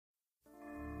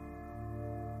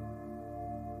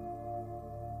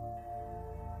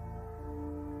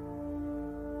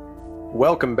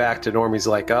Welcome back to Normies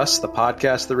Like Us, the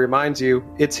podcast that reminds you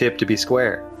it's hip to be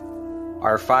square.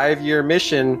 Our 5-year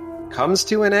mission comes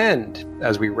to an end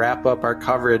as we wrap up our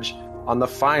coverage on the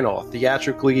final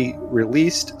theatrically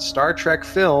released Star Trek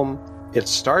film, It's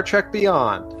Star Trek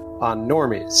Beyond, on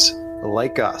Normies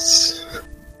Like Us.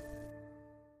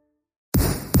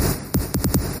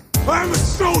 I'm a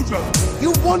soldier!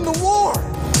 You won the war!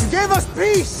 You gave us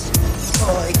peace!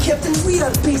 Oh, Captain, we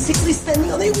are basically standing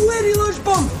on a very large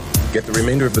bomb! Get the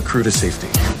remainder of the crew to safety.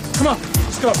 Come on,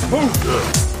 let's go.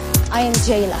 Move! I am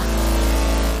Jayla,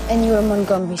 and you are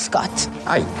Montgomery Scott.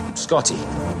 Hi, Scotty.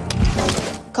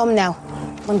 Come now,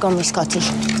 Montgomery Scotty.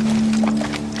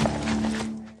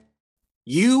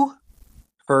 You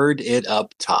heard it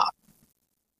up top.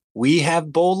 We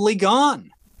have boldly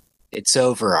gone. It's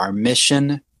over. Our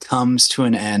mission comes to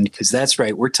an end, because that's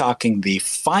right, we're talking the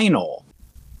final.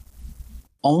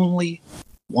 Only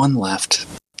one left.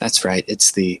 That's right,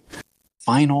 it's the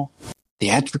final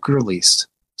theatrical release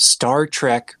Star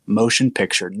Trek motion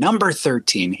picture, number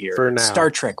 13 here. For now. Star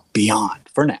Trek Beyond,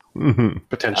 for now. Mm-hmm.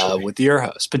 Potentially. With your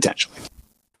host, potentially.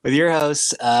 With your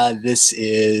host, this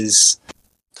is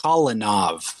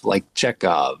Kolinov, like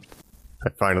Chekhov. I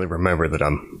finally remember that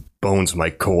I'm Bones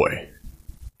McCoy.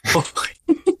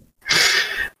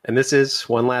 And this is,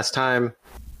 one last time,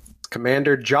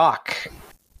 Commander Jock.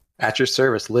 At your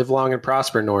service. Live long and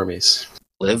prosper, Normies.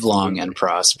 Live long and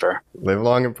prosper. Live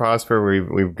long and prosper.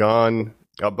 We've gone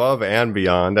above and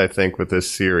beyond, I think, with this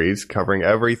series, covering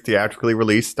every theatrically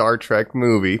released Star Trek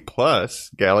movie, plus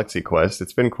Galaxy Quest.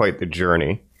 It's been quite the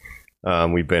journey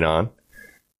we've been on.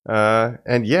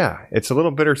 And yeah, it's a little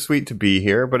bittersweet to be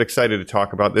here, but excited to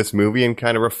talk about this movie and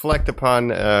kind of reflect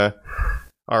upon our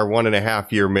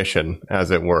 1.5-year mission,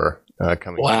 as it were.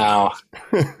 Coming. Wow.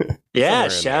 Yeah,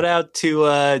 shout out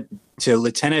to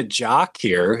Lieutenant Jock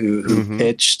here, who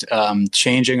pitched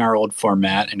changing our old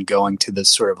format and going to this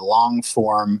sort of long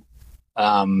form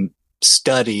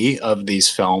study of these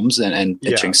films and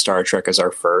pitching Star Trek as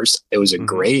our first. It was a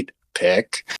great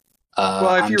pick.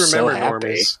 Well, if you remember,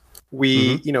 Normies,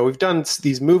 we've done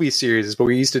these movie series, but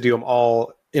we used to do them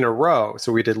all in a row.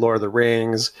 So we did Lord of the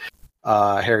Rings,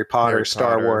 Harry Potter,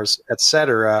 Star Wars,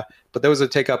 etc. But those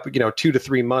would take up 2 to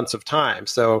 3 months of time.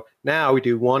 So now we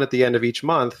do one at the end of each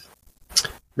month.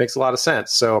 Makes a lot of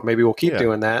sense. So maybe we'll keep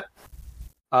doing that,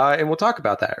 and we'll talk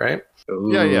about that, right?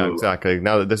 Ooh. Yeah, exactly.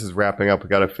 Now that this is wrapping up, we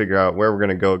got to figure out where we're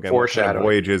going to go again. Foreshadowing. What kind of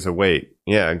voyages await.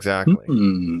 Yeah,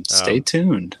 exactly. Stay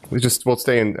tuned. We'll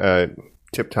stay in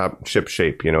tip-top ship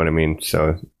shape. You know what I mean?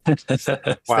 So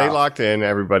stay locked in,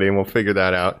 everybody, and we'll figure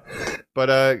that out.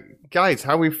 But guys,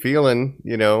 how we feeling?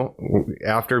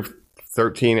 After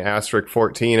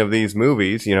 13*14 of these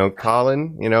movies,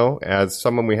 Colin, as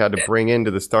someone we had to bring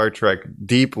into the Star Trek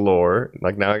deep lore,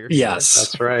 like now you're yes,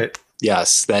 that's right.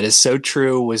 Yes, that is so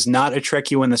true. Was not a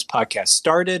Trekkie when this podcast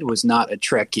started. Was not a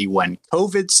Trekkie when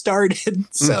COVID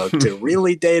started. So to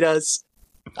really date us,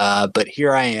 but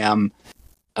here I am.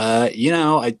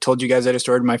 I told you guys I just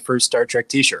ordered my first Star Trek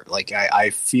T-shirt. Like I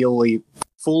fully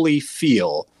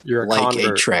feel You're like convert.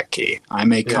 a Trekkie.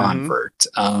 I'm a convert.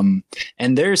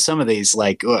 And there's some of these,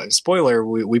 like, spoiler,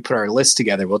 we put our list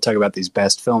together. We'll talk about these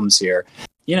best films here.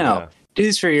 Do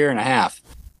this for a year and a half.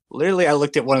 Literally, I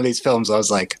looked at one of these films. I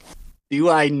was like, do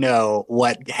I know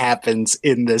what happens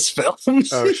in this film?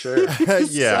 Oh, sure.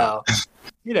 Yeah.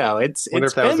 So, it's Wonder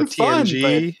if that been was a fun,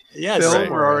 TNG but yes, film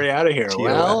we're already out of here. TOS.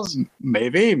 Well,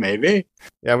 maybe.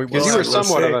 Yeah, Because you were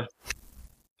somewhat of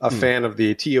a fan of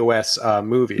the TOS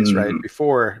movies, right?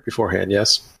 Beforehand,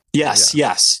 yes?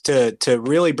 Yes. To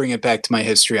really bring it back to my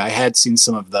history, I had seen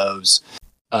some of those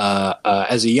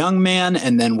as a young man,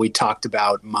 and then we talked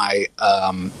about my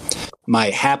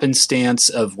happenstance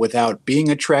of, without being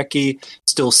a Trekkie,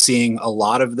 still seeing a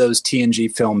lot of those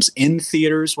TNG films in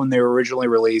theaters when they were originally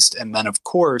released, and then, of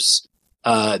course,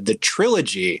 the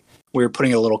trilogy we're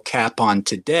putting a little cap on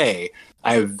today.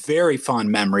 I have very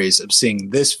fond memories of seeing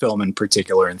this film in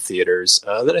particular in theaters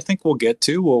that I think we'll get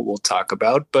to. We'll talk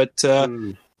about, but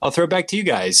I'll throw it back to you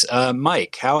guys.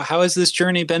 Mike, how has this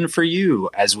journey been for you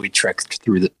as we trek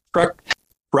through the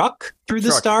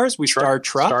stars? We Star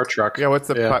Truck. Yeah, what's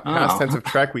the past tense of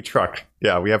trek? We truck.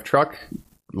 Yeah, we have truck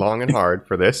long and hard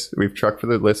for this. We've trucked for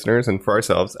the listeners and for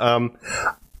ourselves.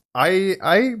 I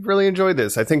really enjoyed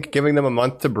this. I think giving them a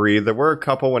month to breathe. There were a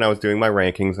couple when I was doing my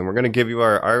rankings, and we're going to give you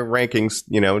our rankings,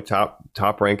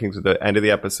 top rankings at the end of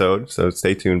the episode. So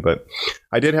stay tuned. But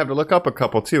I did have to look up a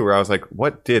couple too, where I was like,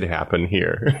 what did happen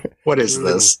here? What is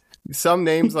this? Some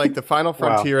names like the Final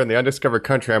Frontier and the Undiscovered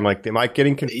Country. I'm like, am I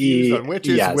getting confused on which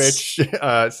is which?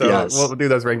 So we'll do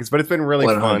those rankings. But it's been really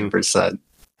 100%. fun.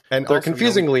 And they're also,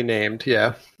 confusingly named.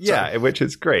 Yeah. Yeah, which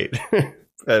is great.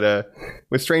 But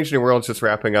with Strange New Worlds just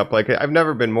wrapping up, like I've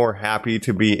never been more happy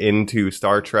to be into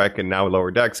Star Trek, and now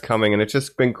Lower Decks coming, and it's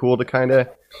just been cool to kind of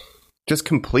just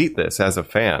complete this as a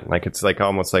fan. Like it's like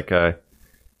almost like a,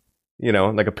 you know,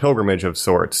 like a pilgrimage of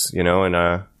sorts, you know,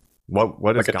 and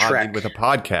what does like God need with a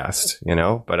podcast, you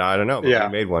know? But I don't know.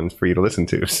 But we made one for you to listen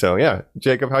to. So yeah,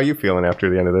 Jacob, how are you feeling after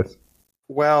the end of this?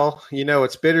 Well, you know,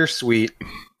 it's bittersweet.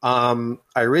 I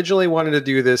originally wanted to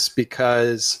do this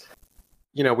because,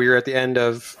 you know, we were at the end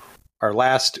of our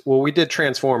last. Well, we did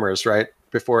Transformers, right?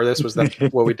 Before this was that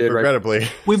what we did, right? Regrettably.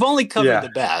 We've only covered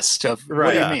the best of. Right.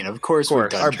 What do you mean? Of course, we've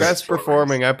done our best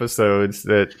performing episodes.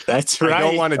 That's right. I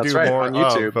don't want to do more on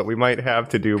YouTube, but we might have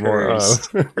to do more of.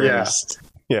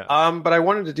 Yeah. But I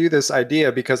wanted to do this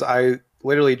idea because I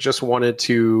literally just wanted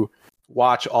to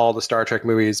watch all the Star Trek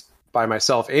movies by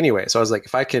myself anyway. So I was like,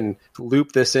 if I can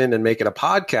loop this in and make it a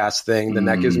podcast thing, then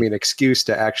that gives me an excuse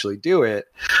to actually do it.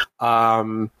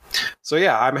 So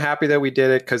yeah, I'm happy that we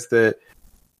did it because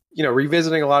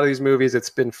revisiting a lot of these movies, it's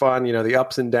been fun, you know, the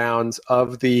ups and downs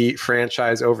of the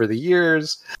franchise over the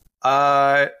years.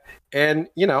 And,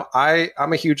 you know,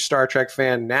 I'm a huge Star Trek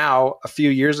fan now. A few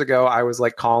years ago, I was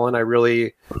like Colin. I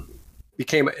really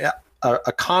became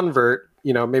a convert,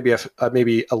 you know, maybe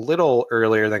a little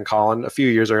earlier than Colin, a few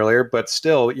years earlier. But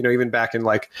still, you know, even back in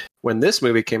like when this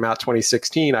movie came out,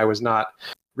 2016, I was not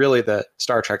really the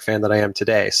Star Trek fan that I am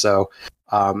today. So,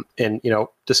 and, you know,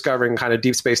 discovering kind of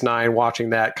Deep Space Nine, watching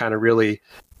that kind of really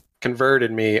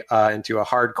converted me into a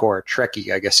hardcore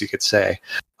Trekkie, I guess you could say.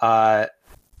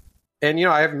 And, you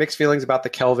know, I have mixed feelings about the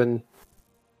Kelvin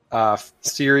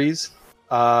series,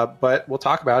 but we'll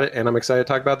talk about it, and I'm excited to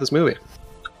talk about this movie.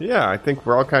 Yeah, I think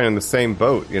we're all kind of in the same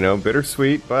boat, you know,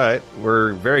 bittersweet, but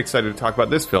we're very excited to talk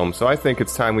about this film. So I think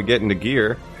it's time we get into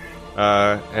gear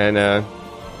and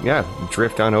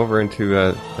drift on over into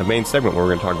the main segment where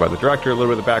we're going to talk about the director, a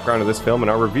little bit of the background of this film, and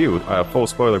our review. Full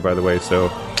spoiler, by the way, so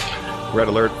red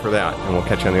alert for that, and we'll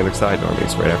catch you on the other side,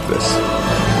 Normies, right after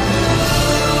this.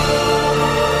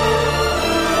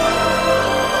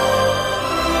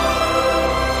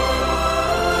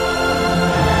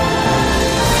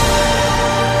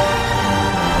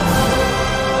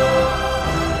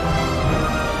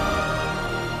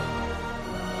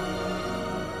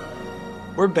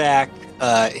 We're back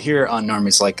here on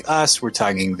Normies Like Us. We're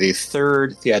talking the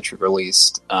third theatrically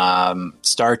released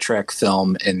Star Trek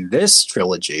film in this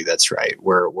trilogy. That's right.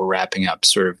 We're wrapping up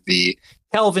sort of the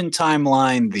Kelvin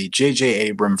timeline, the J.J.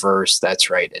 Abrams verse.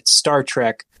 That's right. It's Star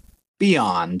Trek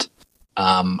Beyond.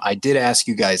 I did ask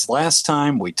you guys last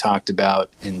time. We talked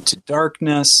about Into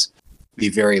Darkness, the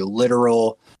very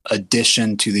literal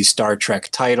addition to the Star Trek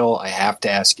title. I have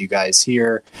to ask you guys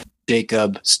here,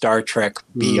 Jacob, Star Trek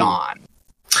Beyond.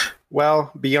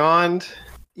 Well, Beyond,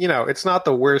 you know, it's not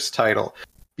the worst title.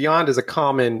 Beyond is a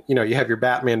common, you know, you have your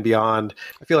Batman Beyond.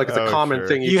 I feel like it's a common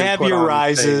thing. You have your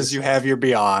Rises, you have your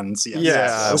Beyonds.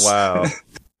 Yes. Yeah, wow.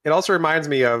 It also reminds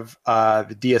me of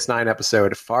the DS9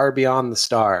 episode, Far Beyond the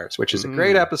Stars, which is a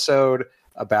great episode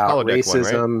about Holodeck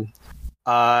racism. One,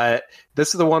 right?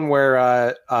 This is the one where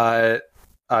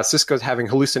Sisko's having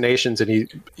hallucinations, and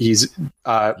he's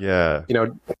you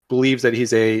know, believes that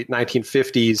he's a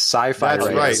 1950s sci-fi. That's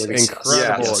right.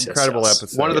 Incredible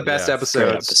episode. One of the best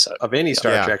episodes of any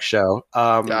Star Trek show.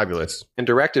 Fabulous. And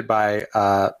directed by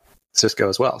Sisko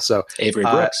as well. So Avery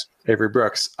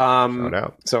Brooks. Shout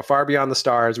out. So Far Beyond the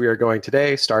Stars, we are going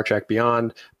today, Star Trek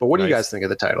Beyond. But what do you guys think of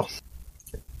the title?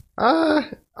 I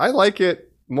like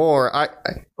it more. A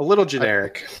little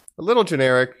generic.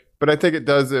 But I think it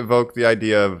does evoke the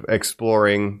idea of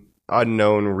exploring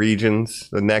unknown regions,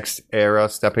 the next era,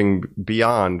 stepping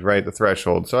beyond, right, the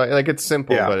threshold. So like it's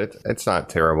simple, but it's not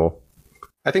terrible.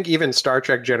 I think even Star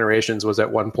Trek Generations was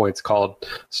at one point called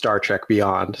Star Trek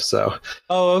Beyond. So,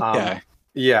 okay.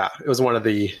 It was one of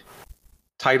the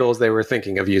titles they were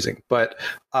thinking of using. But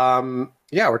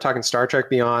we're talking Star Trek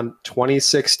Beyond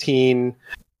 2016.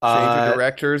 Change of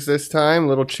directors this time.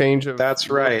 Little change of.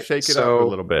 That's right. Shake it up a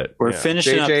little bit. We're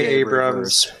finishing up J.J.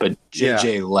 Abrams, but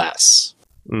J.J. Less.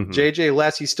 Mm-hmm. J.J.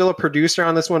 Less. He's still a producer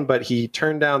on this one, but he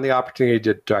turned down the opportunity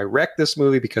to direct this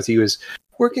movie because he was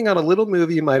working on a little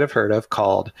movie you might have heard of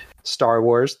called Star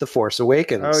Wars: The Force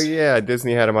Awakens. Oh yeah,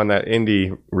 Disney had him on that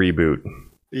indie reboot.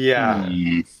 Yeah.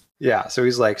 Yeah. So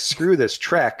he's like, screw this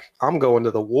Trek. I'm going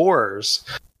to the wars.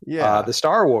 Yeah, the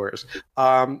Star Wars.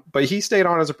 But he stayed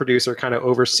on as a producer, kind of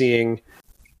overseeing,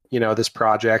 you know, this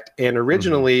project. And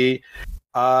originally,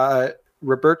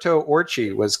 Roberto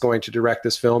Orci was going to direct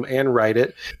this film and write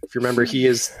it. If you remember, he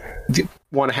is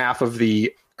one half of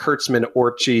the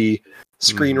Kurtzman-Orci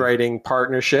screenwriting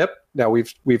partnership. Now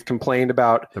we've complained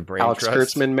about Alex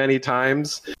Kurtzman many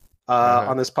times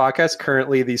on this podcast.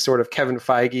 Currently, the sort of Kevin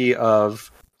Feige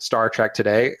of Star Trek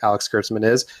today, Alex Kurtzman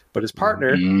is, but his partner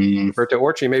Roberto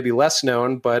Orci may be less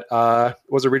known, but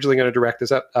was originally going to direct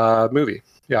this movie.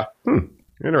 Yeah.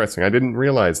 Interesting. I didn't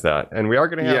realize that. And we are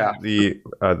going to have the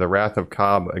Wrath of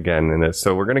Cobb again in this.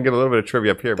 So we're going to give a little bit of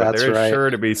trivia up here, but there is sure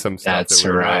to be some stuff that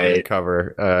we're going to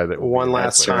cover. One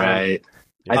last time. Right.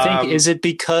 I think, is it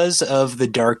because of the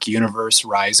Dark Universe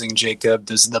rising, Jacob?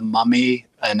 Does The Mummy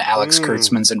and Alex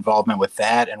Kurtzman's involvement with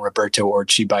that and Roberto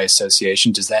Orci by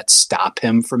association, does that stop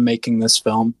him from making this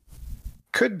film?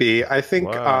 Could be. I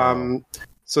think,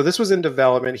 so this was in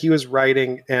development. He was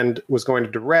writing and was going to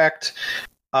direct.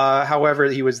 However,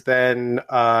 he was then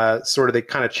they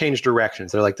kind of changed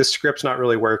directions. They're like, this script's not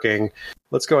really working.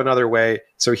 Let's go another way.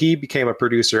 So he became a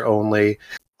producer only.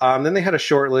 Then they had a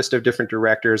short list of different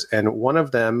directors, and one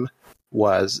of them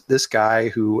was this guy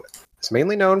who is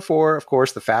mainly known for, of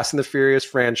course, the Fast and the Furious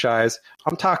franchise.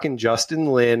 I'm talking Justin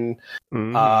Lin.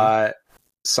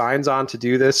 Signs on to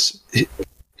do this.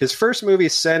 His first movie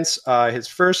since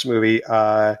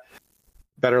Better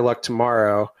Luck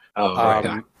Tomorrow.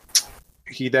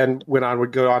 He then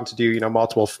would go on to do,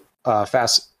 multiple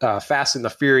Fast and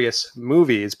the Furious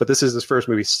movies, but this is his first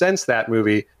movie since that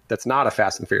movie that's not a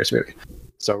Fast and Furious movie.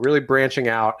 So really branching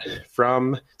out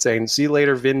from saying, see you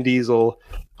later, Vin Diesel,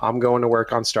 I'm going to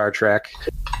work on Star Trek.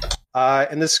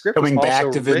 And the script coming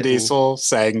back to Vin Diesel,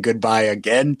 saying goodbye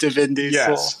again to Vin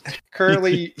Diesel. Yes.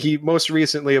 Currently, he most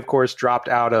recently, of course, dropped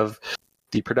out of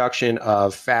the production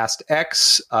of Fast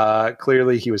X.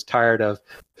 Clearly, he was tired of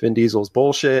Vin Diesel's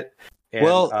bullshit.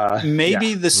 And,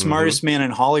 maybe the smartest man in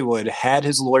Hollywood had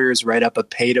his lawyers write up a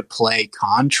pay-to-play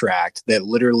contract that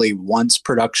literally, once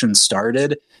production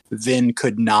started, Vin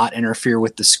could not interfere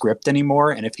with the script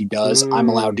anymore. And if he does, I'm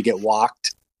allowed to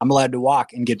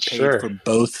walk and get paid for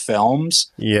both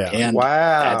films. Yeah. And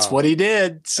that's what he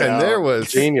did. So. And there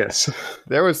was genius.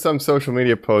 There was some social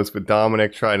media post with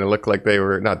Dominic trying to look like they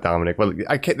were not Dominic. Well,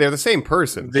 they're the same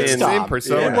person. Vin, the same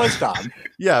persona. It was Dom.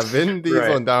 Yeah, Vin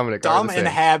Diesel and Dominic. Dom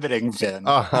inhabiting Vin.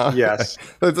 Yes.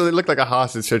 They look like a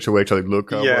hostage situation. Like,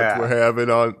 look how much we're having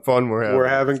fun. We're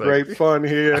having great fun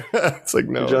here. It's like,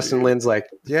 no. Justin Lin's like,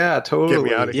 yeah, totally. Get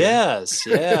me out of here. Yes.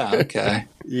 Yeah. Okay.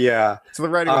 Yeah. So the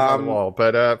writing was on the wall,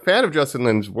 but fan of Justin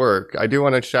Lin's work. I do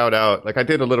want to shout out, I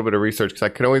did a little bit of research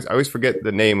because I always forget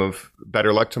the name of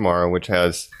Better Luck Tomorrow, which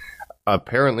has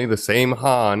apparently the same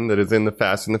Han that is in the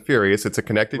Fast and the Furious. It's a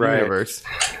connected universe.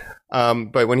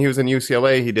 But when he was in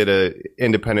UCLA, he did a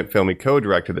independent film he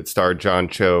co-directed that starred John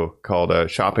Cho called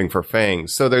Shopping for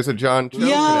Fangs. So there's a John Cho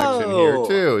connection here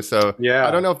too. So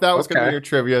I don't know if that was going to be your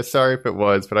trivia. Sorry if it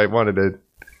was, but I wanted to.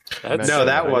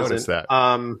 That wasn't. That.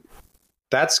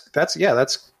 That's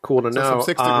cool to know. Some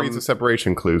 6 degrees of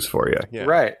separation clues for you. Yeah.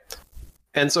 Right.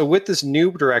 And so with this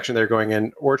new direction they're going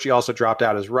in, Orci also dropped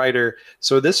out as writer.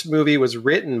 So this movie was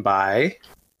written by,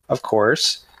 of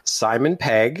course, Simon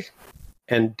Pegg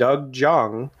and Doug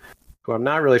Jung, who I'm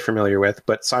not really familiar with,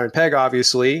 but Simon Pegg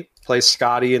obviously plays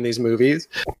Scotty in these movies,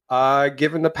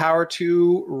 given the power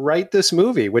to write this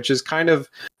movie, which is kind of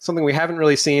something we haven't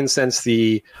really seen since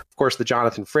the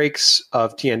Jonathan Frakes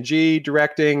of TNG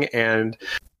directing, and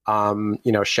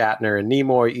Shatner and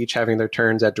Nimoy each having their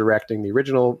turns at directing the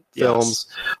original films.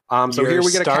 So here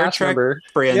we get a cast member.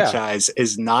 Franchise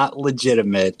is not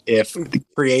legitimate if the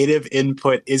creative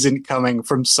input isn't coming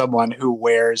from someone who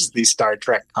wears the Star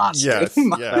Trek costume.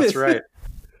 Yes, that's right.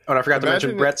 Oh, and I forgot to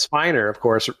mention Brett Spiner, of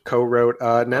course, co-wrote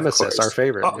Nemesis, our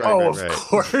favorite. Of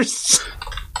course.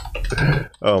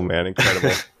 Oh man,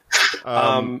 incredible.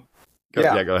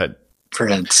 Go ahead.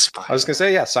 Prince. I was going to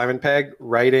say, Simon Pegg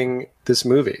writing this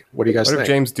movie. What do you guys think? What if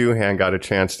James Doohan got a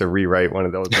chance to rewrite one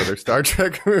of those other Star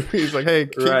Trek movies? Like, hey,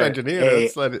 keep engineer.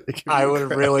 Hey, I would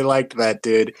have really liked that,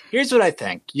 dude. Here's what I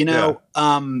think.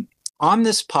 On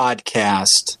this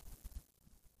podcast,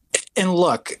 and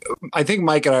look, I think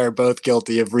Mike and I are both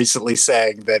guilty of recently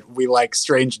saying that we like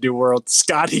Strange New World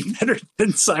Scotty better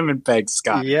than Simon Pegg's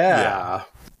Scotty. Yeah.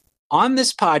 On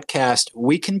this podcast,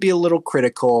 we can be a little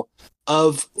critical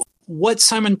of what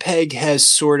Simon Pegg has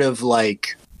sort of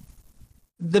like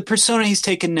the persona he's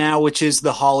taken now, which is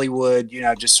the Hollywood,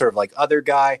 just sort of like other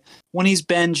guy. When he's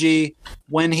Benji,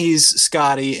 when he's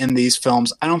Scotty in these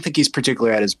films, I don't think he's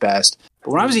particularly at his best.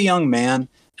 But when I was a young man,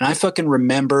 and I fucking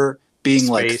remember being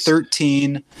like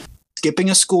 13, skipping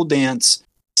a school dance,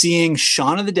 seeing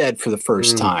Shaun of the Dead for the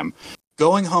first time,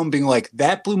 going home being like,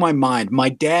 that blew my mind. My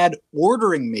dad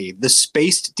ordering me the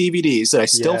spaced DVDs that I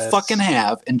still fucking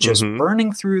have and just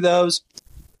burning through those.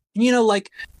 And,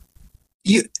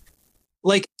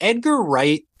 Edgar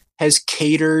Wright has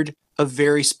catered a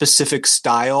very specific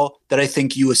style that I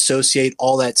think you associate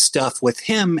all that stuff with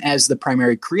him as the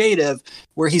primary creative,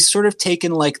 where he's sort of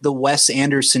taken like the Wes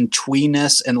Anderson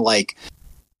tweeness and like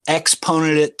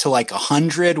exponented it to like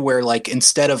 100, where like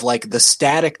instead of like the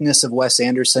staticness of Wes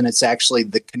Anderson, it's actually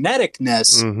the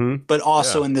kineticness, but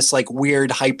also in this like weird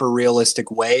hyper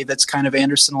realistic way that's kind of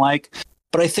Anderson like.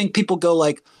 But I think people go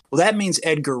like, well, that means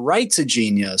Edgar Wright's a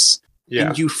genius. Yeah.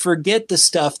 And you forget the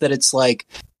stuff that it's like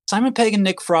Simon Pegg and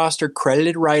Nick Frost are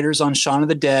credited writers on Shaun of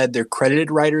the Dead. They're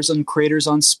credited writers and creators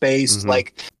on Spaced.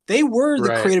 Like they were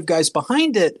the creative guys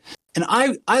behind it. And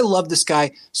I love this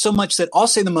guy so much that I'll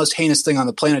say the most heinous thing on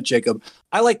the planet, Jacob.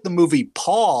 I like the movie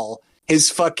Paul, his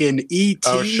fucking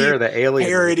E.T. The alien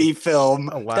parody film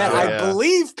that I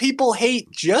believe people hate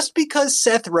just because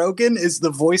Seth Rogen is the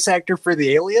voice actor for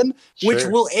the alien, which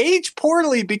will age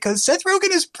poorly because Seth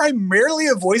Rogen is primarily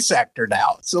a voice actor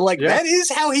now. So like that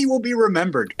is how he will be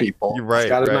remembered, people. You're right. He's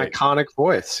got an iconic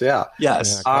voice. Yeah.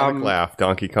 Yes. Yeah, iconic laugh,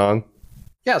 Donkey Kong.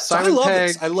 Yeah. Simon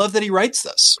Pegg. I love that he writes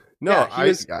this. No,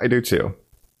 I do too.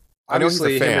 I know he's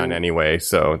a fan anyway,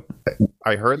 so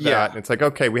I heard that, and it's like,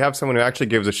 okay, we have someone who actually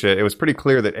gives a shit. It was pretty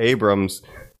clear that Abrams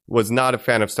was not a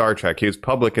fan of Star Trek. He was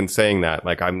public in saying that.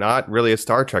 Like, I'm not really a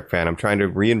Star Trek fan. I'm trying to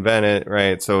reinvent it,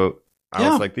 right? So I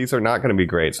was like, these are not going to be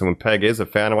great. So when Pegg is a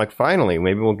fan, I'm like, finally,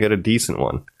 maybe we'll get a decent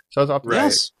one. So I was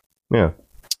optimistic. Yeah.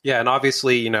 Yeah, and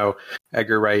obviously, you know,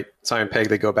 Edgar Wright, Simon Pegg,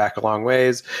 they go back a long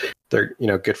ways. They're, you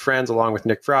know, good friends along with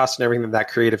Nick Frost and everything, that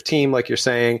creative team, like you're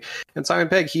saying. And Simon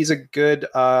Pegg, he's a good,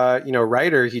 you know,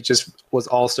 writer. He just was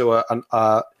also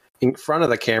a in front of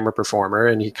the camera performer,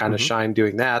 and he kind of shined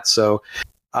doing that. So,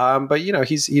 but, you know,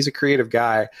 he's a creative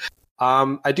guy.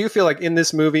 I do feel like in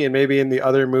this movie and maybe in the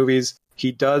other movies,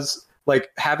 he does...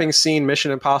 Like, having seen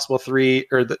Mission Impossible 3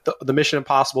 or the Mission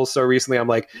Impossible so recently, I'm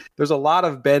like, there's a lot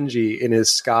of Benji in his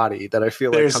Scotty that I feel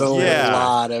like there's a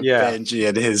lot of Benji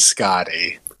in his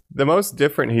Scotty. The most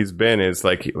different he's been is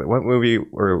like, what movie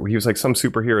where he was like some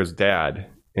superhero's dad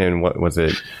in, what was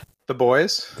it? The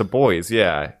Boys? The Boys,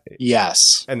 yeah.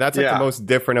 Yes. And that's like the most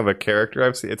different of a character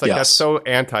I've seen. It's like that's so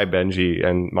anti-Benji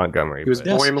and Montgomery. He was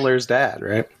Boimler's dad,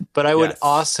 right? But I would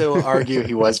also argue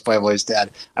he was Boimler's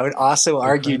dad. I would also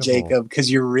argue, Jacob, because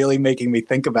you're really making me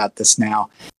think about this now.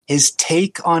 His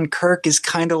take on Kirk is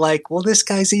kind of like, well, this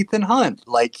guy's Ethan Hunt.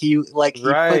 Like he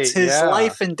puts his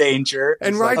life in danger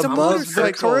and rides like, a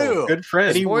motorcycle. Crew. Good friend.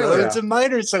 And he rides a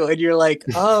motorcycle, and you're like,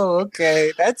 oh,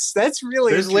 okay, that's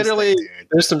really. There's literally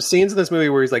there's some scenes in this movie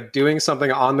where he's like doing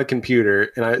something on the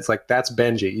computer, and it's like that's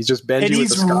Benji. He's just Benji, and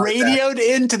he's radioed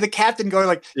into the captain, going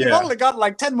like, "You've only got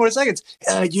like 10 more seconds.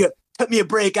 You put me a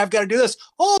break. I've got to do this.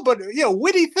 Oh, but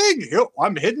witty thing.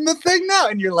 I'm hitting the thing now."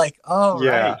 And you're like, "Oh,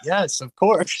 right, yes, of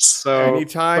course." So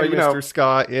anytime, Mr.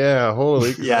 Scott. Yeah,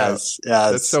 holy crap. Yes.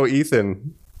 That's so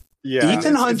Ethan. Yeah,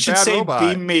 Ethan Hunt should say robot.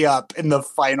 "Beam me up" in the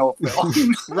final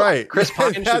film. Right, Chris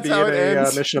Pine should be in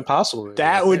a Mission Impossible movie.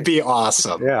 That would be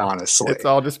awesome. Yeah, honestly, it's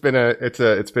all just been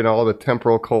it's been all the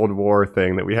temporal Cold War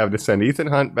thing that we have to send Ethan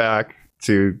Hunt back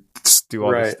to do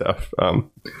all this stuff.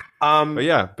 But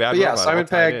yeah, Robot, Simon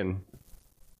Pegg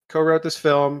co-wrote this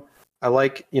film. I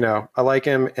like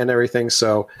him and everything.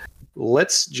 So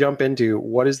let's jump into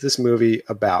what is this movie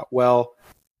about? Well,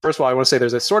 first of all, I want to say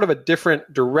there's a sort of a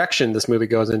different direction this movie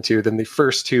goes into than the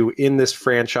first two in this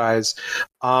franchise.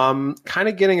 Kind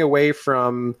of getting away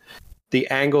from the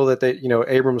angle that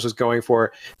Abrams was going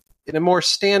for in a more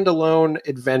standalone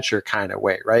adventure kind of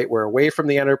way, right? We're away from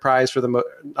the Enterprise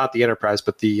not the Enterprise,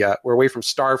 but we're away from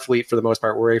Starfleet for the most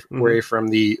part. We're away from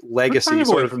the legacy.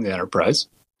 We're away from the Enterprise.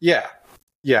 Yeah.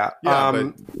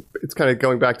 But it's kind of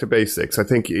going back to basics. I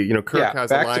think, Kirk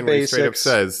has a line where he straight up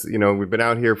says, we've been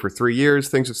out here for 3 years.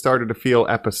 Things have started to feel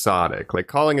episodic, like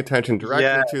calling attention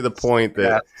directly to the point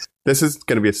that this is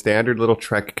going to be a standard little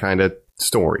Trek kind of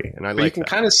story. And you can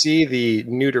kind of see the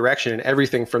new direction in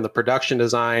everything from the production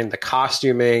design, the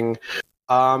costuming.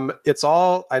 It's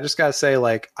all, I just got to say,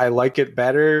 like, I like it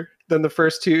better than the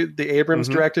first two, the Abrams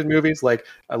directed movies. Like,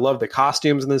 I love the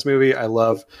costumes in this movie. I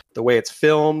love the way it's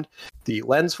filmed. The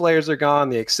lens flares are gone.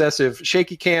 The excessive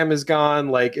shaky cam is gone.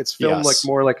 Like, it's filmed like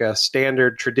more like a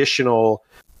standard traditional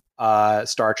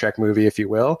Star Trek movie, if you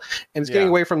will. And it's getting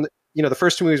away from the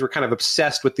first two movies were kind of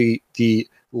obsessed with the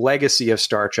legacy of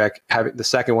Star Trek. Having the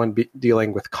second one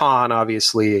dealing with Khan,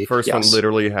 obviously. First one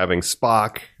literally having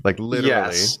Spock, like literally.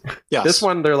 Yes. This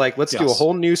one they're like, let's do a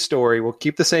whole new story. We'll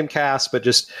keep the same cast, but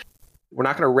just we're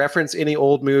not going to reference any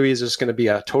old movies. It's going to be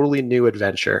a totally new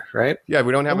adventure, right? Yeah,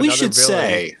 we don't have another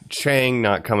villain, Chang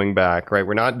not coming back, right?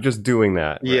 We're not just doing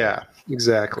that. Right? Yeah,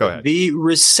 exactly. The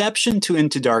reception to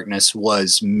Into Darkness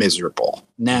was miserable.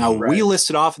 Now, we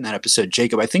listed off in that episode,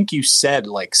 Jacob, I think you said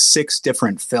like 6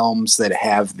 different films that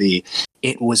have the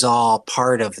 "it was all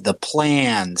part of the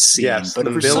plan" scene. Yes, but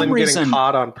the for villain some reason, getting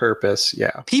caught on purpose.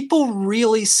 Yeah. People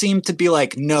really seem to be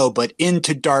like, no, but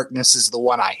Into Darkness is the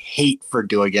one I hate for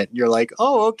doing it. And you're like,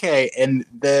 oh, okay. And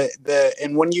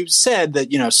and when you said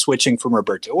that, switching from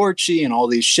Roberto Orci and all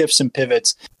these shifts and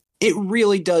pivots, it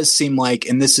really does seem like,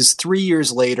 and this is 3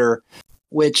 years later,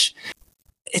 which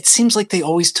it seems like they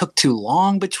always took too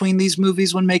long between these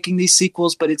movies when making these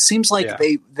sequels, but it seems like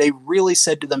they really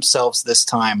said to themselves this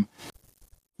time,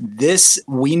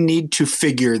 we need to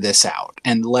figure this out,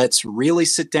 and let's really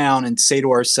sit down and say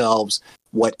to ourselves,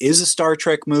 what is a Star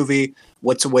Trek movie?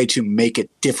 What's a way to make it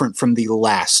different from the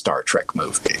last Star Trek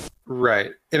movie?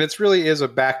 Right. And it really is a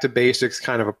back to basics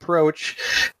kind of approach.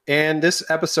 And this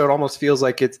episode almost feels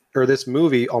like this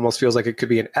movie almost feels like it could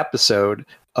be an episode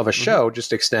of a show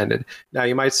just extended. Now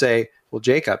you might say, well,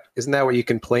 Jacob, isn't that what you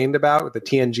complained about with the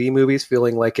TNG movies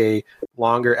feeling like a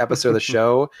longer episode of the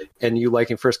show and you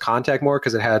liking First Contact more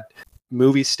because it had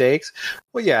movie stakes?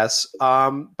 Well, yes.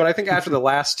 But I think after the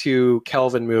last 2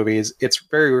 Kelvin movies, it's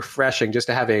very refreshing just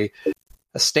to have a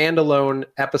standalone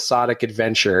episodic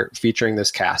adventure featuring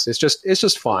this cast. It's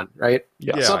just fun, right?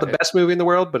 Yeah. It's not the best movie in the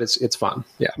world, but it's fun.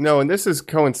 Yeah. No, and this is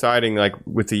coinciding like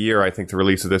with the year, I think, the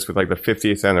release of this with like the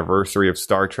 50th anniversary of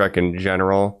Star Trek in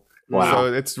general. Wow.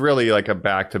 So it's really like a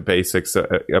back to basics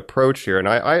approach here. And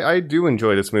I do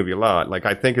enjoy this movie a lot. Like,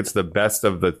 I think it's the best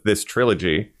of this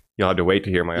trilogy. You'll have to wait to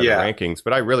hear my other rankings,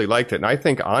 but I really liked it. And I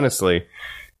think, honestly,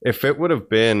 if it would have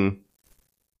been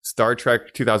Star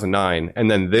Trek 2009 and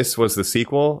then this was the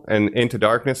sequel and Into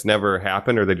Darkness never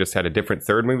happened, or they just had a different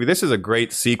third movie, this is a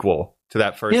great sequel to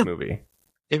that first movie.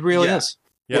 It really is.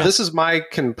 Yeah. Well, this is my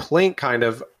complaint, kind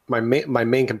of my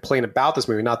main complaint about this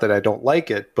movie. Not that I don't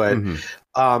like it, but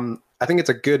I think it's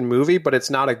a good movie, but it's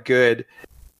not a good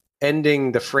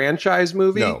ending the franchise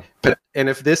movie. No. And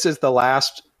if this is the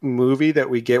last movie that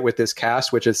we get with this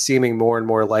cast, which is seeming more and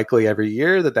more likely every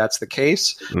year that's the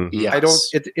case,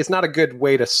 Yes. it's not a good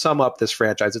way to sum up this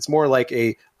franchise. It's more like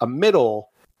a middle,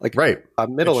 a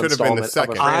middle installment of a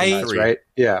franchise, right?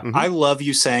 Yeah. I love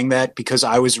you saying that because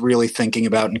I was really thinking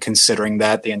about and considering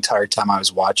that the entire time I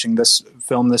was watching this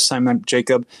film this time,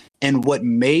 Jacob. And what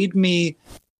made me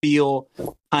feel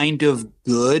kind of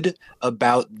good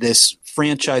about this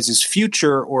franchise's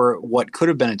future, or what could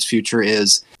have been its future,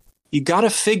 is you got to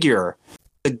figure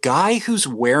the guy who's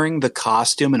wearing the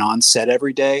costume and on set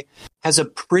every day has a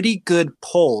pretty good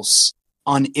pulse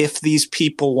on if these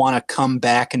people want to come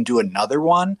back and do another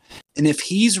one. And if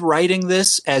he's writing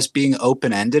this as being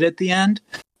open-ended at the end,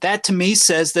 that to me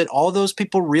says that all those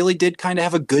people really did kind of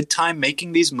have a good time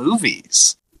making these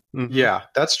movies. Yeah,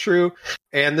 that's true.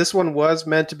 And this one was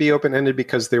meant to be open-ended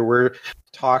because there were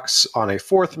talks on a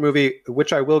 4th movie,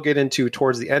 which I will get into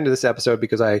towards the end of this episode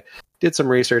because I did some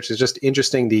research. It's just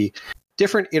interesting the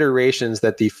different iterations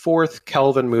that the 4th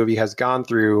Kelvin movie has gone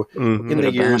through in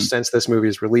the years since this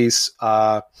movie's release.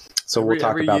 So we'll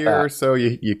talk about that. Every year or so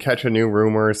you catch a new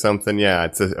rumor or something. Yeah,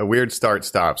 it's a weird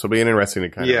start-stop. So it'll be interesting to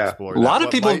kind of explore. A lot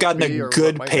of people have gotten a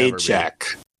good paycheck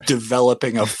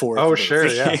developing a 4th movie. Sure,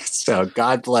 yeah. So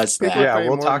God bless that. Yeah,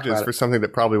 we'll talk about it for something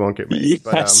that probably won't get made.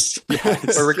 Yes.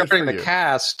 But regarding the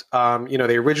cast,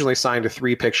 they originally signed a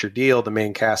 3-picture deal. The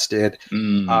main cast did.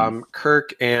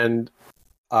 Kirk and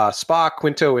Spock,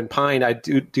 Quinto, and Pine, I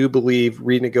do believe,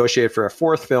 renegotiated for a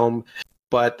 4th film,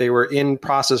 but they were in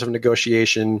process of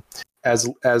negotiation as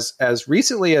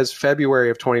recently as February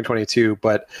of 2022.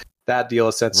 But that deal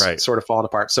has since sort of fallen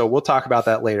apart. So we'll talk about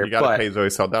that later. You got to pay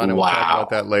Zoe Saldana. We'll talk about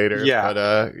that later. Yeah.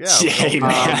 But,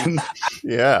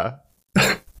 yeah.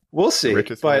 We'll see.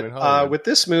 But with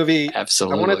this movie,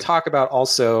 absolutely, I want to talk about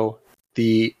also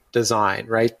the design,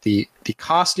 right? The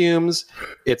costumes.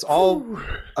 It's all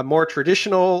a more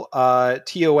traditional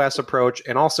TOS approach,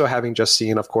 and also having just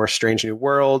seen, of course, Strange New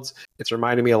Worlds, it's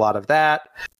reminding me a lot of that.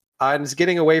 And it's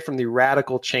getting away from the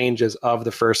radical changes of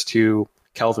the first 2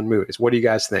 Kelvin movies. What do you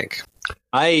guys think?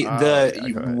 We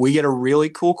get a really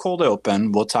cool cold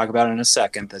open. We'll talk about it in a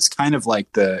second. That's kind of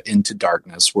like the Into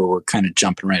Darkness, where we're kind of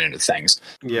jumping right into things.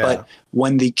 Yeah. But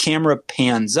when the camera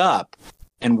pans up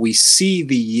and we see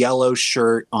the yellow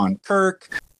shirt on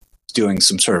Kirk doing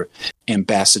some sort of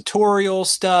ambassadorial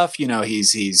stuff,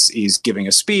 he's giving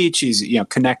a speech, he's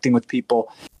connecting with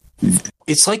people.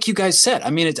 It's like you guys said. I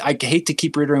mean, I hate to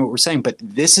keep reiterating what we're saying, but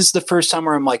this is the first time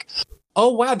where I'm like, oh,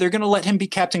 wow, they're going to let him be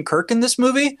Captain Kirk in this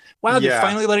movie? Wow, they're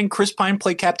finally letting Chris Pine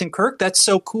play Captain Kirk? That's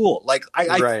so cool. Like,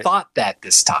 I thought that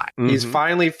this time. He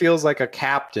finally feels like a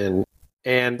captain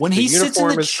And when he sits in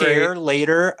the chair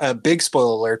later, a big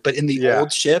spoiler alert, but in the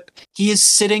old ship, he is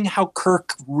sitting how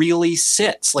Kirk really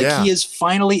sits. Like he is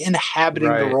finally inhabiting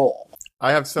the role.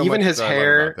 I have so even much his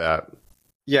hair about that.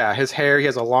 Yeah, his hair. He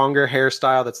has a longer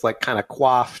hairstyle that's like kind of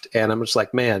coiffed, and I'm just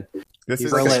like, man,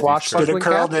 he's like a swashbuckling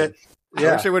curled it. I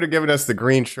wish they would have given us the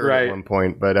green shirt at one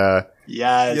point, but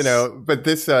yes, you know, but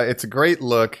this it's a great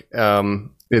look.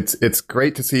 It's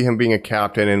great to see him being a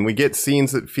captain, and we get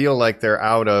scenes that feel like they're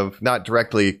out of, not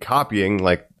directly copying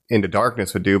like Into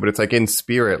Darkness would do, but it's like in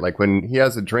spirit. Like when he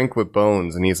has a drink with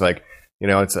Bones, and he's like, you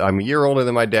know, I'm a year older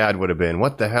than my dad would have been.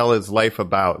 What the hell is life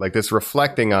about? Like this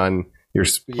reflecting on your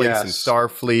place in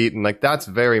Starfleet, and like that's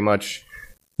very much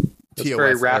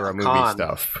TOS era movie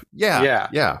stuff. Yeah.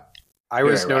 I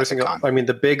was noticing. I mean,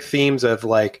 the big themes of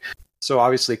like, so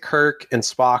obviously Kirk and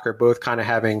Spock are both kind of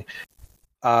having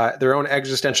their own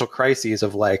existential crises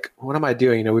of like, what am I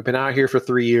doing? You know, we've been out here for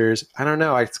 3 years. I don't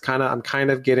know. I'm kind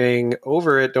of getting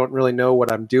over it. Don't really know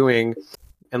what I'm doing.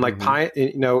 And like,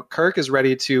 you know, Kirk is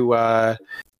ready to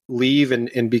leave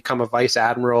and become a vice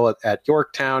admiral at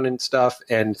Yorktown and stuff.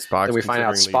 And then we find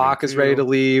out Spock is ready to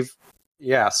leave.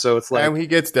 Yeah, so it's like... And he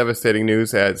gets devastating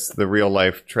news as the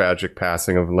real-life tragic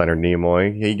passing of Leonard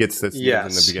Nimoy. He gets this news in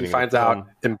the beginning. He finds out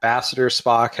Ambassador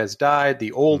Spock has died,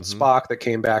 the old Spock that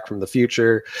came back from the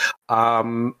future.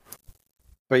 But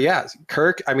yeah,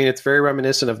 Kirk, I mean, it's very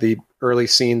reminiscent of the early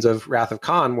scenes of Wrath of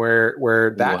Khan,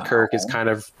 where that Kirk is kind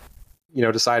of, you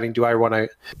know, deciding, do I want to,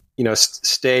 you know,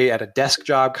 stay at a desk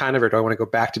job kind of, or do I want to go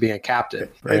back to being a captain?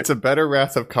 Right? It's a better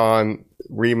Wrath of Khan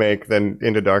remake than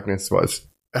Into Darkness was.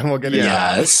 And we'll get into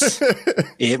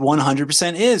it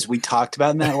 100% is. We talked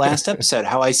about in that last episode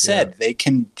how I said they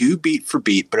can do beat for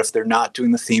beat, but if they're not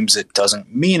doing the themes, it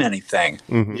doesn't mean anything.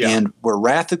 And where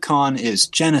Wrath of Khan is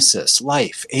Genesis,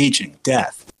 life, aging,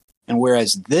 death. And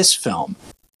whereas this film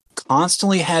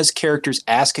constantly has characters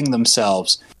asking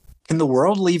themselves, can the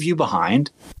world leave you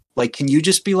behind? Like, can you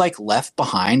just be like left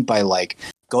behind by like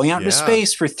going out into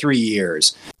space for 3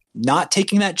 years? Not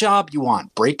taking that job you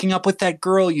want, breaking up with that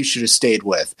girl you should have stayed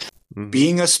with,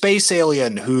 being a space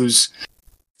alien whose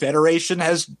Federation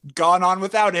has gone on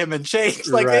without him and changed.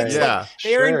 Like, it's like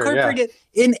they're incorporated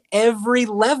in every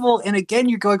level. And again,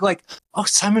 you're going like, oh,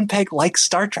 Simon Pegg likes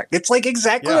Star Trek. It's like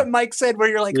exactly what Mike said, where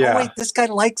you're like, oh wait, this guy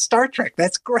likes Star Trek.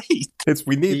 That's great.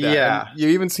 We need that. Yeah. And you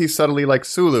even see subtly like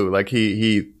Sulu, like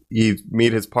he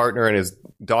meet his partner and his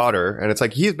daughter, and it's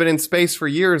like he's been in space for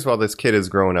years while this kid is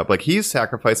growing up. Like he's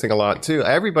sacrificing a lot too.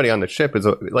 Everybody on the ship is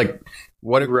like,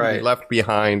 what if we be left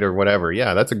behind or whatever?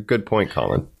 Yeah, that's a good point,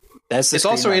 Colin. It's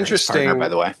also interesting, partner, by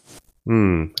the way.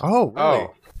 Oh, really?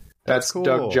 Oh, that's cool.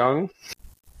 Doug Jung.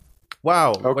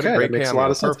 Wow. Okay, what a great makes cameo. A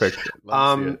lot of sense. Perfect.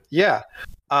 Yeah.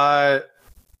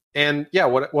 And yeah,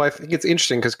 what I think it's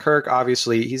interesting because Kirk,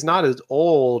 obviously, he's not as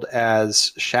old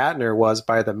as Shatner was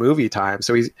by the movie time.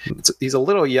 So he's a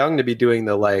little young to be doing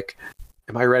the like,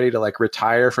 am I ready to like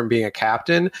retire from being a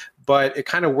captain? But it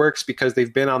kind of works because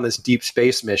they've been on this deep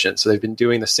space mission. So they've been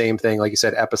doing the same thing, like you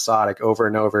said, episodic over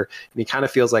and over. And he kind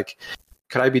of feels like,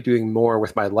 could I be doing more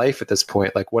with my life at this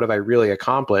point? Like, what have I really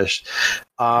accomplished?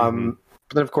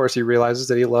 But then, of course, he realizes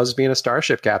that he loves being a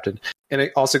starship captain. And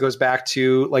it also goes back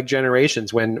to like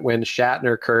Generations when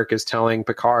Shatner Kirk is telling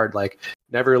Picard, like,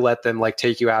 never let them like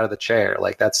take you out of the chair.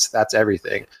 Like that's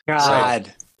everything. God.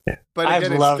 So, but I've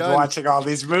loved watching all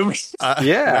these movies.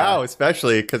 Now,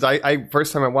 especially because I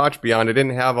first time I watched Beyond, I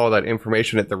didn't have all that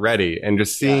information at the ready, and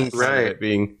just seeing it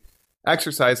being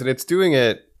exercised, and it's doing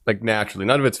it like naturally.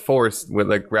 None of it's forced with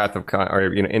like Wrath of Khan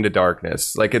or Into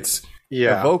Darkness. Like it's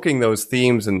evoking those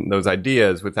themes and those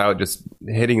ideas without just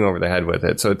hitting you over the head with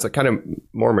it. So it's a kind of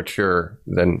more mature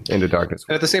than Into Darkness.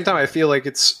 And at the same time, I feel like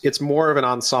it's more of an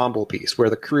ensemble piece where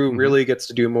the crew really gets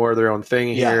to do more of their own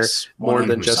thing here, more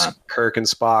than just Kirk and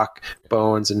Spock,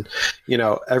 Bones, and you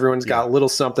know everyone's got a little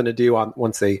something to do on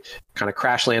once they kind of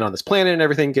crash land on this planet and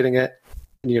everything, getting it.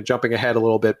 You know, jumping ahead a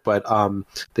little bit, but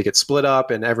they get split up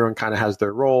and everyone kind of has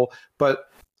their role. But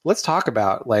let's talk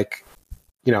about like,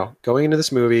 you know, going into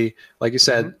this movie, like you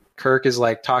said, Kirk is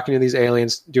like talking to these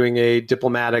aliens, doing a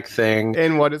diplomatic thing.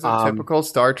 In what is a typical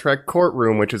Star Trek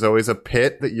courtroom, which is always a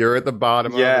pit that you're at the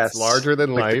bottom of. It's larger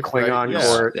than like life. The Klingon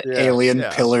court. The alien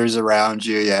pillars around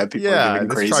you. Yeah, people are giving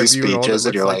crazy speeches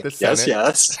and you're like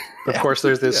yes. Of course,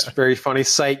 there's this very funny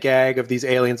sight gag of these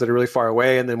aliens that are really far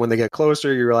away. And then when they get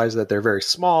closer, you realize that they're very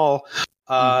small.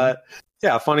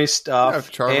 Funny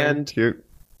stuff. Charming, and cute.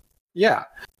 Yeah.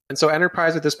 And so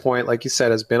Enterprise at this point, like you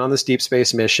said, has been on this deep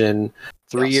space mission,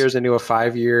 3 years into a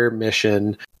 5-year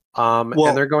mission.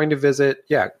 And they're going to visit.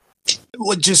 Yeah.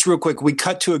 Well, just real quick, we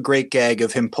cut to a great gag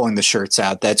of him pulling the shirts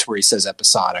out. That's where he says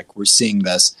episodic. We're seeing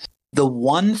this. The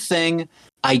one thing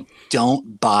I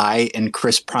don't buy in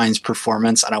Chris Pine's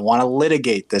performance, and I want to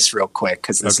litigate this real quick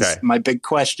because this is my big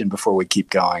question before we keep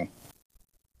going.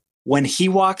 When he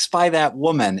walks by that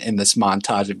woman in this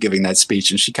montage of giving that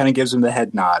speech and she kind of gives him the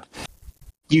head nod,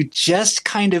 you just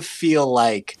kind of feel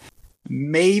like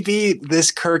maybe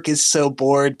this Kirk is so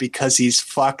bored because he's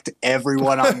fucked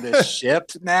everyone on this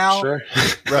ship now. Sure.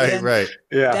 Right.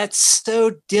 Yeah. That's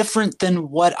so different than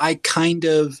what I kind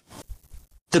of...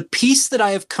 The piece that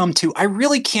I have come to, I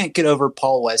really can't get over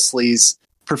Paul Wesley's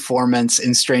performance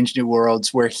in Strange New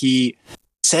Worlds where he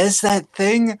says that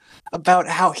thing about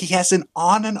how he has an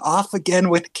on and off again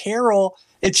with Carol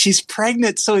and she's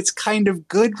pregnant, so it's kind of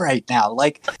good right now.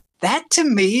 Like, that to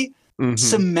me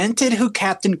cemented who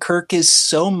Captain Kirk is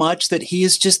so much that he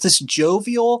is just this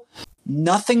jovial,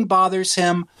 nothing bothers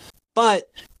him, but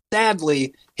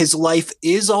sadly, his life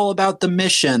is all about the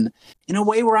mission in a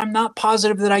way where I'm not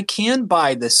positive that I can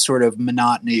buy this sort of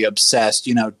monotony obsessed,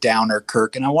 downer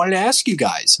Kirk. And I wanted to ask you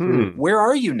guys, where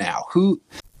are you now?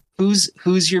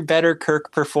 Who's your better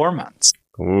Kirk performance?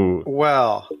 Ooh.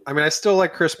 Well, I mean, I still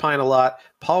like Chris Pine a lot.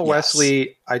 Paul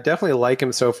Wesley, I definitely like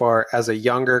him so far as a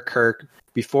younger Kirk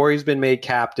before he's been made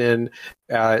captain.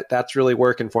 That's really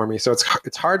working for me. So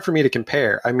it's hard for me to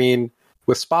compare. I mean,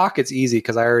 with Spock, it's easy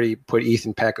because I already put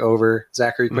Ethan Peck over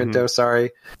Zachary Quinto.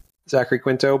 Zachary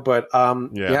Quinto. But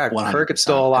Kirk, it's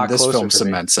still a lot closer. This film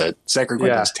cements it. Zachary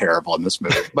Quinto's terrible in this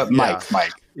movie. But Mike.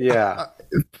 Yeah.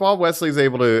 Paul Wesley's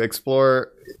able to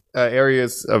explore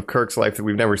areas of Kirk's life that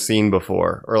we've never seen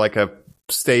before, or like a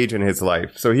stage in his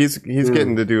life. So he's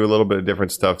getting to do a little bit of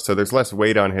different stuff. So there's less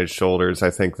weight on his shoulders,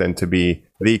 I think, than to be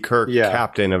the Kirk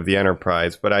captain of the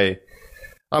Enterprise. But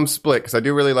I'm split because I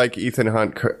do really like Ethan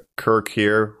Hunt Kirk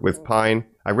here with Pine.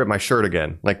 I ripped my shirt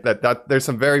again. Like that there's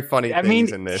some very funny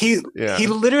things in this. He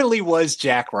literally was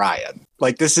Jack Ryan.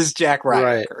 Like, this is Jack Ryan.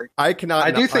 Right. Kirk. I cannot.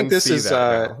 I do think this is.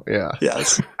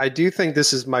 Yes. I do think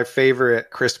this is my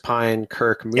favorite Chris Pine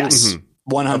Kirk movie. Yes.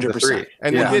 100%.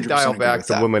 And he did dial back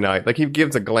the womanite. Like, he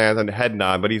gives a glance and a head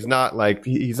nod, but he's not like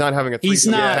he's not having a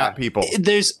threesome with cat people.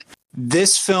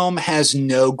 This film has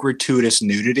no gratuitous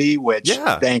nudity, which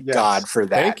thank God for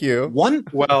that. Thank you.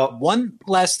 One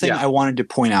last thing I wanted to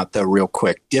point out, though, real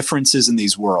quick: differences in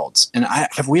these worlds. And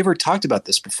have we ever talked about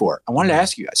this before? I wanted to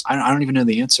ask you guys. I don't even know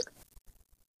the answer.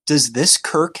 Does this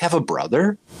Kirk have a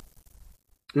brother?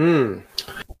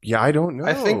 Yeah, I don't know.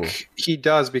 I think he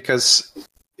does because,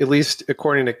 at least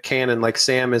according to canon, like,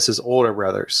 Sam is his older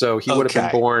brother, so he would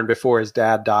have been born before his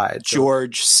dad died. So.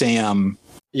 George, Sam.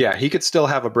 Yeah, he could still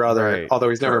have a brother, although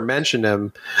he's never mentioned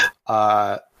him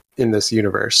in this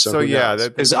universe. So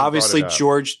because obviously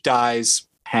George dies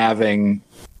having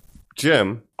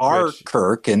Jim,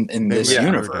 Kirk in this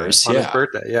universe on his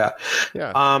birthday. Yeah.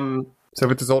 So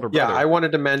with his older brother. Yeah, I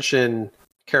wanted to mention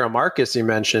Carol Marcus. You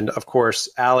mentioned, of course,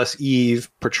 Alice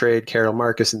Eve portrayed Carol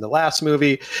Marcus in the last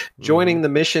movie, joining the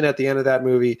mission at the end of that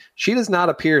movie. She does not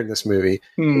appear in this movie,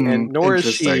 and nor is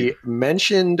she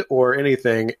mentioned or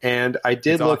anything. And I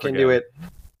did look into it.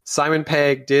 Simon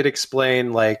Pegg did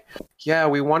explain, like,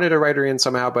 we wanted to write her in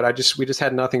somehow, but we just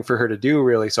had nothing for her to do,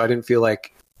 really. So I didn't feel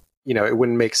like, it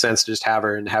wouldn't make sense to just have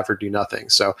her do nothing.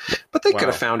 So, but they could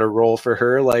have found a role for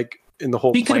her, like, in the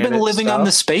whole. He could have been living on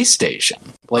the space station.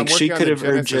 Like, she could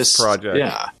have just project.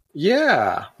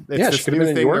 Yeah. It's the new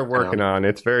thing they're working on.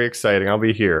 It's very exciting. I'll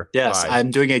be here. Yes, I'm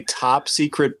doing a top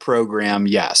secret program.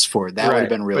 Yes, for that would have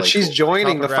been really. But she's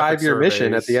joining the 5-year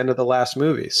mission at the end of the last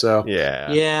movie. So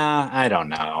yeah, I don't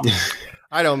know.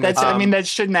 I don't. That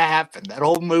shouldn't have happened. That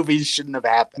whole movie shouldn't have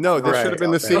happened. No, this should have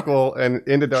been the sequel, and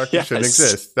Into Darkness shouldn't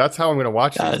exist. That's how I'm going to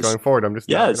watch these going forward. I'm just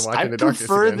not going to watch Into Darkness. I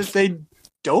prefer that they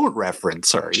don't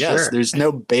reference her. Yes, there's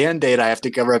no Band-Aid I have to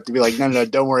cover up to be like, no,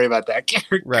 don't worry about that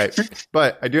character. Right.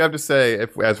 But I do have to say,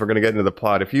 as we're going to get into the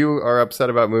plot, if you are upset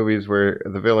about movies where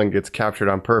the villain gets captured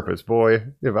on purpose, boy,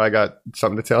 have I got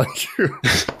something to tell you.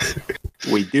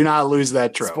 We do not lose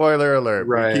that trope. Spoiler alert.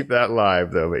 Right. We keep that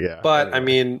live, though, but yeah. But, anyway. I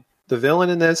mean, the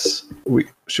villain in this,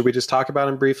 should we just talk about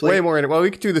him briefly? Way more in it. Well, we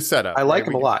could do the setup. I like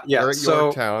him a lot. Yeah. So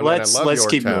Yorktown, let's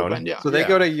keep moving. Yeah. So they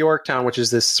go to Yorktown, which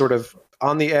is this sort of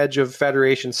on the edge of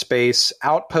Federation space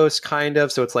outpost, kind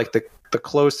of. So it's like the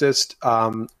closest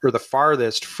or the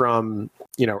farthest from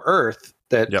Earth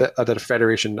that a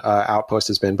Federation outpost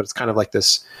has been. But it's kind of like the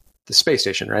space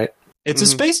station, right? It's a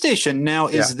space station. Now,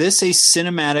 is this a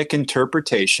cinematic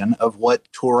interpretation of what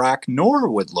Turak Nor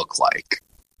would look like?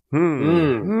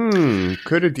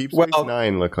 Could a Deep Space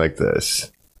Nine look like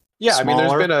this? Yeah,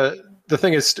 smaller? I mean, the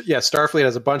thing is, Starfleet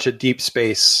has a bunch of deep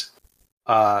space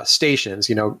stations.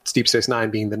 Deep Space Nine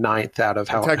being the 9th out of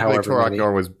technically Torok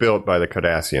Nor was built by the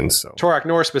Cardassians. So Torok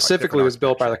Nor specifically was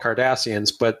built by the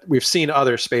Cardassians, but we've seen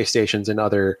other space stations in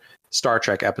other Star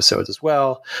Trek episodes as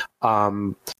well.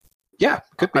 Yeah,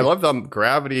 could be. I love the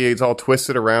gravity. It's all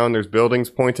twisted around. There's buildings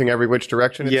pointing every which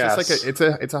direction. It's Yes. just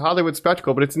like it's a Hollywood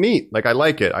spectacle, but it's neat. Like I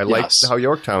like it. I like how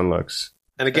Yorktown looks.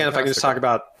 And again, if I can just talk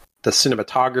about the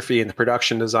cinematography and the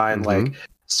production design, like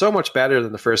so much better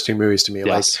than the first two movies to me.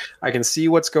 Yes. Like I can see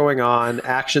what's going on.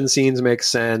 Action scenes make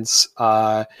sense.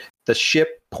 The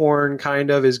ship porn kind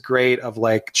of is great of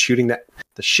like shooting the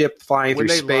ship flying When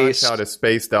through they space. launch out a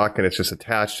space dock and it's just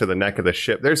attached to the neck of the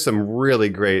ship, there's some really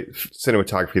great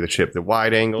cinematography of the ship. The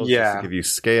wide angles, just to give you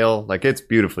scale. Like it's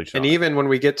beautifully shot. And even when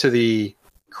we get to the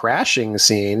crashing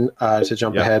scene, to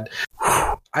jump ahead,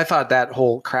 I thought that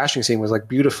whole crashing scene was like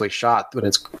beautifully shot. When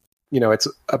it's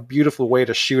a beautiful way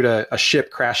to shoot a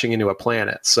ship crashing into a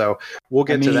planet. So we'll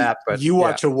get to that. But you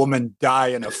watch a woman die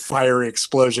in a fiery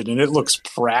explosion, and it looks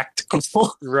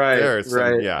practical. Right.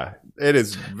 Yeah, it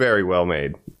is very well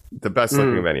made. The best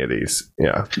looking of any of these.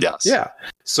 Yeah. Yes. Yeah.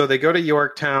 So they go to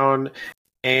Yorktown,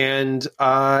 and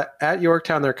at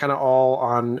Yorktown, they're kind of all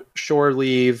on shore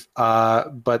leave,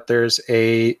 but there's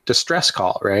a distress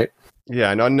call, right?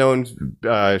 Yeah, an unknown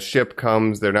ship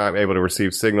comes. They're not able to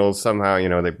receive signals. Somehow,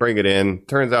 they bring it in.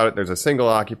 Turns out there's a single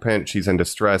occupant. She's in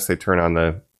distress. They turn on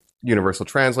the universal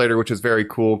translator, which is very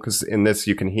cool because in this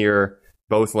you can hear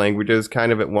both languages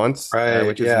kind of at once,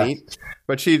 which is neat.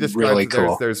 But she describes really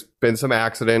cool. There's been some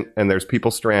accident and there's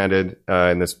people stranded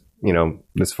in this,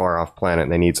 this far off planet,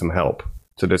 and they need some help.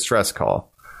 It's a distress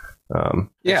call.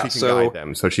 She can guide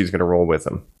them, so she's going to roll with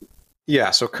them.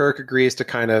 Yeah, so Kirk agrees to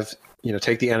kind of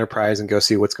take the Enterprise and go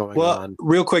see what's going on.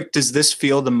 Real quick, does this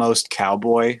feel the most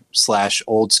cowboy /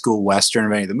 old school Western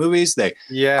of any of the movies?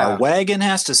 Our wagon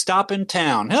has to stop in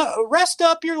town. Rest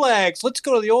up your legs. Let's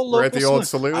go to the old local We're at the old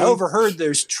saloon. I overheard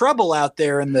there's trouble out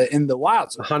there in the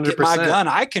wilds. 100%. Get my gun.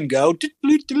 I can go.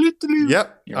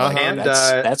 Yep. And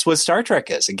that's what Star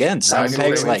Trek is. Again, Simon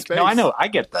Pegg's like, no, I know. I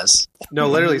get this. No,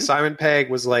 literally, Simon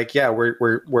Pegg was like, yeah,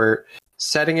 we're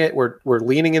setting it, we're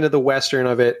leaning into the Western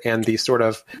of it and the sort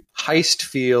of heist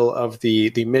feel of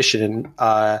the mission.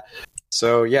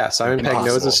 So yeah, Simon Pegg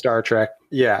knows his Star Trek.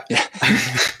 Yeah.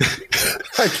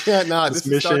 I can't not. This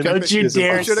mission. Don't you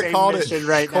dare say mission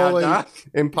right now, Doc.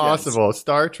 Impossible. Yes.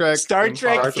 Star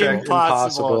Trek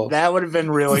Impossible. That would have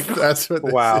been really cool. That's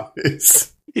what this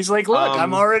is. He's like, look,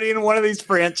 I'm already in one of these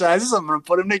franchises. I'm going to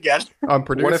put them together.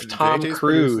 What if Tom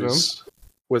Cruise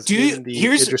was in the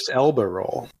Idris Elba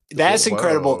role? That's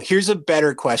incredible. Here's a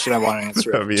better question I want to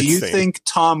answer. Do you think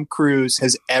Tom Cruise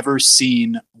has ever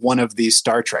seen one of these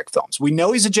Star Trek films? We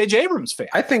know he's a J.J. Abrams fan.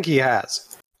 I think he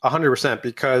has 100%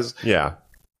 because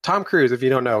Tom Cruise, if you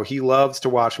don't know, he loves to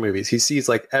watch movies. He sees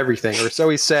like everything, or so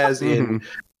he says in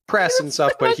press and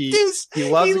stuff, but he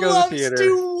loves to go to the theater. He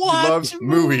loves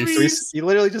movies. He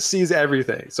literally just sees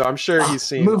everything. So I'm sure he's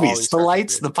seen movies, the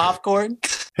lights, the popcorn.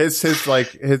 His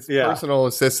personal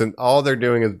assistant, all they're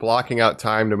doing is blocking out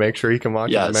time to make sure he can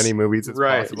watch as many movies as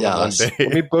possible one day.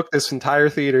 Let me book this entire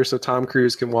theater so Tom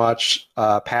Cruise can watch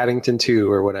Paddington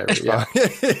 2 or whatever. Yeah.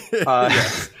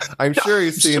 I'm sure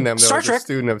he's seen them. Star Trek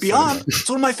Beyond. It's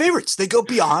one of my favorites. They go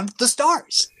beyond the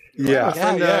stars.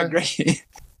 Yeah. Great.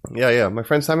 Yeah. My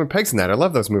friend Simon Pegg's in that. I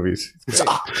love those movies.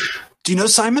 Do you know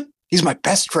Simon? He's my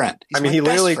best friend. He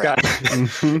literally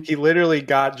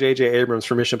got J.J. Abrams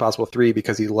for Mission Impossible 3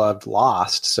 because he loved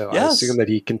Lost. So I assume that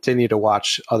he continued to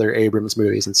watch other Abrams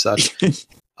movies and such. Do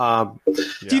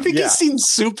you think he's seen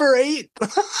Super 8?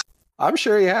 I'm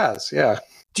sure he has. Yeah.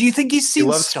 Do you think he's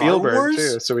seen Star Spielberg Wars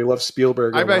too? So he loves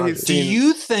Spielberg. I bet he's seen. Do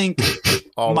you think,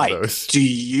 all Mike? Of those. Do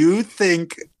you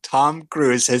think Tom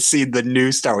Cruise has seen the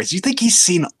new Star Wars? Do you think he's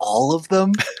seen all of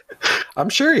them? I'm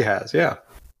sure he has. Yeah.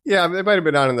 Yeah, they might have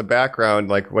been on in the background,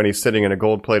 like when he's sitting in a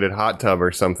gold-plated hot tub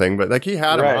or something. But like he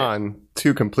had him on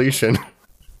to completion.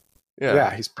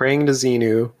 Yeah, he's praying to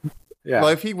Xenu. Yeah. Well,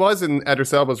 if he was in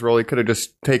Idris Elba's role, he could have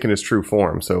just taken his true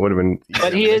form, so it would have been.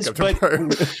 But he is. But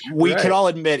we could all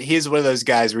admit he's one of those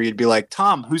guys where you'd be like,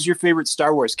 "Tom, who's your favorite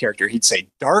Star Wars character?" He'd say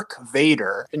Darth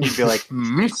Vader, and you'd be like,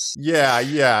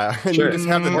 Yeah. And you just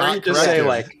have to not just say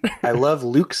like, "I love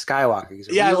Luke Skywalker. He's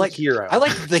a real hero. I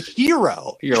like the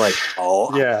hero." You're like,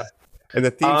 "Oh, yeah." And the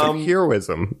themes of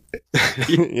heroism.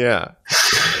 Yeah.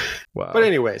 Wow. But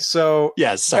anyway, so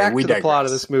back to the plot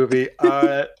of this movie.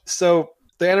 So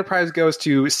the Enterprise goes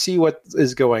to see what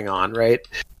is going on, right?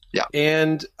 Yeah.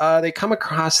 And they come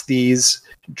across these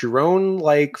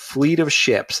drone-like fleet of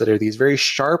ships that are these very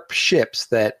sharp ships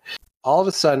that all of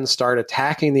a sudden start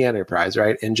attacking the Enterprise,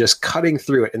 right? And just cutting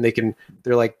through it. And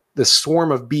they're like this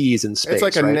swarm of bees in space. It's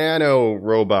like a right? nano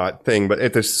robot thing, but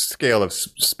at the scale of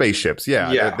spaceships.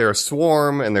 Yeah. They're a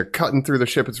swarm, and they're cutting through the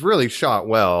ship. It's really shot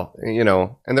well, you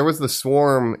know. And there was the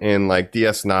swarm in like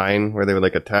DS9 where they would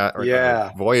like attack, or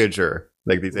Voyager,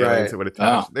 like these aliens that would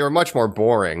attack. They were much more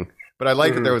boring. But I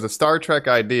like that there was a Star Trek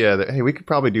idea that, hey, we could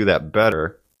probably do that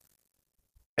better.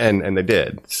 And they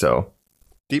did. So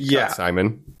deep cut,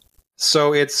 Simon.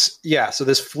 So so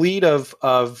this fleet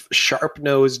of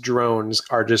sharp-nosed drones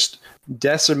are just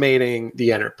decimating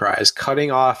the Enterprise, cutting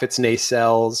off its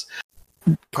nacelles,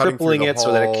 crippling it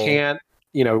so that it can't,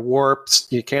 warps.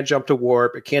 You can't jump to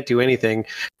warp. It can't do anything.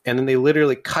 And then they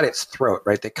literally cut its throat,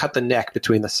 right? They cut the neck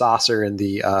between the saucer and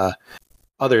the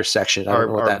other section. I don't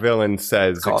know what our villain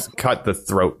says, cut the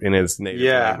throat in his native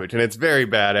language, and it's very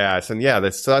badass. And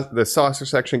the saucer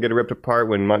section get ripped apart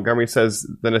when Montgomery says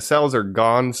the nacelles are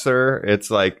gone, sir. It's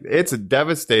like it's a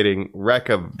devastating wreck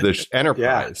of the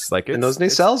Enterprise. And those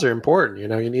nacelles are important.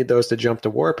 You need those to jump to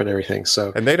warp and everything.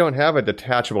 So, and they don't have a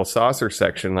detachable saucer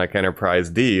section like Enterprise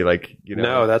D.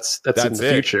 No, that's in the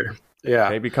future. Yeah,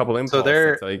 maybe a couple impulses.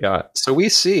 That's all you got. So we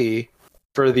see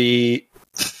for the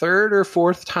third or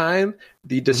fourth time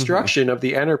the destruction of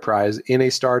the Enterprise in a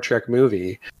Star Trek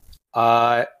movie,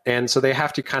 and so they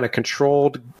have to kind of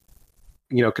controlled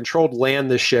land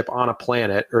this ship on a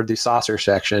planet, or the saucer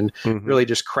section, really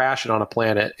just crash it on a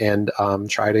planet and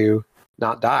try to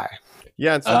not die.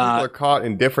 Yeah, and some people are caught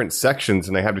in different sections,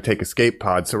 and they have to take escape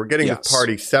pods. So we're getting the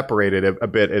party separated a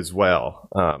bit as well.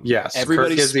 Yes,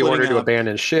 everybody gives the order to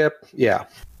abandon ship. Yeah.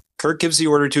 Kirk gives the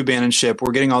order to abandon ship.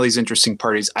 We're getting all these interesting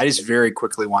parties. I just very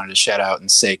quickly wanted to shout out and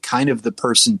say kind of the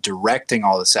person directing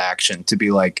all this action to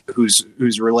be like, who's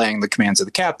relaying the commands of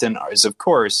the captain is, of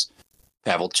course,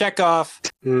 Pavel Chekhov,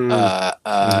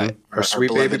 our sweet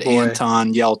beloved baby boy.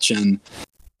 Anton Yelchin.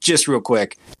 Just real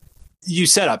quick, you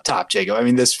said up top, Jacob, I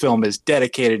mean, this film is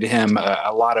dedicated to him.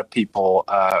 A lot of people,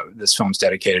 this film's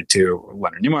dedicated to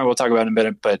Leonard Nimoy. We'll talk about in a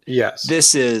minute, but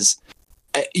this is...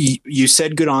 You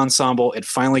said good ensemble. It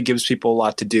finally gives people a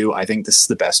lot to do. I think this is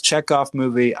the best Chekhov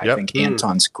movie. I think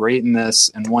Anton's great in this.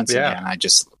 And once again,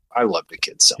 I love the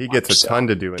kid so much. He gets a ton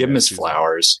to do. Give him his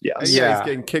flowers. Yes. He's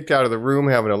getting kicked out of the room,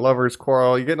 having a lover's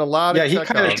quarrel. You're getting a lot of he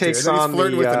kind of takes on he's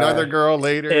flirting with another girl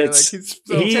later.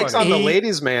 He takes on the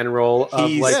ladies' man role of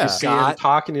you see him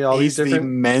talking to all these different... He's the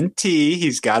mentee.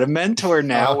 He's got a mentor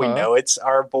now. We know it's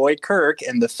our boy Kirk,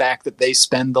 and the fact that they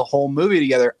spend the whole movie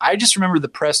together. I just remember the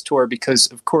press tour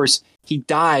because, of course, he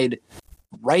died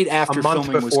right after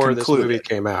filming was concluded. This movie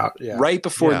came out. Yeah. Right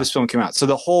before this film came out. So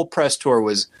the whole press tour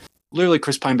was... literally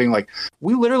Chris Pine being like,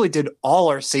 we literally did all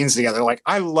our scenes together. Like,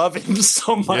 I love him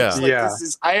so much.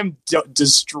 I am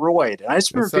destroyed. And I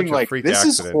just remember being like, this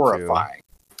is horrifying.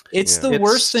 It's the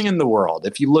worst thing in the world.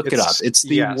 If you look it up, it's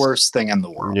the worst thing in the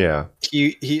world. Yeah.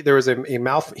 There was he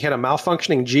had a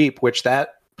malfunctioning Jeep, which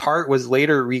that part was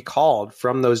later recalled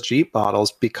from those Jeep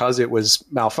models because it was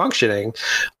malfunctioning.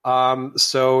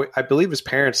 So I believe his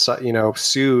parents,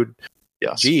 sued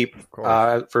Jeep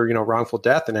for wrongful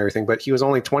death and everything, but he was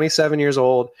only 27 years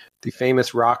old, the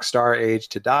famous rock star age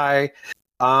to die.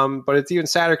 But it's even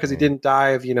sadder because he didn't die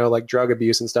of like drug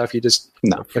abuse and stuff. He just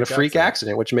in a freak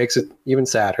accident, which makes it even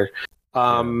sadder.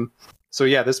 So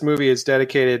this movie is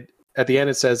dedicated. At the end,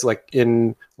 it says like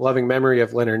in loving memory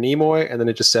of Leonard Nimoy, and then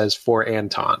it just says for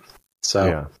Anton.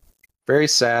 So very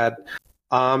sad.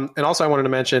 And also, I wanted to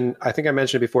mention. I think I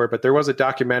mentioned it before, but there was a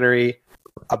documentary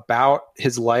about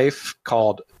his life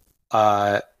called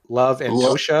Love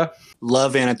Anatosha.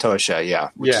 Love Anatosha,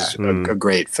 which is a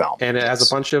great film. And it has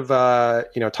a bunch of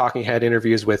talking head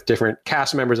interviews with different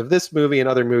cast members of this movie and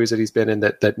other movies that he's been in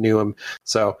that knew him.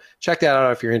 So check that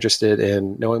out if you're interested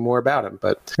in knowing more about him.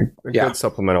 But a good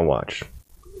supplemental watch.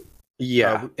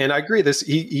 Yeah, and I agree.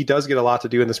 He does get a lot to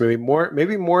do in this movie.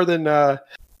 Maybe more than the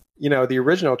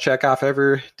original Chekhov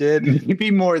ever did.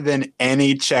 Maybe more than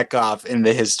any Chekhov in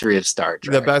the history of Star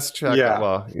Trek. The best Chekhov. Yeah.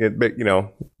 Well,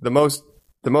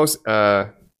 the most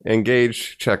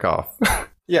engaged Chekhov.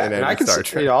 Yeah, and I can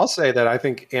say, I'll say that I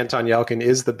think Anton Yelchin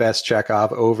is the best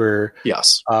Chekhov over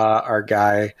our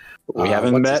guy. We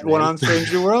haven't met one on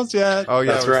Stranger Worlds yet. Oh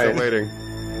yeah, that's we're right. Still waiting.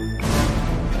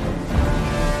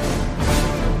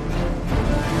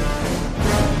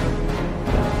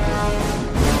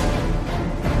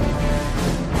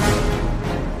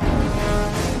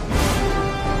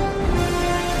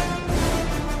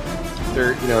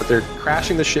 They're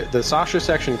crashing the ship. The saucer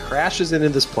section crashes into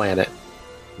this planet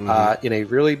in a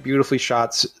really beautifully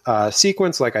shot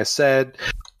sequence. Like I said,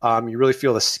 you really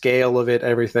feel the scale of it,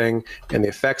 everything, and the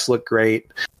effects look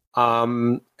great.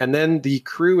 And then the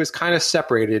crew is kind of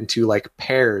separated into like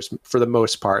pairs for the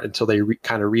most part until they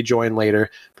kind of rejoin later.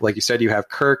 But like you said, you have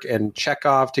Kirk and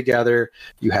Chekhov together.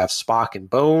 You have Spock and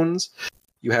Bones.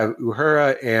 You have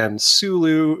Uhura and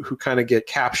Sulu, who kind of get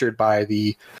captured by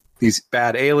these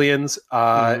bad aliens.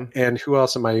 And who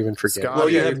else am I even forgetting? Well,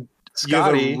 you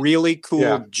have a really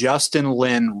cool Justin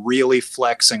Lin really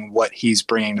flexing what he's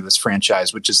bringing to this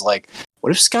franchise, which is like, what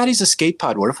if Scotty's escape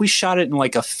pod? What if we shot it in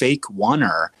like a fake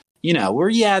oneer? You know,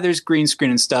 where, there's green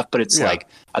screen and stuff, but it's like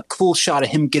a cool shot of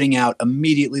him getting out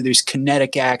immediately. There's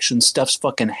kinetic action. Stuff's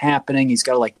fucking happening. He's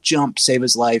got to like jump, save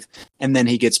his life. And then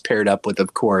he gets paired up with,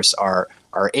 of course, our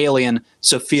alien,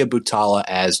 Sofia Boutella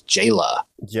as Jayla.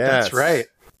 Yes. That's right.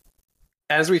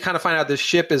 As we kind of find out,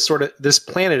 this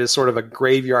planet is sort of a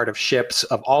graveyard of ships,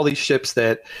 of all these ships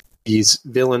that these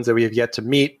villains that we have yet to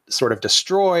meet sort of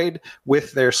destroyed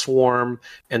with their swarm.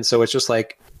 And so it's just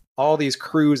like all these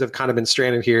crews have kind of been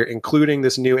stranded here, including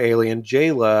this new alien,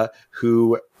 Jayla,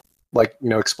 who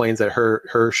explains that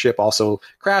her ship also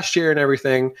crashed here and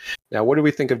everything. Now, what do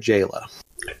we think of Jayla?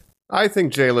 I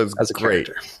think Jayla's as a great.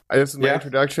 character. This is my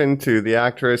introduction to the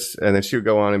actress, and then she would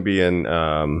go on and be in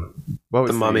what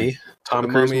was The Mummy, Tom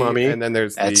Cruise Mummy, and then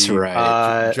there's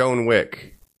Joan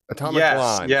Wick. Atomic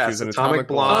Blonde. Yes, she's an Atomic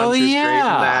Blonde. She's great in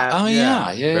that.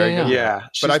 Yeah.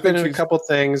 She's been in a couple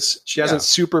things. She hasn't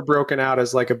super broken out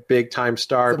as like a big time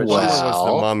star, but was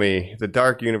the Mummy. The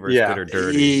Dark Universe did her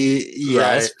dirty.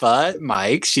 Yes, but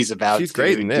Mike, she's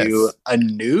great in this. Do a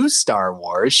new Star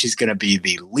Wars. She's going to be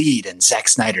the lead in Zack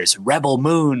Snyder's Rebel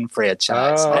Moon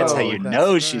franchise. That's how you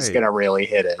know she's going to really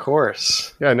hit it. Of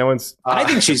course. Yeah, no one's. I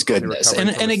think she's good in this, and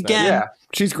again.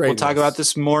 She's great. We'll talk about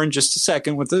this more in just a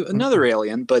second with another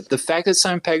alien, but the fact that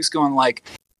Simon Pegg's going like,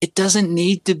 it doesn't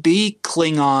need to be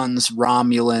Klingons,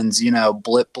 Romulans,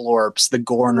 blip blorps, the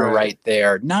Gorner right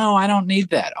there. No, I don't need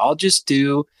that. I'll just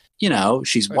do,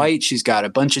 she's white, she's got a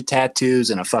bunch of tattoos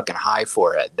and a fucking high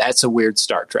forehead. That's a weird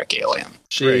Star Trek alien.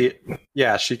 She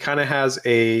kind of has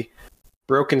a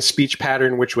broken speech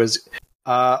pattern, which was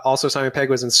also Simon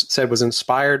Pegg said was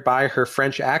inspired by her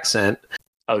French accent.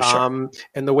 Oh, sure.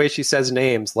 And the way she says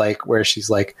names, like where she's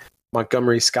like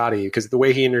Montgomery Scotty, because the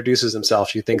way he introduces himself,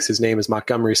 she thinks his name is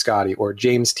Montgomery Scotty, or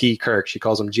James T. Kirk. She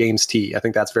calls him James T. I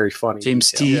think that's very funny.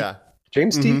 James T. Yeah.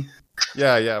 James T.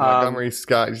 Yeah. Montgomery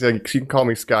Scott. She's like, she can call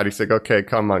me Scotty. She's like, okay,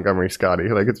 come Montgomery Scotty.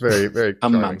 Like, it's very, very.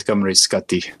 Montgomery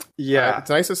Scotty. Yeah, it's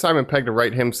nice of Simon Pegg to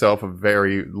write himself a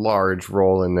very large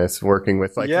role in this, working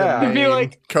with the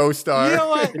main co-star. You know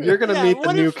what? You're gonna meet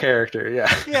the new character.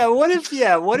 Yeah. What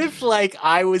if like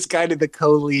I was kind of the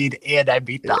co-lead and I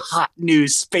meet the hot new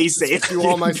space alien? Do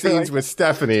all my scenes with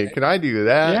Stephanie. Can I do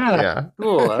that? Yeah.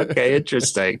 Cool. Okay.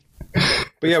 Interesting.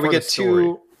 But yeah, we get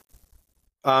two.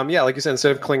 Like you said,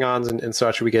 instead of Klingons and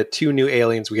such, we get two new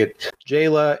aliens. We get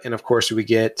Jayla, and of course, we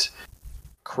get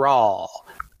Krall.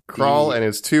 Krall and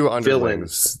his two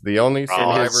underlings, the only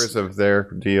survivors of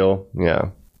their deal.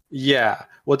 Yeah.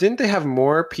 Well, didn't they have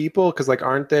more people? Because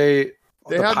aren't they?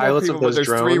 They the pilots people, of those there's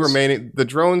drones. 3 remaining. The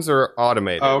drones are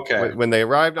automated. Oh, okay. When they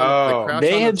arrived on, they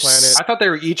crashed on the planet. I thought they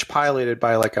were each piloted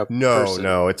by a person.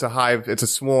 No. It's a hive. It's a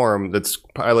swarm that's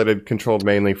controlled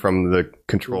mainly from the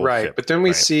control ship. But then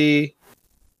we see.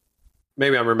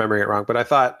 Maybe I'm remembering it wrong, but I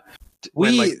thought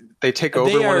they take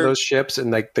over one of those ships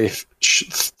and they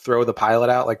throw the pilot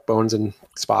out like Bones and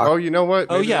Spock. Oh, you know what?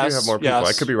 Maybe yes. They have more people.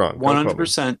 I could be wrong.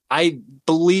 100%. I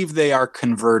believe they are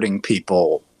converting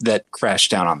people that crash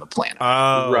down on the planet.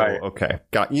 Oh, right. Okay.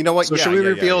 You know what? So should we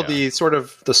reveal the sort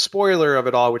of the spoiler of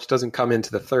it all, which doesn't come into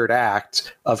the third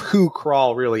act, of who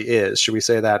Krall really is? Should we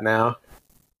say that now?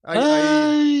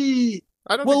 I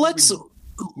don't. Well,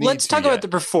 let's talk about the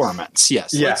performance.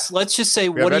 Yes. Yeah. Let's just say,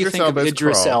 what do you think of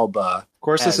Idris Elba? Of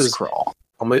course, this is Krall.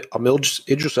 I'm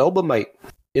Idris Elba, mate.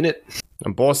 In it.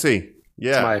 I'm bossy.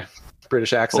 Yeah. That's my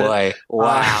British accent. Boy.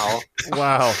 Wow.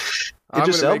 Wow. I'm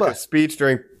going to make a speech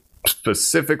during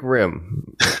Pacific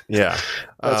Rim. Yeah.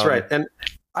 That's right. And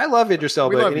I love Idris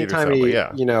Elba. Anytime he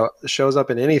shows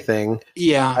up in anything,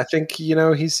 I think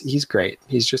he's great.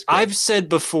 He's just great. I've said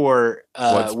before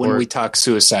when we talk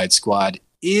Suicide Squad,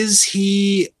 is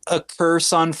he a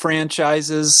curse on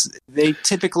franchises? They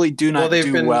typically do not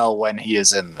do well when he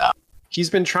is in them. He's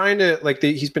been trying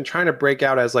to break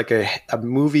out as a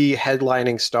movie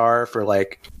headlining star for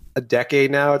a decade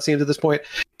now, it seems at this point.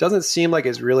 Doesn't seem like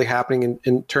it's really happening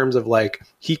in terms of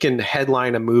he can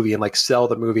headline a movie and sell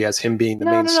the movie as him being the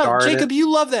main star. Jacob,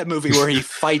 you love that movie where he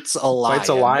fights a lion. Fights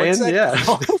a lion? Yeah.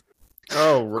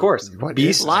 Oh, of course.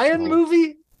 Beast lion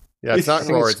movie? Yeah, it's not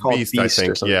Roar, it's Beast, I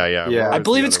think. Yeah. I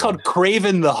believe it's called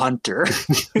Kraven the Hunter.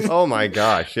 Oh my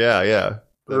gosh, yeah.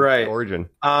 Right. Origin.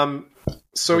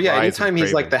 So yeah, anytime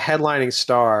he's like the headlining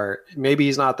star, maybe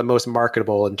he's not the most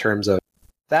marketable in terms of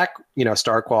that,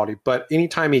 star quality, but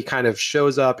anytime he kind of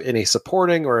shows up in a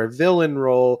supporting or a villain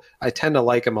role, I tend to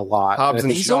like him a lot.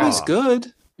 He's always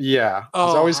good. Yeah, he's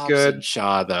always Hobbs good. And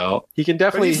Shaw, though, he can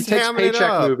definitely he takes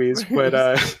paycheck movies, but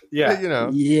yeah,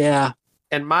 yeah.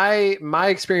 And my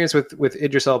experience with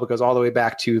Idris Elba goes all the way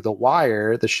back to The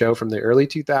Wire, the show from the early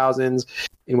 2000s,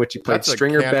 in which he played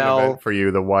Stringer Bell. For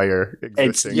you, The Wire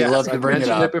existing. You love to bring it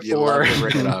up. Before.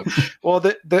 Well,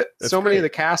 so many of the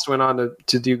cast went on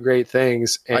to do great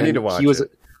things. And I need to watch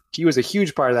he was a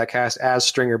huge part of that cast as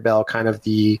Stringer Bell, kind of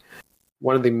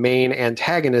one of the main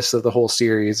antagonists of the whole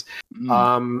series.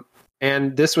 And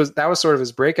that was sort of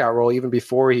his breakout role, even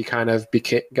before he kind of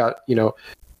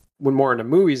went more into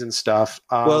movies and stuff.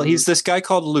 Well, he's this guy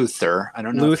called Luther. I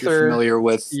don't know if you're familiar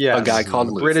with a guy called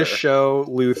Luther. British show,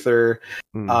 Luther.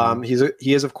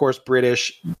 He is, of course,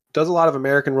 British. Does a lot of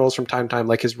American roles from time to time.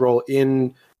 Like his role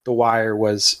in The Wire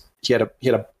was he had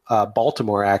a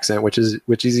Baltimore accent, which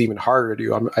is even harder to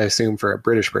do, I assume, for a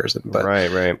British person. But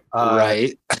right.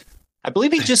 Right. I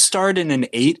believe he just starred in an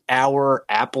 8-hour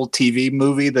Apple TV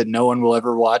movie that no one will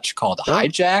ever watch called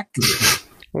Hijack.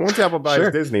 Once Apple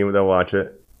buys Disney, they'll watch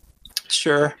it.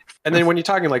 Sure. And then when you're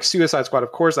talking like Suicide Squad,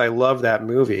 of course I love that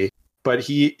movie, but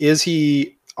is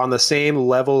he on the same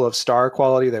level of star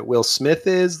quality that Will Smith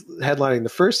is headlining the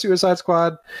first Suicide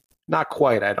Squad? Not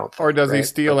quite, I don't think. Or does he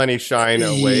steal any shine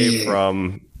away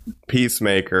from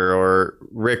Peacemaker or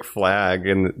Rick Flag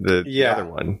in the other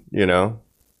one, Yeah.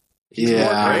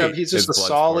 He's just a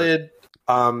solid...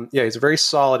 he's very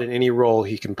solid in any role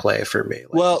he can play for me.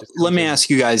 Let me ask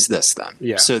you guys this then.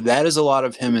 Yeah. So that is a lot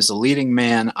of him as a leading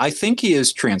man. I think he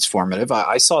is transformative.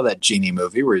 I saw that Genie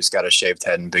movie where he's got a shaved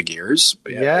head and big ears.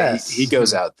 Yes. He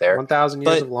goes out there. 1,000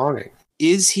 Years of Longing.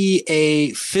 Is he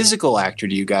a physical actor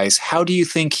to you guys? How do you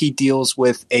think he deals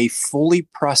with a fully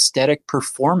prosthetic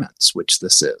performance, which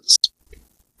this is?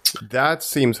 That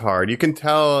seems hard. You can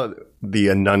tell the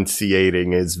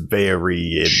enunciating is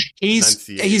very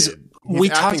we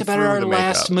talked about it in our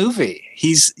last movie.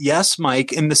 Yes,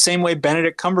 Mike, in the same way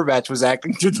Benedict Cumberbatch was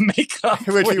acting through the makeup.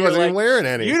 Which he wasn't wearing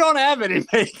any. You don't have any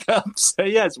makeup. So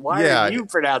yes, why are you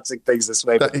pronouncing things this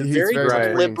way? But he's very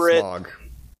deliberate.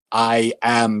 I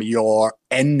am your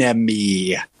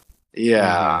enemy.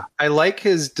 Yeah. I like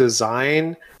his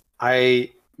design. I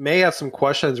may have some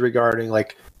questions regarding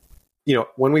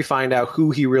when we find out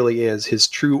who he really is, his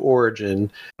true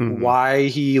origin, why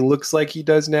he looks like he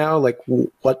does now, like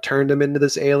what turned him into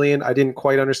this alien. I didn't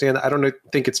quite understand that. I don't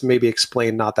think it's maybe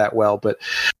explained not that well, but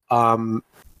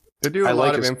they do a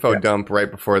lot of info dump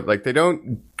right before, like they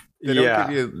don't give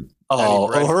you.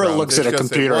 Uhura looks at a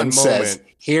computer and says,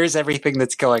 "Here's everything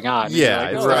that's going on."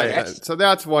 Yeah, right. So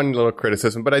that's one little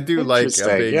criticism, but I do like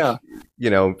a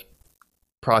big,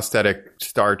 prosthetic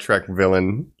Star Trek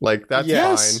villain. Like that's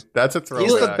fine. That's a throwback.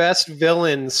 He's the best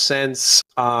villain since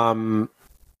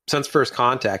First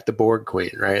Contact, the Borg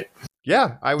Queen, right?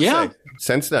 Yeah, I would say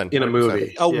since then in a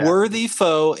movie. A worthy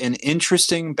foe, an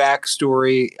interesting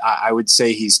backstory. I would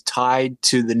say he's tied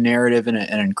to the narrative in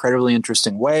an incredibly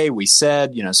interesting way. We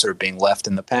said, sort of being left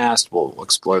in the past. We'll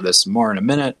explore this more in a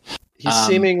minute. He's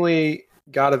seemingly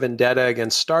got a vendetta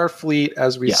against Starfleet,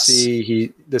 as we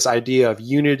see. This idea of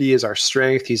unity is our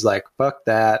strength. He's like, fuck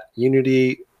that.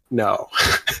 Unity, no.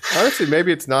 Honestly,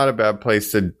 maybe it's not a bad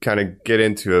place to kind of get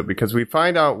into it, because we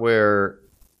find out where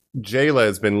Jayla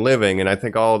has been living, and I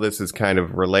think all of this is kind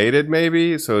of related,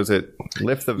 maybe. So is it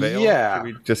lift the veil? Yeah. Can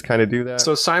we just kind of do that?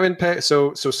 So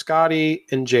so Scotty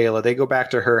and Jayla, they go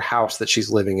back to her house that she's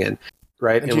living in,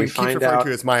 right? And we find out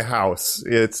to it as my house.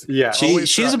 It's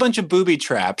she's a bunch of booby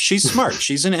traps. She's smart.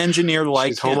 She's an engineer like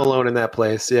she's home alone in that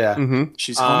place. Yeah. Mm-hmm.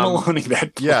 She's home alone in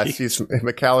that place. Yeah, she's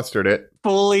McAllistered it.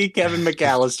 Fully Kevin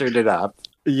McAllistered it up.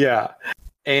 Yeah.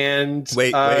 And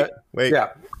wait. Yeah.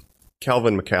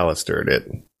 Kelvin McAllistered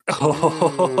it.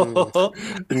 Oh,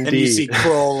 and you see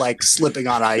Kroll like slipping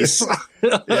on ice.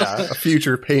 Yeah, a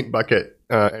future paint bucket.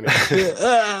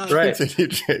 Right.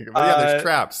 There's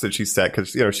traps that she set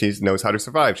because she knows how to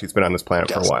survive. She's been on this planet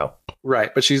for a while.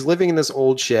 Right, but she's living in this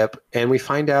old ship, and we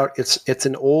find out it's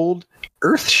an old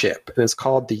Earth ship, and it's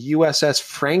called the USS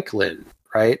Franklin.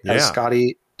 Right, as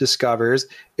Scotty discovers,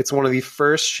 it's one of the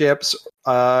first ships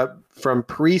from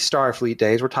pre-Starfleet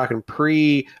days. We're talking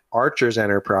pre-Archer's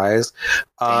Enterprise,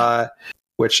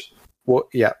 which,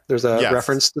 there's a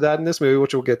reference to that in this movie,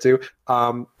 which we'll get to.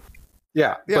 But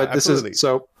this absolutely.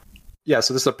 so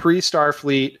this is a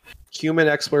pre-Starfleet human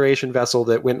exploration vessel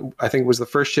that I think was the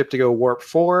first ship to go warp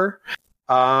 4,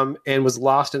 and was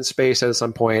lost in space at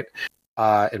some point.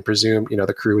 and presumed,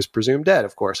 the crew was presumed dead,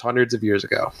 of course, hundreds of years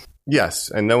ago. Yes,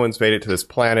 and no one's made it to this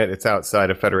planet. It's outside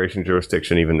of Federation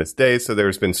jurisdiction even this day, so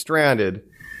there's been stranded.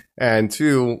 And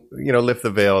to, lift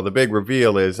the veil, the big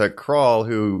reveal is that Krall,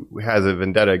 who has a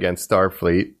vendetta against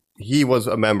Starfleet, he was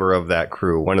a member of that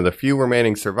crew, one of the few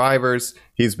remaining survivors.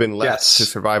 He's been left to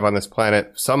survive on this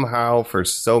planet somehow for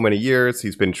so many years.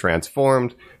 He's been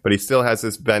transformed, but he still has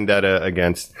this vendetta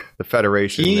against the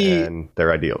Federation and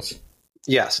their ideals.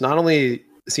 Yes, not only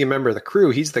is he a member of the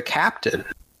crew, he's the captain.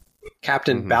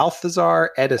 Captain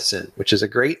Balthazar Edison, which is a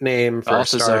great name for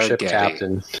Balthazar a starship Getty.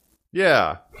 captain.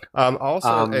 Yeah.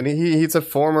 And he's a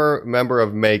former member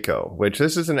of Mako, which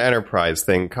this is an Enterprise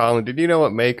thing. Colin, did you know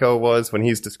what Mako was when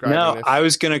he's describing this? No, I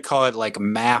was going to call it like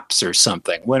MAPS or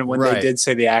something. When they did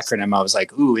say the acronym, I was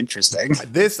like, ooh, interesting.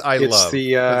 This I love.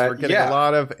 We're getting a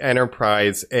lot of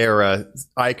Enterprise era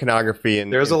iconography.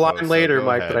 There's a line later,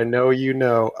 Mike, that I know you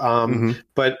know.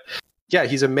 But yeah,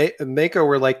 he's a Mako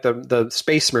were like the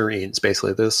Space Marines,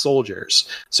 basically, the soldiers.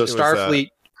 So Starfleet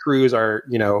crews are,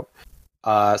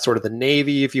 sort of the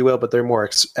Navy, if you will, but they're more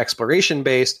exploration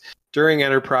based. During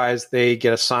Enterprise, they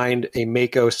get assigned a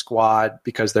Mako squad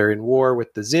because they're in war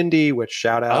with the Xindi, which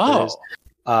shout out, there's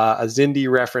a Xindi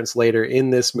reference later in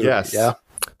this movie. Yes. Yeah.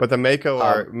 But the Mako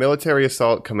are military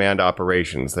assault command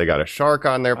operations. They got a shark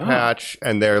on their patch,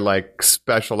 and they're like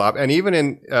special op. And even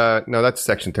in, no, that's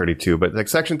Section 32, but like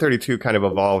Section 32 kind of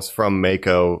evolves from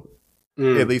Mako,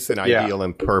 at least in ideal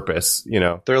and purpose,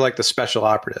 They're like the special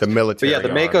operatives. The military. But yeah,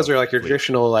 the Makos are like your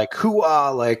traditional, like,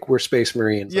 hooah, like, we're Space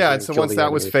Marines. Yeah, like, and so once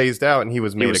that was phased out and he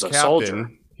was made a captain,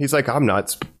 soldier. He's like, I'm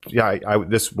not. I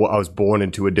was born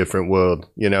into a different world.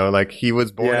 Like he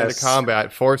was born into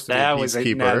combat, forced to be a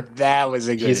peacekeeper. That was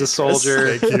a good. He's a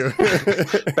soldier. Thank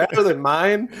you. Better than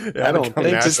mine. Yeah, I don't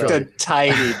think just a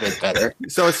tiny bit better.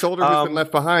 So a soldier who's been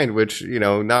left behind, which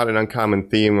not an uncommon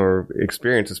theme or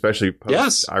experience, especially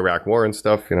post Iraq War and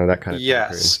stuff. That kind of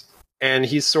yes. And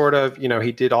he's sort of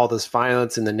he did all this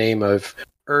violence in the name of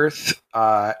Earth,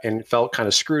 and felt kind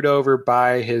of screwed over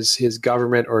by his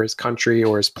government or his country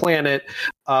or his planet,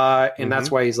 and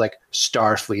that's why he's like,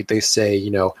 Starfleet, they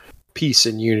say peace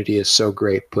and unity is so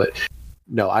great, but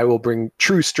no, I will bring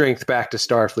true strength back to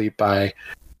Starfleet by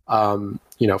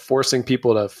forcing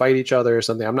people to fight each other or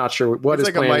something. I'm not sure what his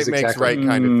plan is exactly. It's like a might makes right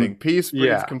kind of thing. Peace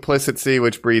breeds complicity,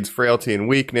 which breeds frailty and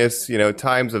weakness.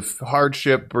 Times of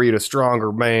hardship breed a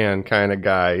stronger man kind of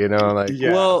guy.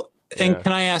 Well. And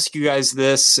can I ask you guys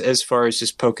this, as far as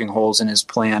just poking holes in his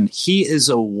plan? He is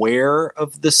aware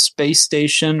of the space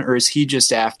station, or is he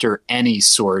just after any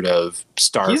sort of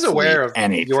Starfleet? He's aware of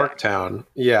anything? Yorktown.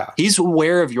 Yeah. He's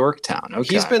aware of Yorktown.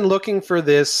 Okay. He's been looking for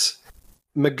this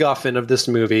MacGuffin of this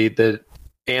movie, the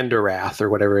Andarath, or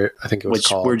whatever I think it was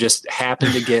called. Which we're just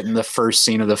happened to get in the first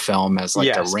scene of the film as like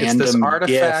a random it's this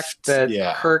artifact gift.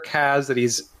 that Kirk has that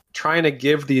he's trying to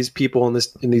give these people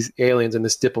in these aliens in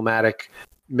this diplomatic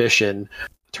mission.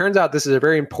 Turns out this is a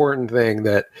very important thing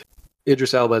that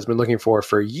Idris Elba has been looking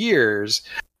for years,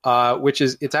 which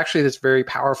is it's actually this very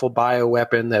powerful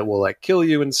bioweapon that will like kill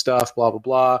you and stuff, blah blah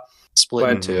blah. Split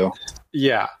in two.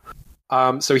 Yeah.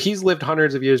 So he's lived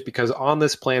hundreds of years because on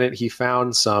this planet he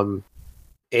found some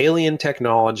alien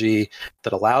technology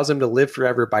that allows him to live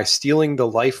forever by stealing the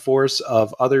life force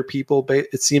of other people,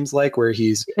 it seems like, where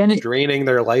he's draining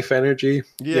their life energy.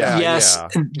 Yes,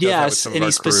 and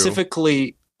he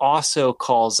specifically also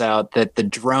calls out that the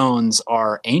drones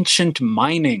are ancient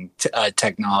mining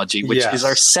technology, which is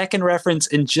our second reference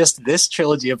in just this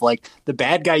trilogy of like the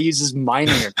bad guy uses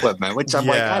mining equipment, which I'm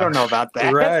like, I don't know about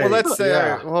that. Right. Well, let's say,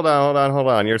 hold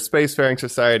on. You're a spacefaring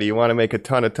society. You want to make a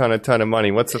ton of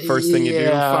money. What's the first thing you do?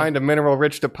 Find a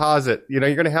mineral-rich deposit. You're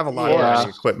going to have a lot of mining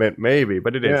equipment, maybe,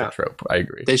 but it is a trope. I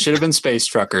agree. They should have been space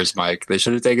truckers, Mike. They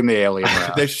should have taken the alien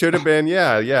route. They should have been,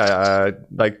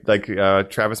 like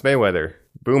Travis Mayweather.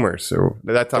 Boomers, or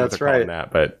that's what they're calling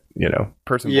that, but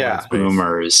person born in space.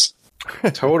 Boomers.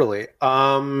 Totally.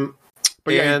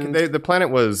 But the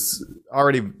planet was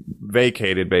already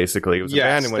vacated, basically. It was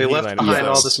abandoned when they he left landed. behind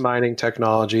all this mining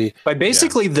technology. By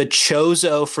basically the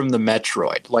Chozo from the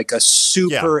Metroid, like a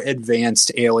super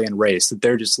advanced alien race that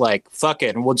they're just like, fuck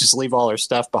it, and we'll just leave all our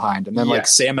stuff behind. And then like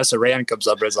Samus Aran comes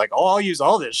up and is like, oh, I'll use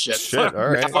all this shit. All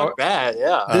right. Fuck that,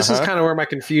 This is kind of where my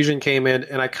confusion came in,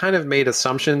 and I kind of made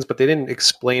assumptions, but they didn't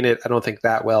explain it, I don't think,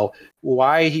 that well.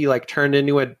 Why he like turned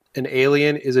into an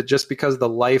alien? Is it just because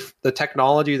the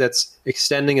technology that's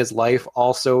extending his life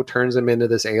also turns him into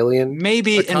this alien?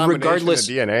 Maybe, and regardless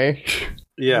of DNA.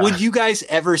 Would you guys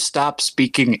ever stop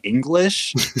speaking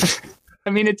English?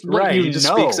 I mean, it's what he just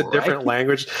speaks a different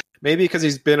language. Maybe because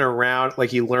he's been around,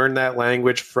 like he learned that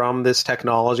language from this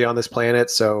technology on this planet,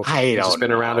 so he's just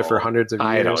been around it for hundreds of years.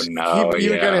 I don't know.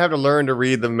 You're going to have to learn to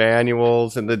read the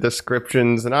manuals and the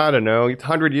descriptions, and I don't know,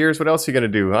 100 years, what else are you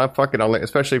going to do? Fuck it,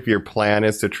 especially if your plan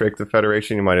is to trick the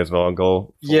Federation, you might as well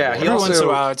go. Yeah, every once in a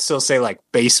while I'd still say like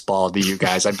baseball to you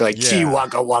guys. I'd be like, gee,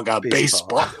 wugga wugga,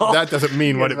 baseball. That doesn't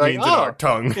mean what it means in our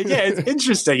tongue. Yeah, it's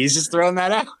interesting. He's just throwing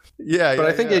that out. Yeah, but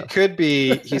I think it could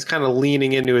be he's kind of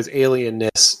leaning into his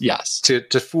alienness,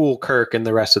 to fool Kirk and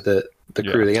the rest of the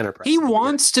crew of the Enterprise. He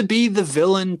wants to be the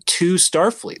villain to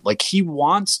Starfleet. Like he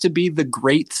wants to be the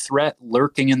great threat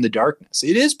lurking in the darkness.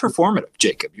 It is performative,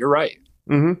 Jacob. You're right.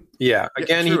 Mm-hmm. Yeah.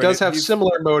 Again, he does have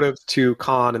similar motives to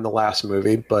Khan in the last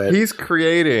movie, but he's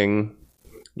creating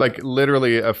like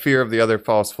literally a fear of the other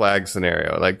false flag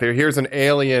scenario. Like here's an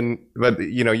alien, but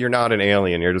you're not an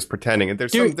alien. You're just pretending.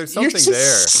 There's something there.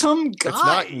 Some guy. It's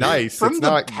not nice. From it's the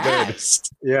not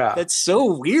past. good. Yeah, that's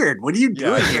so weird. What are you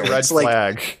doing here? Red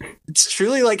flag. Like, it's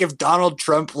truly like if Donald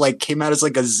Trump like came out as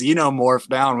like a xenomorph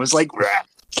now and was like,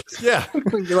 yeah,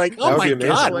 you're like, oh my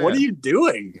god, what are you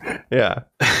doing? Yeah,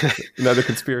 another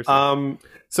conspiracy.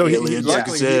 So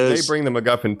luckily they bring the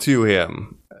MacGuffin to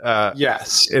him.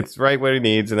 Yes, it's right what he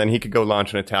needs, and then he could go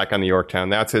launch an attack on the Yorktown.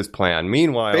 That's his plan.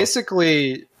 Meanwhile,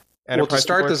 basically, to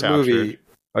start this movie,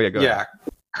 go ahead.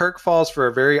 Kirk falls for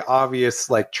a very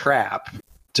obvious like trap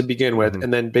to begin with,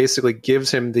 and then basically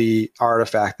gives him the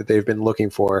artifact that they've been looking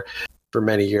for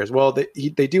many years. Well,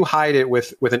 they do hide it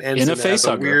with an ensign in a face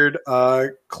a weird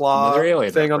claw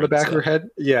thing on the back of her head.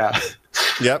 Yeah.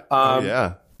 Yep.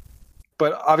 Yeah.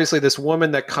 But obviously, this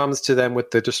woman that comes to them with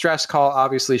the distress call,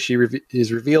 obviously she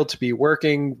is revealed to be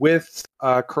working with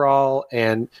Krall,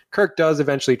 and Kirk does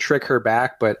eventually trick her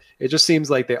back, but it just seems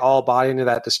like they all buy into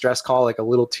that distress call like a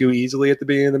little too easily at the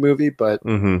beginning of the movie. But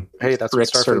hey, that's what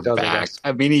Starfleet does. I guess.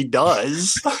 I mean, he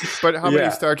does. But how many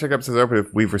Star Trek episodes open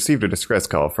if we've received a distress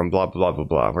call from blah blah blah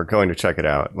blah? We're going to check it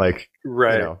out. Like,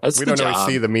 right? We don't always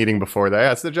see the meeting before that.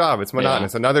 Yeah, it's the job. It's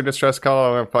monotonous. Another distress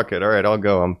call. Oh, fuck it. All right, I'll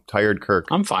go. I'm tired, Kirk.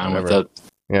 I'm fine with it.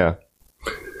 Yeah.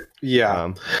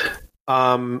 Yeah.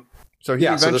 So he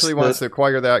eventually wants to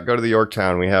acquire that, go to the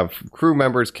Yorktown. We have crew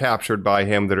members captured by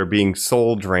him that are being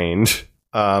soul drained.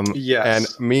 And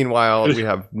meanwhile, we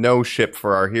have no ship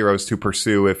for our heroes to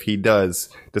pursue if he does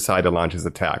decide to launch his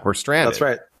attack. We're stranded. That's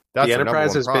right. The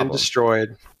Enterprise has been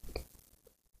destroyed.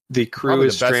 The crew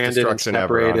is stranded and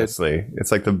separated. Ever, honestly.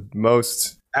 It's like the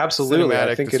most absolutely cinematic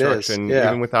I think it is. Yeah.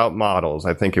 Even without models.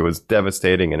 I think it was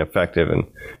devastating and effective. And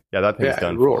that thing's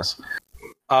done rules.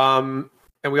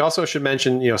 And we also should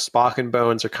mention, Spock and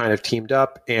Bones are kind of teamed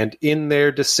up, and in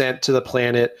their descent to the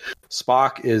planet,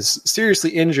 Spock is seriously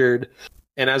injured.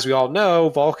 And as we all know,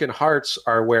 Vulcan hearts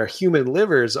are where human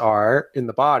livers are in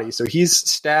the body. So he's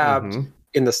stabbed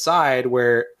in the side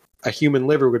where a human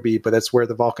liver would be, but that's where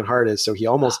the Vulcan heart is. So he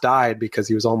almost died because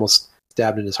he was almost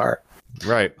stabbed in his heart.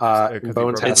 Right.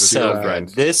 Bones has so good.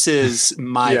 This is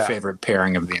my favorite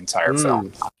pairing of the entire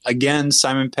film. Again,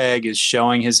 Simon Pegg is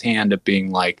showing his hand at being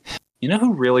like, you know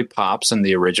who really pops in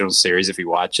the original series if you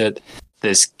watch it?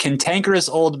 This cantankerous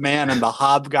old man and the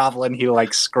hobgoblin he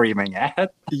likes screaming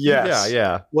at. Yes.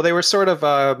 Yeah. Well, they were sort of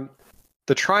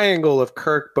the triangle of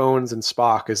Kirk, Bones, and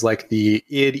Spock is like the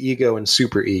id, ego, and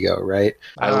super ego, right?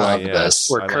 I love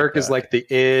this. Where Kirk is like the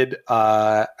id,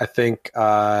 I think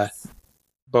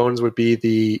Bones would be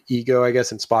the ego, I guess,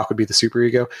 and Spock would be the super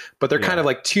ego. But they're kind of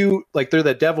like they're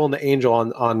the devil and the angel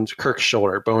on Kirk's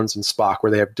shoulder, Bones and Spock,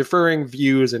 where they have differing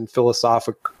views and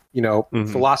philosophies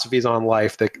on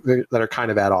life that are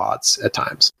kind of at odds at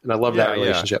times. And I love that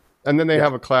relationship. And then they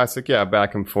have a classic,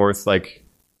 back and forth, like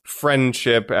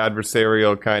friendship,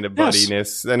 adversarial kind of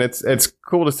buddiness. And it's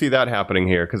cool to see that happening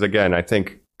here. Because again, I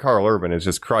think Carl Urban is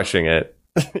just crushing it.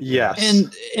 Yes.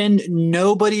 And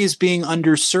nobody is being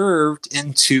underserved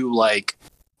into like,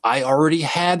 I already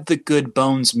had the good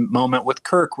Bones moment with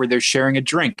Kirk where they're sharing a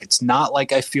drink. It's not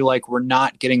like I feel like we're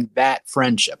not getting that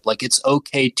friendship. Like it's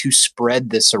okay to spread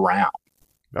this around.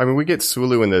 I mean, we get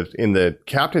Sulu in the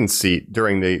captain's seat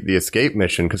during the escape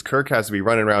mission because Kirk has to be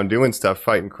running around doing stuff,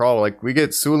 fighting Krall. Like we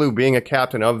get Sulu being a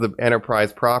captain of the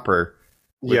Enterprise proper.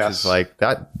 Which is like,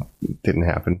 that didn't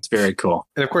happen. It's very cool.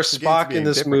 And of course, Spock in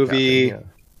this movie,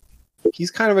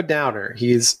 he's kind of a downer.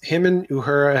 Him and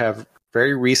Uhura have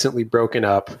very recently broken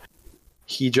up.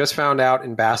 He just found out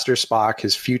Ambassador Spock,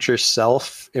 his future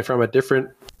self from a different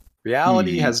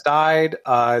Reality has died.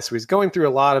 So he's going through a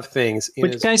lot of things.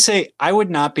 Which, can I say, I would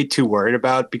not be too worried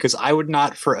about, because I would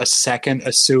not for a second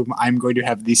assume I'm going to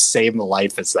have the same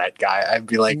life as that guy. I'd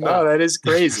be like, oh, that is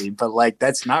crazy. But like,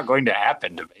 that's not going to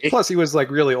happen to me. Plus, he was like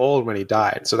really old when he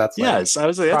died. So that's I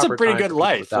was like, that's a pretty good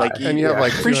life. Like, and you have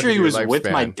like, pretty sure he was with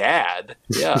my dad.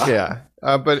 Yeah. Yeah.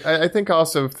 But I think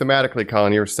also thematically,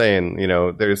 Colin, you were saying,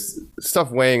 there's stuff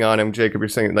weighing on him. Jacob, you're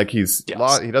saying like he's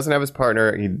lost, he doesn't have his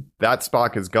partner. That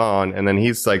Spock is gone, and then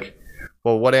he's like,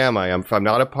 well, what am I? If I'm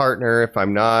not a partner, if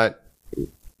I'm not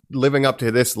living up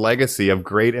to this legacy of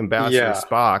great ambassador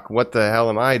Spock, what the hell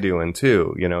am I doing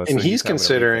too? So and he's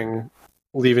considering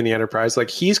leaving the Enterprise.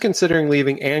 Like he's considering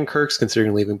leaving, and Kirk's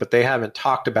considering leaving, but they haven't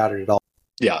talked about it at all.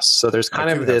 Yes. So there's kind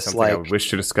of this like I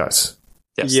wish to discuss.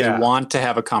 Yes, they want to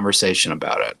have a conversation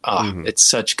about it. It's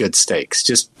such good stakes.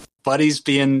 Just buddies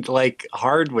being like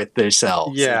hard with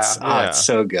themselves. It's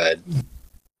so good.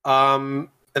 And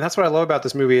that's what I love about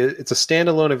this movie. It's a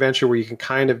standalone adventure where you can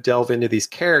kind of delve into these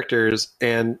characters,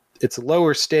 and it's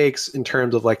lower stakes in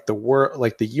terms of like the world,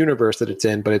 like the universe that it's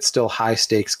in, but it's still high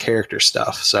stakes character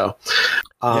stuff. So,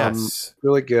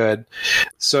 really good.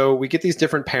 So we get these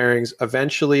different pairings.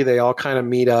 Eventually, they all kind of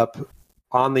meet up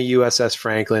on the USS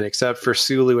Franklin, except for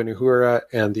Sulu and Uhura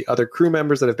and the other crew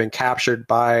members that have been captured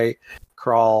by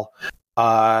Krall.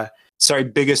 Sorry,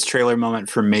 biggest trailer moment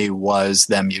for me was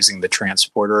them using the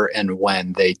transporter, and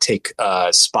when they take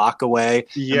Spock away,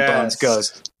 and Bones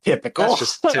goes, typical. That's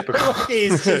just typical.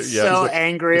 He's just so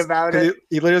angry about it.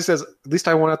 He literally says, at least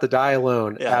I won't have to die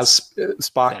alone as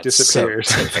Spock disappears.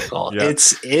 So typical.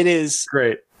 It is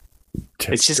great.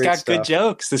 It's just got good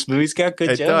jokes. This movie's got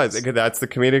good jokes. It does. That's the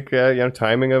comedic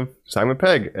timing of Simon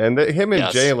Pegg. And him and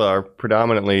Jayla are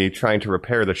predominantly trying to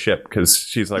repair the ship, because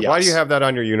she's like, why do you have that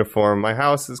on your uniform? My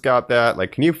house has got that.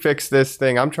 Like, can you fix this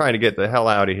thing? I'm trying to get the hell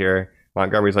out of here.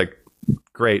 Montgomery's like,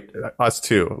 great, us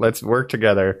too. Let's work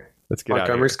together. Let's get out of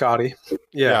here. Montgomery Scotty.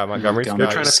 Yeah, Montgomery Scotty.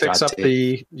 They're trying to fix up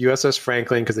the USS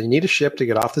Franklin because they need a ship to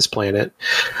get off this planet.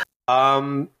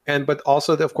 But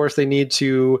also, of course, they need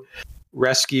to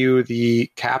rescue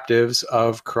the captives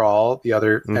of Krall, the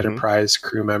other Enterprise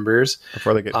crew members,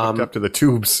 before they get hooked up to the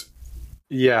tubes.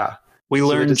 Yeah. We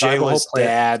learned Jayla's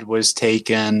dad was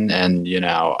taken and,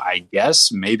 I guess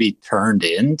maybe turned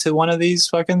into one of these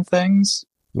fucking things.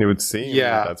 You would see.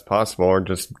 Yeah. That's possible. Or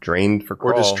just drained for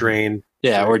Krall. Or just drained.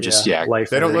 Yeah, or just, life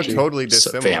They don't energy. look totally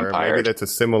dissimilar. Vampired. Maybe that's a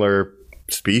similar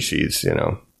species,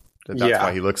 That's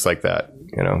why he looks like that,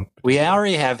 We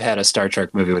already have had a Star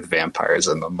Trek movie with vampires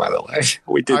in them, by the way.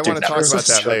 We did. I want to talk about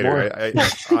that later.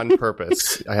 I on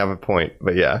purpose. I have a point,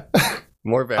 but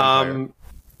more vampire.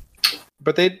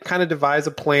 But they kind of devise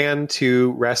a plan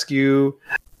to rescue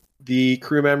the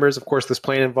crew members. Of course, this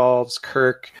plan involves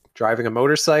Kirk driving a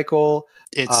motorcycle.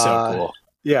 It's so cool.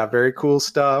 Yeah, very cool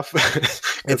stuff.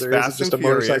 It's there isn't just a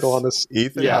motorcycle on this.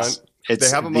 Ethan Hunt. They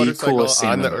have a motorcycle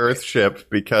on the Earth ship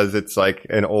because it's like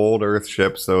an old Earth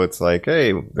ship, so it's like,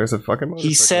 hey, there's a fucking motorcycle.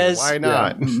 He says, why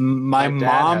not? My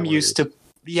mom used to.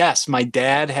 Yes, my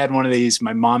dad had one of these.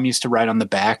 My mom used to ride on the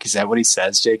back. Is that what he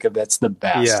says, Jacob? That's the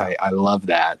best. Yeah. I love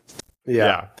that.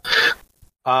 Yeah.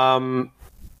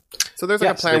 So there's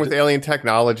like a plan with alien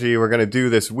technology. We're going to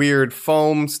do this weird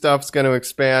foam stuff's going to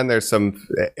expand. There's some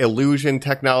illusion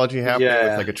technology happening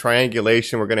with like a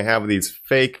triangulation. We're going to have these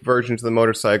fake versions of the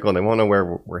motorcycle, and they won't know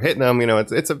where we're hitting them.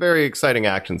 It's a very exciting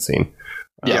action scene.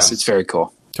 Yes, it's very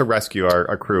cool. To rescue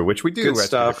our crew, which we do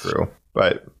rescue the crew.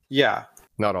 But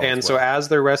not all. And so as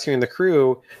they're rescuing the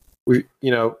crew,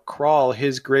 Krall,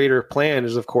 his greater plan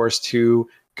is, of course, to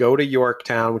go to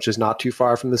Yorktown, which is not too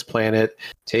far from this planet,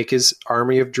 take his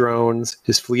army of drones,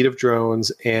 his fleet of drones,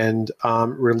 and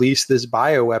release this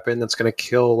bioweapon that's going to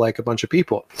kill like a bunch of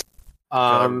people.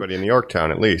 Everybody in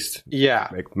Yorktown, at least. Yeah.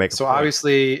 Make so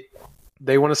obviously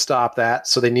they want to stop that,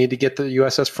 so they need to get the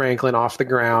USS Franklin off the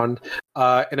ground.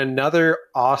 And another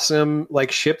awesome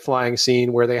like ship flying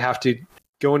scene where they have to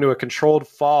go into a controlled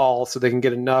fall so they can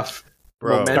get enough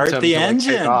momentum start the to,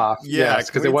 engine. Take off. Yeah,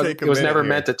 because it was never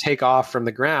meant to take off from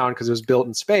the ground because it was built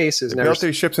in space. It was never built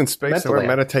these ships in space that were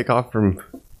meant to take off from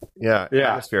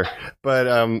atmosphere. But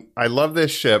I love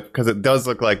this ship because it does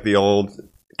look like the old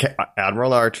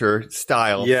Admiral Archer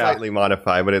style, slightly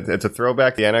modified, but it's a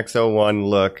throwback to the NX-01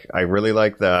 look. I really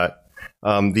like that.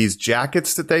 These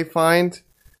jackets that they find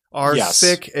are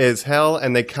sick as hell,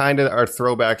 and they kind of are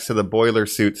throwbacks to the boiler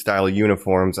suit style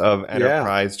uniforms of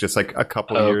Enterprise, just like a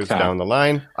couple years down the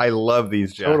line. I love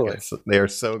these jackets. Totally. They are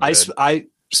so good. I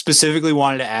specifically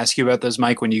wanted to ask you about those,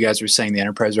 Mike, when you guys were saying the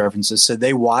Enterprise references. So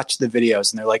they watched the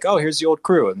videos, and they're like, oh, here's the old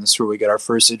crew, and this is where we get our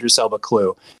first Idris Elba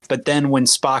clue. But then when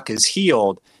Spock is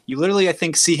healed, You literally, I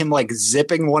think, see him like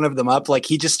zipping one of them up. Like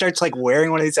he just starts like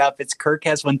wearing one of these outfits. Kirk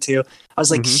has one too. I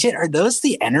was like, shit, are those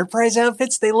the Enterprise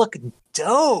outfits? They look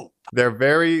dope. They're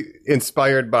very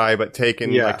inspired by, but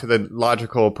taken like to the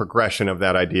logical progression of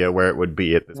that idea where it would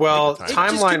be at this point in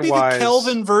time. Timeline-wise, the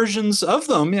Kelvin versions of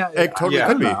them. Yeah, it totally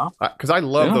could be. Because I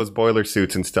love those boiler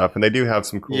suits and stuff, and they do have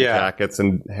some cool jackets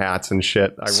and hats and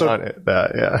shit. I want it.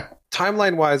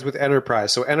 Timeline-wise with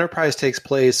Enterprise, so Enterprise takes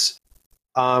place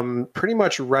pretty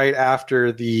much right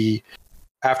after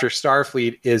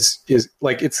Starfleet is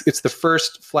like it's the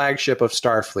first flagship of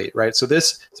Starfleet, right? So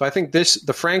I think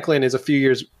the Franklin is a few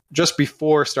years just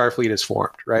before Starfleet is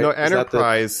formed, right? No,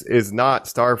 Enterprise is not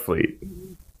Starfleet.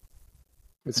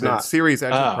 It's not. Series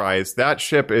Enterprise. That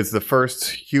ship is the first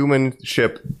human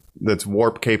ship that's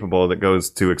warp capable that goes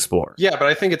to explore. Yeah, but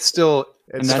I think it's still.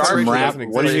 And that's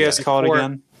Starfleet. What did you guys call it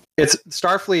again? It's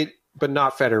Starfleet, but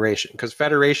not Federation, because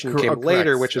Federation came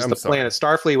later, which is planet.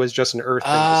 Starfleet was just an Earth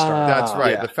thing to start. That's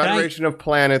right. Yeah. The Federation of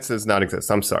Planets does not exist.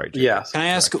 I'm sorry, Jim. Yes. Can I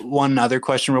ask one other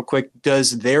question real quick?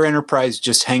 Does their Enterprise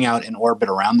just hang out in orbit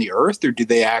around the Earth, or do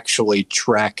they actually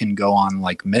trek and go on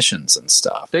like missions and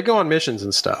stuff? They go on missions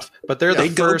and stuff, but they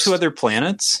go to other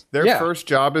planets. Their first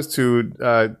job is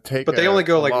to take, but they only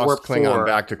go like warp Klingon 4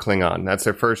 back to Klingon. That's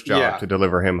their first job, to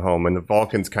deliver him home, and the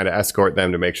Vulcans kind of escort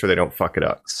them to make sure they don't fuck it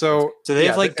up. So they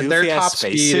have like their top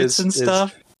speed and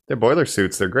stuff. Their boiler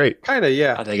suits, they're great. Kind of,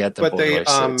 yeah. Oh, they got the boiler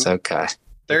suits. Okay.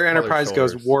 Their Enterprise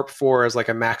goes warp 4 as like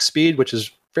a max speed, which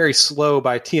is very slow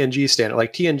by TNG standard.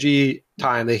 Like TNG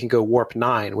time, they can go warp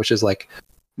 9, which is like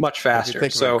much faster. If you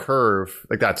think of a curve,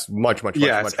 like that's much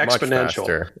exponential.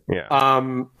 Faster.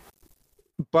 Yeah.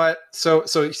 But so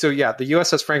yeah, the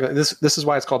USS Franklin. This is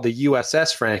why it's called the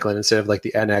USS Franklin instead of like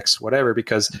the NX whatever,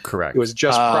 because it was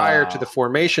just prior to the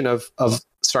formation of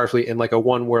Starfleet in like a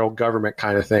one world government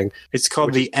kind of thing. It's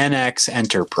called the NX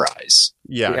Enterprise.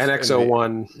 Yeah, the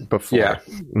NX-01 before. Yeah.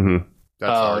 Mm-hmm.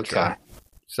 That's okay.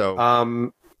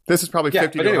 So this is probably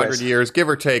 50 to 100 years, give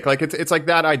or take. Like it's like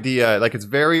that idea. Like it's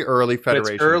very early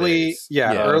Federation. It's early, days.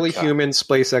 Early human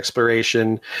space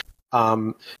exploration.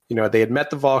 They had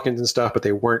met the Vulcans and stuff, but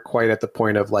they weren't quite at the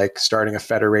point of like starting a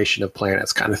federation of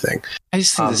planets kind of thing. I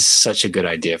just think this is such a good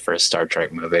idea for a Star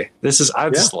Trek movie. I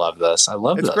just love this. I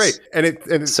love this. It's great. And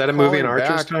it's set a movie in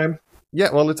Archer's time.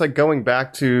 Yeah, well, it's like going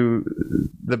back to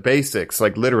the basics.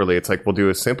 Like literally, it's like we'll do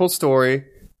a simple story.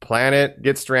 Planet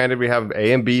gets stranded. We have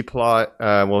A and B plot.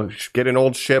 We'll get an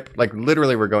old ship. Like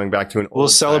literally, we're going back to an old. We'll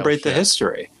celebrate the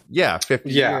history. Yeah, 50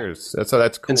 years. So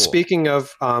that's cool. And speaking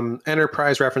of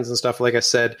Enterprise reference and stuff, like I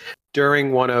said,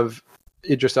 during one of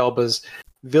Idris Elba's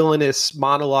villainous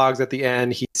monologues at the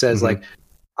end, he says like,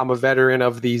 "I'm a veteran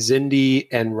of the Xindi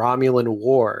and Romulan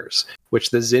wars,"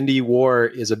 which the Xindi war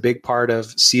is a big part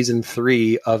of season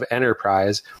 3 of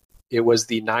Enterprise. It was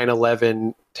the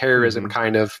 9/11 terrorism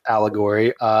kind of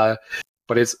allegory.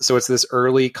 But it's this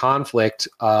early conflict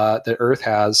that Earth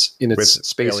has in its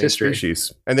space history.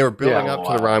 Species. And they were building up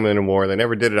to the Romulan War. They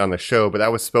never did it on the show, but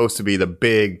that was supposed to be the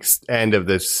big end of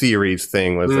the series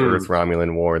thing was the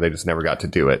Earth-Romulan War. They just never got to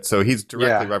do it. So he's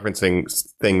directly referencing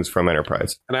things from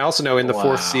Enterprise. And I also know in the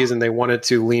 4th season, they wanted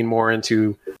to lean more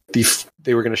into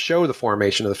they were going to show the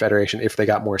formation of the Federation if they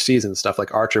got more seasons. Stuff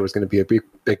like Archer was going to be a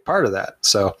big part of that.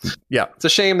 So it's a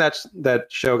shame that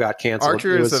show got canceled.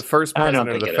 Archer is the first president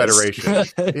of the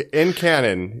Federation. In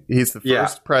canon, he's the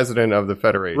first president of the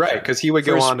Federation. Right, because he would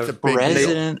go on to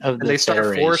president of the Federation. They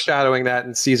started foreshadowing that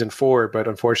in season 4, but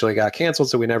unfortunately got canceled,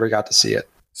 so we never got to see it.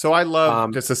 So I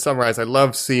love, just to summarize, I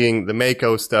love seeing the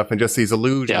Mako stuff and just these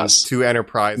allusions to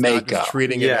Enterprise, not just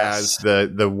treating it as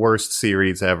the worst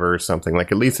series ever or something.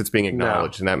 Like, at least it's being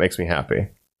acknowledged, and that makes me happy.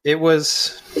 It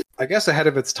was, I guess, ahead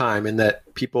of its time in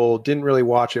that people didn't really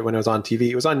watch it when it was on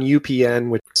TV. It was on UPN,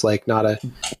 which is like not a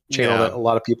channel that a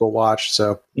lot of people watch.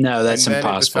 So no, that's and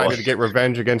impossible. Then it decided to get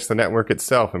revenge against the network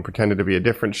itself and pretended to be a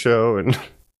different show and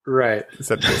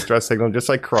set the distress signal, just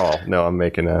like Crawl. No, I'm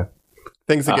making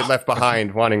things that get left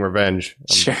behind, wanting revenge.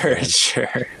 Sure.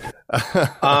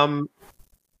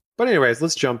 But anyways,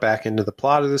 let's jump back into the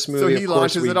plot of this movie. So he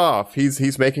launches it off.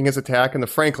 He's making his attack in the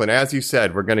Franklin. As you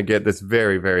said, we're going to get this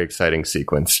very, very exciting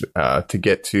sequence to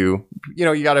get to.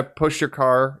 You got to push your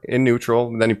car in neutral,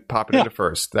 and then you pop it into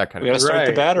first. That kind of thing. We got to start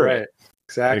the battery. Right.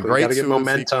 Exactly. Got to get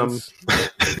momentum.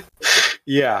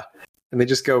 Yeah. And they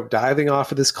just go diving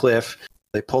off of this cliff.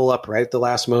 They pull up right at the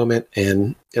last moment,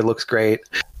 and it looks great.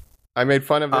 I made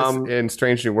fun of this in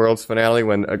Strange New Worlds finale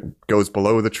when it goes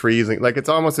below the trees. Like, it's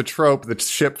almost a trope, the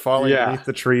ship falling beneath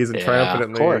the trees and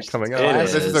triumphantly coming up.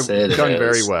 This is done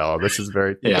very well. This is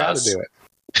very... You got to do it.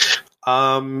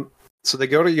 So they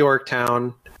go to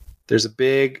Yorktown. There's a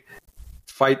big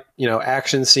fight,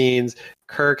 action scenes.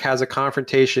 Kirk has a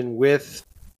confrontation with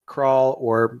Krall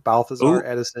or Balthazar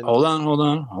Edison. Hold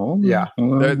on. Yeah.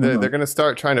 They're going to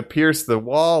start trying to pierce the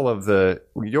wall of the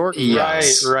York.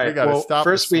 Yes. Right. We gotta stop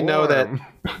first the we know that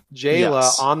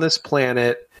Jayla on this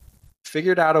planet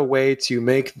figured out a way to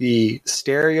make the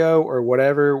stereo or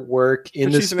whatever work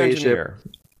in the spaceship.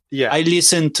 Yeah.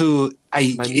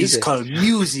 It's music. called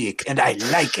music, and I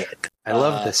like it. I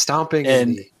love the stomping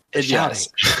and the shouting.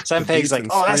 Yes. Simon Pegg's like,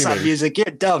 oh, that's not music. You're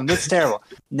dumb. That's terrible.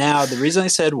 Now, the reason I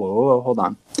said, whoa, hold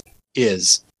on,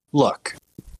 is, look,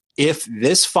 if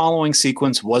this following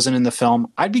sequence wasn't in the film,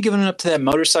 I'd be giving it up to that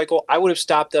motorcycle. I would have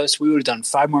stopped us. We would have done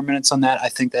 5 more minutes on that. I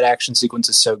think that action sequence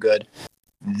is so good.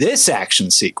 This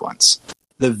action sequence,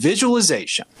 the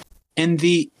visualization, and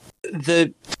the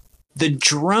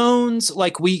drones,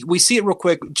 like we see it real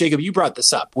quick. Jacob, you brought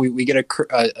this up. We get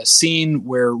a scene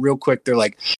where real quick they're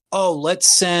like, oh, let's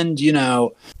send,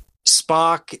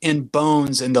 Spock and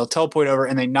Bones, and they'll teleport over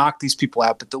and they knock these people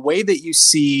out. But the way that you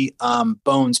see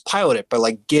Bones pilot it by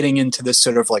like getting into this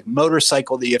sort of like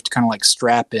motorcycle that you have to kind of like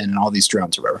strap in and all these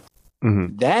drones or whatever,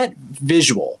 that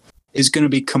visual is going to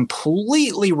be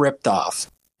completely ripped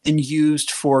off and used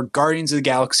for Guardians of the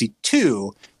Galaxy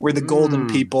 2, where the Golden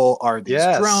People are these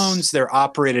drones. They're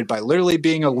operated by literally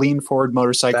being a lean forward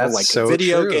motorcycle. That's like so a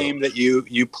video true. game that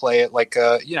you play at like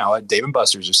a Dave and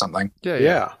Buster's or something.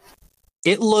 Yeah.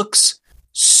 It looks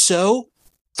so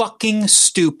fucking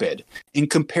stupid in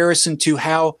comparison to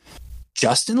how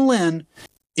Justin Lin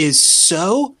is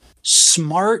so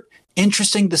smart,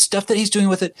 interesting, the stuff that he's doing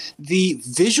with it, the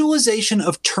visualization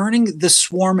of turning the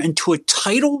swarm into a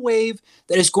tidal wave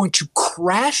that is going to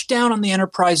crash down on the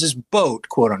Enterprise's boat,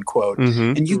 quote unquote.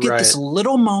 And you get this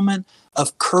little moment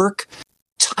of Kirk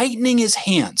tightening his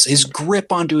hands, his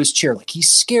grip onto his chair, like he's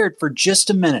scared for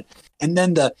just a minute. And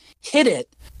then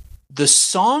the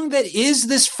song that is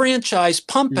this franchise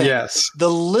pumping, the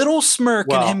little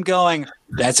smirk and him going,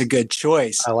 that's a good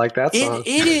choice. I like that song.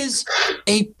 It is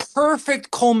a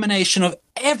perfect culmination of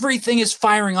everything is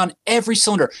firing on every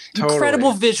cylinder. Totally.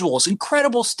 Incredible visuals,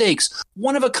 incredible stakes,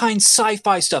 one-of-a-kind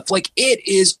sci-fi stuff. Like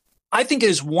I think it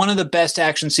is one of the best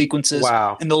action sequences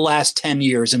in the last 10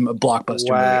 years in a blockbuster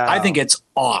movie. I think it's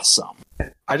awesome.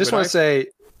 I just want to say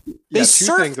they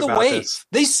surf the wave.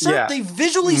 They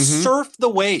visually surf the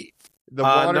wave. The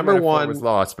water number one was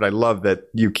lost, but I love that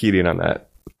you keyed in on that.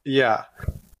 Yeah.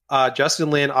 Justin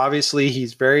Lin, obviously,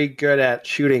 he's very good at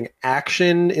shooting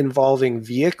action involving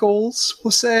vehicles,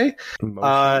 we'll say.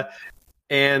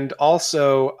 And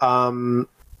also,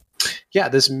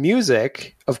 this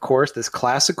music, of course, this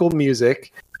classical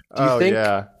music. Do you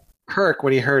think Kirk,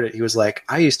 when he heard it, he was like,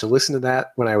 I used to listen to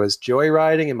that when I was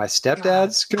joyriding in my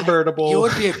stepdad's convertible. It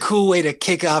would be a cool way to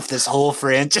kick off this whole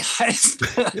franchise.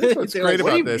 That's what's great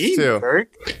about this, too. Kirk?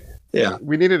 Yeah,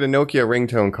 we needed a Nokia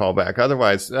ringtone callback.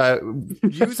 Otherwise,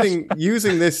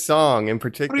 using this song in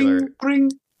particular,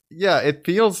 it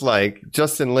feels like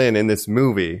Justin Lin in this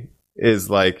movie is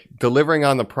like delivering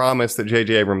on the promise that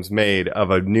J.J. Abrams made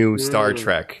of a new Star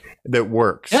Trek that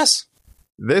works. Yes.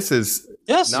 This is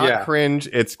not cringe.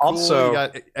 It's cool. Also, you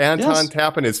got Anton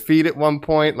tapping his feet at one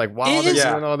point, like while they're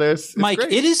doing all this. It's Mike,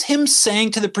 great. it is him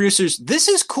saying to the producers, "This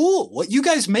is cool. What you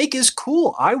guys make is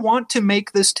cool. I want to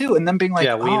make this too." And then being like,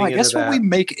 "Oh, I guess what we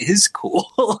make is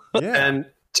cool." And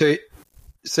to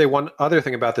say one other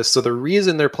thing about this, so the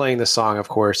reason they're playing this song, of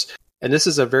course, and this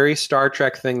is a very Star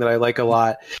Trek thing that I like a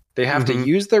lot. They have to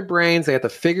use their brains. They have to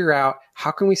figure out, how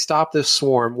can we stop this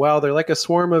swarm? Well, they're like a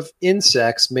swarm of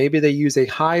insects. Maybe they use a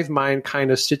hive mind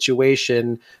kind of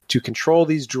situation to control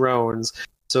these drones.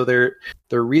 So they're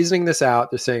reasoning this out.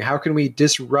 They're saying, how can we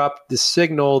disrupt the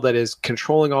signal that is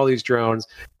controlling all these drones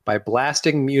by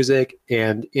blasting music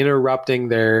and interrupting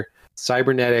their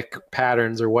cybernetic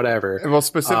patterns or whatever. Well,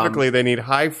 specifically, they need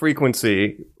high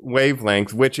frequency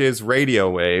wavelength, which is radio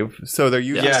wave. So they're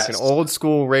using like an old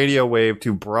school radio wave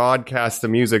to broadcast the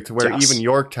music to where even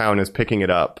Yorktown is picking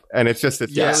it up. And it's just a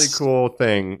really cool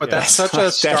thing. But that's such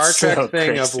a Star Trek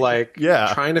thing of like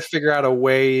trying to figure out a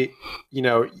way,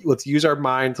 let's use our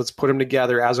minds, let's put them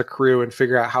together as a crew and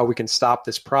figure out how we can stop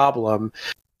this problem.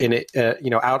 In it,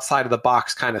 outside of the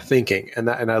box kind of thinking, and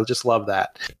I just love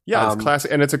that. Yeah, it's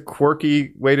classic, and it's a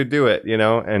quirky way to do it,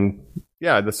 And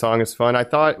the song is fun. I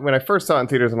thought when I first saw it in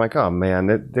theaters, I'm like, oh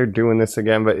man, they're doing this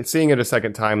again. But seeing it a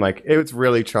second time, like it's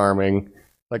really charming.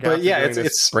 Like, but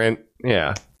it's sprint.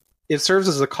 Yeah, it serves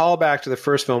as a callback to the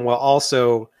first film while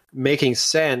also making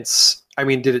sense. I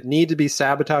mean, did it need to be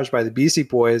sabotaged by the Beastie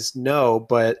Boys? No,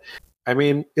 but I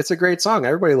mean, it's a great song.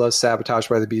 Everybody loves Sabotage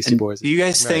by the Beastie Boys. Do you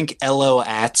guys think Elo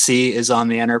Atsi is on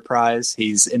the Enterprise?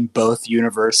 He's in both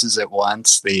universes at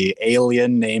once. The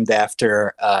alien named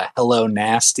after Hello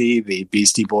Nasty, the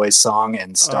Beastie Boys song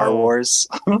in Star Wars.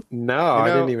 No, I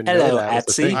didn't even know Hello, that.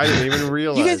 Atsi. I didn't even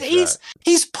realize that.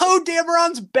 He's Poe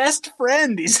Dameron's best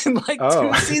friend. He's in like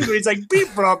 2 scenes where he's like, beep,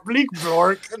 blop, bleep,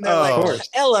 blork. And they're like,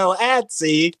 hello,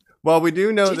 Atsi. Well, we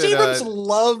do know that Abrams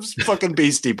loves fucking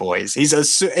Beastie Boys.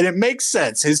 And it makes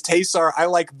sense. His tastes are, I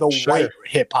like the white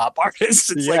hip hop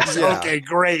artists. It's okay,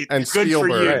 great, and good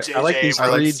Spielberg. For you, JJ. I like these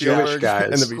three Jewish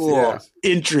guys. And the cool,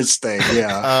 interesting,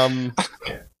 yeah.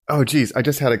 Oh, geez, I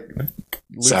just had a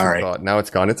thought. Now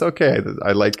it's gone. It's okay.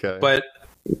 I like. But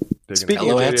speaking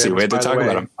of Etsy, we had to talk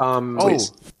about him.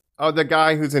 The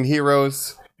guy who's in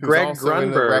Heroes. Greg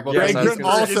Grunberg. Greg Grunberg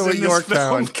also in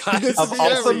Yorktown. Of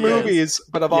all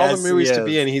the movies to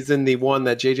be in, he's in the one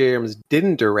that J.J. Abrams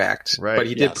didn't direct, but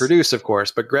he did produce, of course.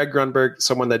 But Greg Grunberg,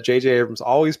 someone that J.J. Abrams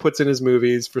always puts in his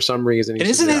movies for some reason. And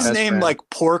isn't his name like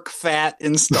Pork Fat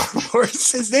in Star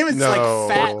Wars? His name is like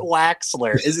Fat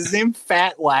Waxler. Is his name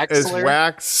Fat Waxler? Is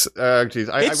Wax? Geez,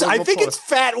 I think it's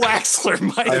Fat Waxler.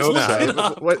 I hope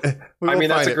so. I mean,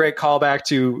 that's a great callback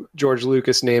to George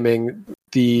Lucas naming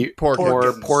the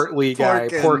more portly guy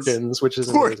Porkins, which is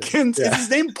Porkins. Is his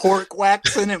name Pork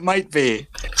Waxin? It might be.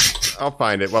 I'll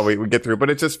find it while we get through. But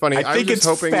it's just funny. I think it's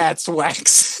Fats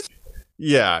Wax.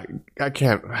 Yeah, I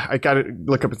can't. I got to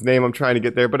look up his name. I'm trying to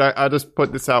get there, but I'll just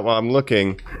put this out while I'm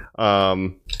looking.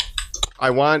 I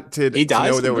wanted to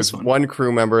know there was one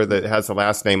crew member that has the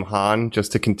last name Han,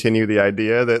 just to continue the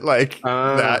idea that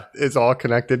that is all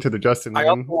connected to the Justin Lin. I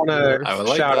also want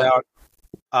to shout out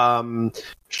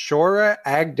Shora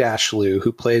Agdashlu,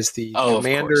 who plays the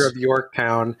commander of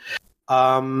Yorktown. We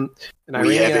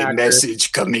have a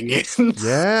message coming in.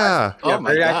 Yeah.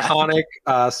 Very iconic,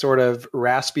 sort of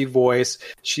raspy voice.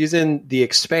 She's in The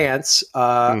Expanse,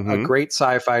 a great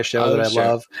sci-fi show that I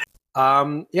love.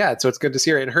 So it's good to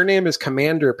see her. And her name is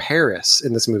Commander Paris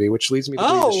in this movie, which leads me to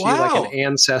believe that she's like an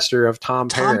ancestor of Tom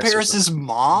Paris. Tom Paris's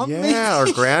mom? Yeah,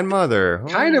 or grandmother.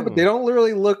 Kind of, but they don't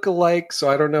really look alike, so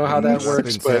I don't know how that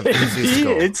works. But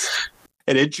it's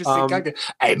an interesting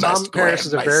Tom Paris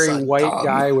is a very white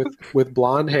guy with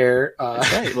blonde hair.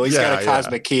 Right. Well, he's got a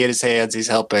cosmic key in his hands. He's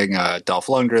helping Dolph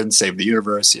Lundgren save the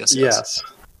universe. Yes.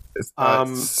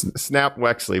 Snap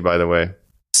Wexley, by the way.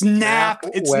 Snap!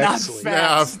 It's not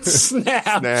fast.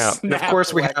 Snap! And of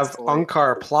course, we have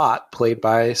Unkar Plot, played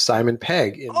by Simon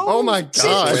Pegg. Oh my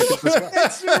God!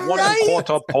 That's right.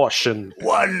 1/4 portion.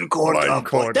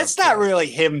 1/4. That's not really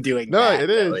him doing that. No, it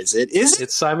is. Is it? Is it?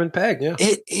 It's Simon Pegg. Yeah,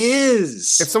 it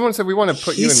is. If someone said we want to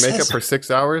put you in makeup for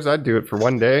 6 hours, I'd do it for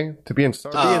one day to be in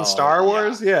Star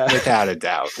Wars. Yeah, without a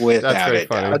doubt. Without a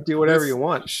doubt. I'd do whatever you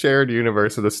want. Shared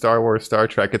universe of the Star Wars, Star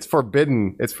Trek. It's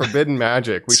forbidden. It's forbidden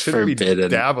magic. We shouldn't be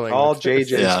dabbling. All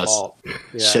JJ's fault.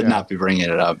 Should not be bringing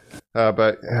it up.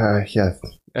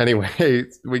 Anyway,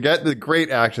 we get the great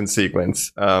action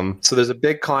sequence. So there's a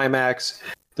big climax.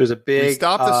 There's a big. We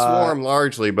stop the swarm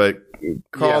largely, but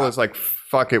Carl is like,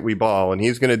 "Fuck it, we ball," and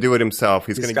he's going to do it himself.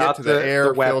 He's going to get to the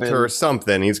air filter or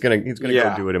something. He's going to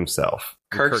go do it himself.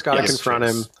 Kirk's got to confront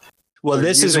him. Well,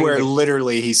 this is where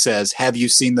literally he says, "Have you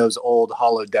seen those old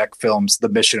holodeck films, the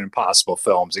Mission Impossible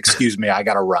films? Excuse me, I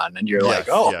got to run." And you're like,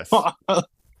 "Oh." Yes.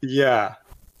 Yeah.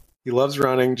 He loves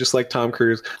running, just like Tom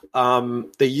Cruise.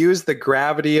 They use the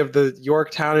gravity of the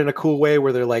Yorktown in a cool way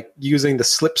where they're like using the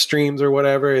slipstreams or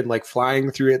whatever and like flying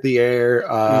through the air.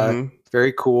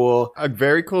 Very cool. A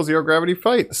very cool zero gravity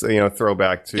fight. So,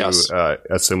 throwback to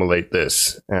assimilate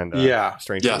this and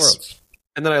Strange Worlds.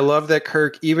 And then I love that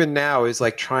Kirk, even now, is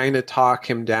like trying to talk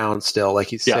him down still. Like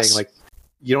he's saying, like,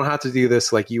 you don't have to do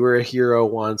this. Like, you were a hero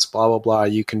once, blah, blah, blah.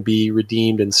 You can be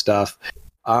redeemed and stuff.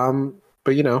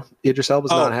 But, Idris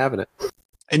Elba's not having it.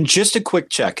 And just a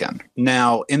quick check-in.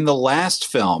 Now, in the last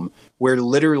film, where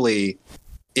literally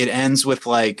it ends with,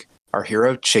 like, our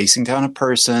hero chasing down a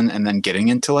person and then getting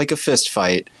into, like, a fist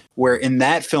fight, where in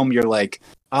that film you're like,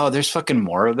 oh, there's fucking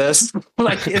more of this.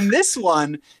 Like, in this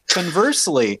one,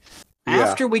 conversely,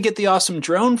 after we get the awesome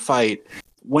drone fight,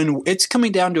 when it's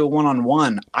coming down to a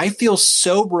one-on-one, I feel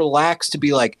so relaxed to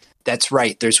be like, that's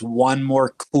right, there's one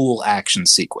more cool action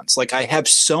sequence. Like, I have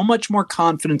so much more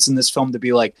confidence in this film to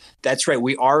be like, that's right,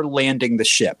 we are landing the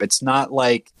ship. It's not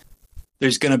like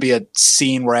there's going to be a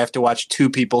scene where I have to watch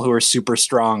two people who are super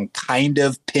strong kind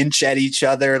of pinch at each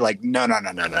other. Like, no.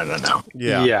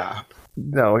 Yeah.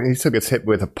 No, he still gets hit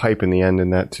with a pipe in the end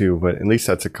in that too, but at least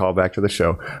that's a callback to the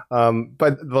show.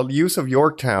 But the use of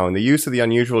Yorktown, the use of the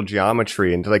unusual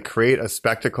geometry and to like create a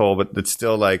spectacle, but that's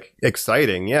still like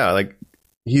exciting. Yeah. Like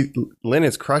Lynn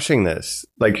is crushing this.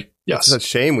 Like It's a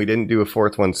shame we didn't do a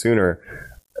fourth one sooner,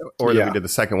 or that we did the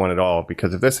second one at all.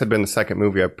 Because if this had been the second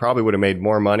movie, I probably would have made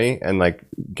more money and like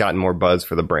gotten more buzz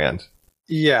for the brand.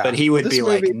 Yeah, but he would be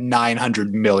like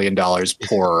 $900 million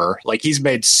poorer. Like he's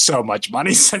made so much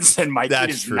money since then. Mike,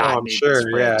 that's true. I'm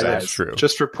sure. Yeah, that's true.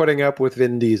 Just for putting up with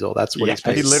Vin Diesel, that's what he's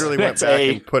paid. He literally went back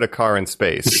and put a car in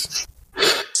space.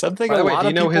 Something. By the way, do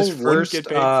you know his first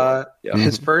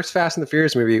his first Fast and the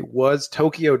Furious movie was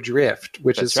Tokyo Drift,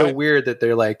 which is so weird that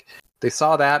they're like. They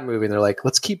saw that movie and they're like,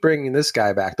 let's keep bringing this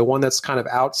guy back. The one that's kind of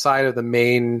outside of the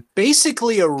main.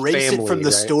 Basically erase family, it from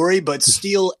the story, but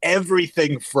steal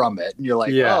everything from it. And you're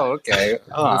like, oh, okay.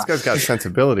 This guy's got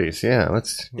sensibilities. Yeah.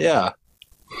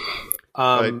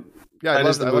 That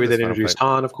is the movie that introduced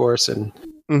Han, of course, and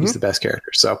he's the best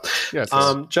character. So,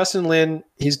 Justin Lin,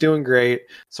 he's doing great.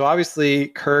 So obviously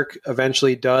Kirk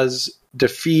eventually does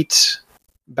defeat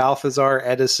Balthazar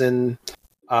Edison,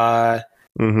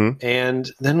 and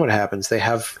then what happens? They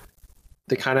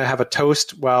kind of have a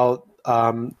toast while,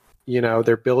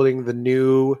 they're building the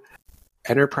new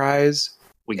Enterprise.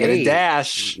 We get a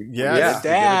dash. Yeah, a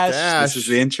dash. This is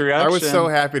the introduction. I was so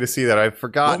happy to see that. I'd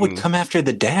forgotten. What would come after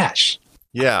the dash?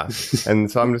 Yeah. And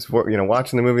so I'm just,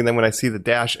 watching the movie. And then when I see the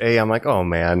Dash A, I'm like, oh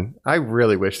man, I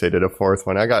really wish they did a fourth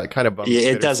one. I got kind of bummed.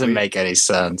 Yeah, it doesn't make any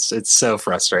sense. It's so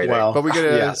frustrating. Well, but we get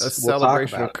a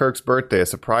celebration of Kirk's birthday, a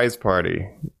surprise party.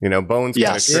 Bones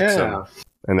kind of tricks him.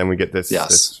 And then we get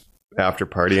this after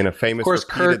party and a famous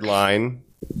repeated line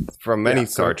from many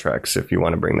Star Treks, if you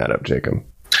want to bring that up, Jacob.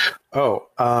 Oh,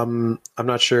 I'm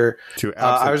not sure.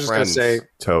 I was just going to say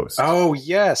toast. Oh,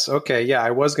 yes. Okay. Yeah,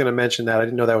 I was going to mention that. I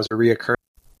didn't know that was a reoccurring.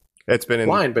 It's been in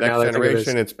line, but Next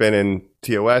Generation. It's been in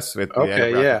TOS with the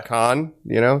end of Con.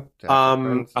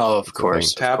 of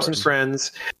course, Tabs and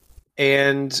Friends,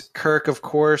 and Kirk. Of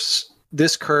course,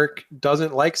 this Kirk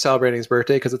doesn't like celebrating his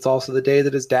birthday because it's also the day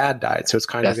that his dad died. So it's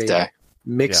kind of a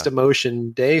mixed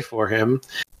emotion day for him.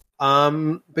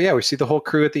 But yeah, we see the whole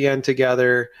crew at the end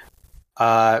together.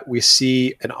 We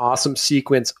see an awesome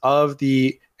sequence of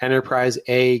the Enterprise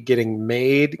A getting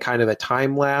made, kind of a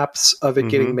time lapse of it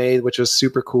getting made, which was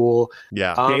super cool.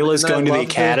 Yeah. Jayla's going to the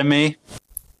academy.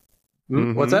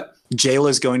 What's that?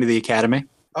 Jayla's going to the academy.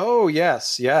 Oh,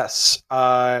 yes. Yeah,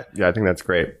 I think that's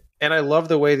great. And I love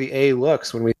the way the A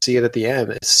looks when we see it at the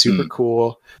end. It's super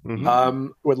cool.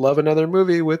 Would love another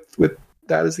movie with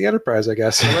that as the Enterprise, I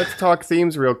guess. Well, let's talk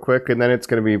themes real quick, and then it's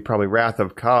going to be probably Wrath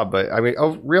of Cobb. But I mean,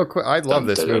 real quick, I love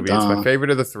this movie. It's my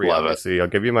favorite of the three, obviously. I'll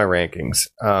give you my rankings.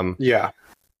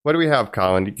 What do we have,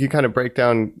 Colin? You kind of break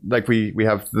down, like we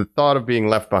have the thought of being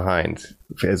left behind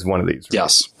as one of these.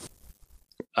 Right?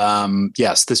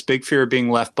 Yes, this big fear of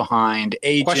being left behind,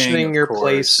 aging, questioning your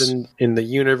place in the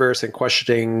universe, and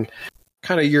questioning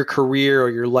kind of your career or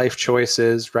your life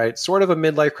choices, right? Sort of a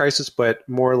midlife crisis, but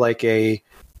more like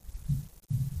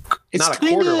it's not a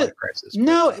quarter life crisis.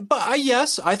 No, but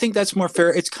yes, I think that's more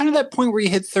fair. It's kind of that point where you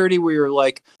hit 30 where you're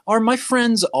like, are my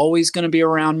friends always going to be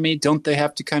around me? Don't they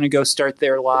have to kind of go start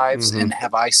their lives? And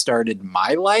have I started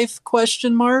my life? ?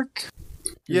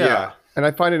 Yeah. And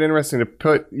I find it interesting to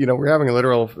put, we're having a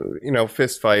literal,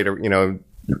 fist fight or,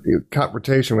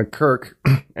 confrontation with Kirk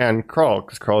and Krall,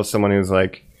 because Krall is someone who's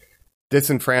like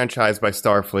disenfranchised by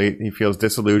Starfleet. He feels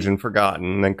disillusioned, forgotten.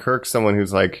 And then Kirk's someone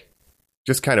who's like,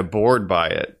 just kind of bored by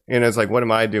it. And it's like, what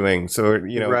am I doing? So,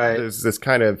 there's this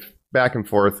kind of back and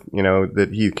forth, that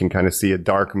he can kind of see a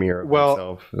dark mirror of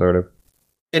himself, sort of.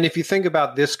 And if you think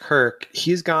about this Kirk,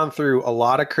 he's gone through a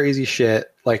lot of crazy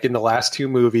shit. Like in the last two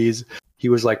movies, he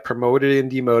was like promoted and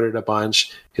demoted a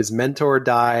bunch. His mentor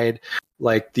died.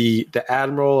 Like the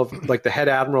admiral of like the head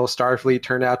admiral of Starfleet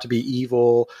turned out to be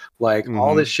evil. Like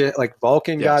all this shit, like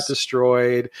Vulcan got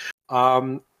destroyed.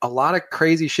 A lot of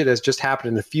crazy shit has just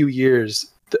happened in a few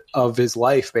years of his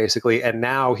life, basically. And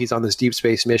now he's on this deep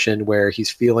space mission where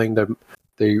he's feeling the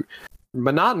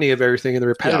monotony of everything and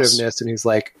the repetitiveness. And he's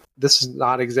like, this is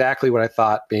not exactly what I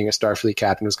thought being a Starfleet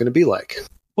captain was going to be like.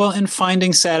 Well, and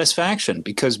finding satisfaction,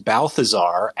 because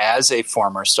Balthazar, as a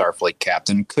former Starfleet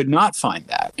captain, could not find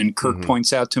that. And Kirk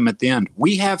points out to him at the end,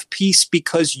 we have peace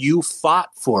because you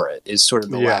fought for it, is sort of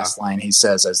the last line he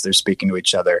says as they're speaking to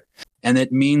each other. And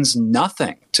it means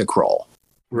nothing to Krall.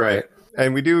 Right.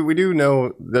 And we do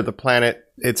know that the planet,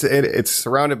 it's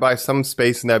surrounded by some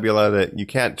space nebula that you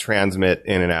can't transmit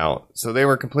in and out. So they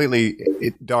were completely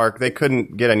dark. They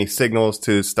couldn't get any signals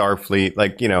to Starfleet,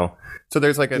 so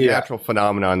there's like a natural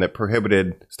phenomenon that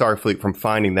prohibited Starfleet from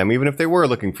finding them, even if they were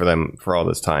looking for them for all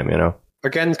this time,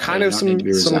 Again, kind of some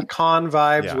Khan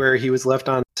vibes where he was left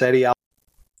on Ceti.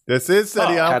 This is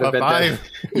City Alpha 5.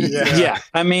 Yeah.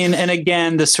 I mean, and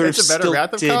again, the sort It's of a better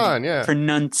Wrath of stilted Khan, yeah.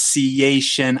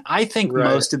 pronunciation. I think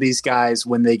most of these guys,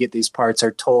 when they get these parts,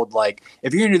 are told, like,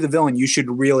 if you're going to do the villain, you should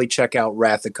really check out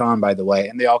Wrath of Khan, by the way.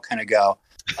 And they all kind of go,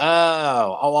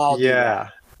 I'll do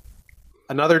that.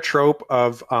 Another trope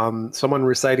of someone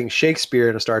reciting Shakespeare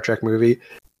in a Star Trek movie.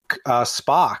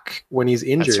 Spock, when he's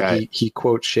injured, he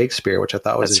quotes Shakespeare, which I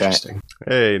thought was interesting.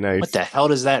 Right. Hey, nice. What the hell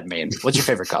does that mean? What's your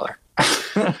favorite color?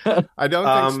 I don't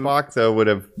think Spock, though, would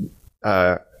have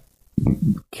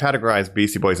categorized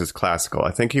Beastie Boys as classical.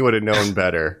 I think he would have known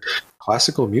better.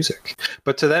 Classical music.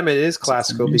 But to them, it is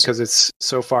classical because it's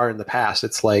so far in the past.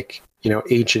 It's like,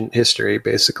 ancient history,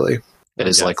 basically. It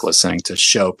is like listening to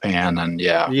Chopin, and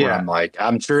where I'm like,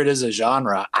 I'm sure it is a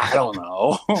genre. I don't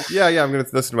know. yeah, I'm going to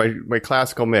listen to my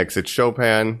classical mix. It's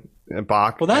Chopin,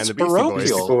 Bach, well, that's and the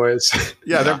Beastie Boys.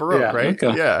 Yeah, they're Baroque, right?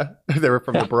 Okay. Yeah, they were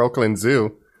from the Baroqueland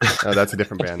Zoo. That's a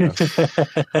different band,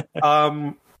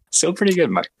 though. Still pretty good,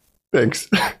 Mike. Thanks.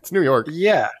 It's New York.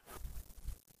 Yeah.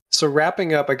 So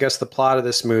wrapping up, I guess, the plot of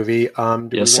this movie.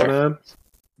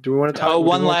 Do we want to talk?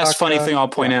 One last funny thing I'll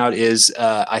point out is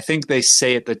I think they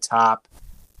say at the top,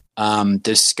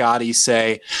 does Scotty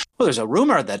say, well, there's a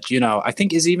rumor that, I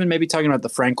think is even maybe talking about the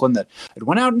Franklin that it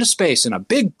went out into space and a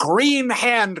big green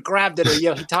hand grabbed it. Or,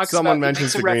 he talks Someone about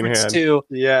mentions the green hand. To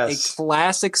a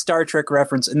classic Star Trek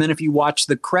reference. And then if you watch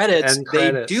the credits,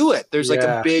 they do it. There's like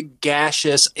a big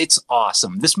gaseous. It's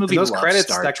awesome. This movie loves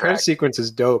Star Trek. Credit sequence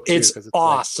is dope. It's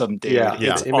awesome, dude. Yeah,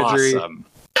 it's imagery. Awesome.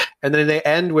 And then they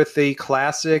end with the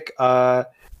classic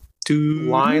two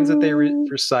lines that they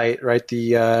recite, right?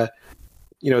 The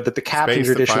that the captain Space,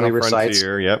 traditionally the recites.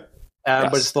 Frontier, yep.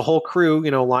 But it's the whole crew,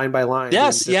 line by line.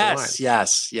 Yes.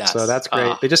 So that's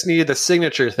great. They just needed the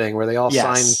signature thing where they all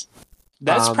sign.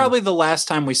 That's probably the last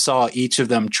time we saw each of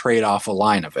them trade off a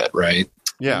line of it, right?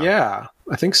 Yeah. Yeah,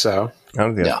 I think so. I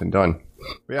don't think that's been done.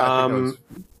 Yeah, I think that was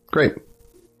great.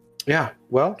 Yeah,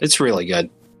 well, it's really good.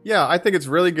 Yeah, I think it's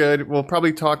really good. We'll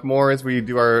probably talk more as we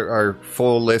do our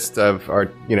full list of our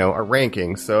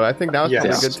rankings. So I think now's a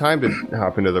good time to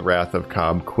hop into the Wrath of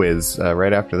Cobb quiz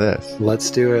right after this.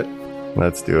 Let's do it.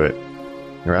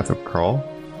 The Wrath of Carl?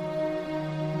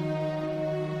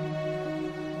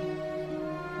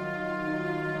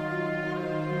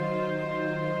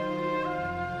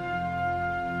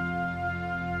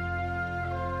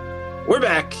 We're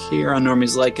back here on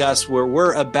Normies Like Us, where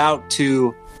we're about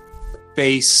to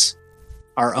face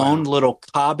our own little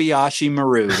Kobayashi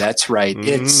Maru. That's right.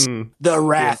 It's the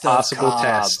Wrath of Cobb.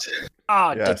 Test.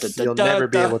 You'll never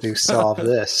be able to solve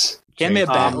this. Hand me a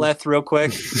batleth real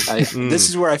quick. This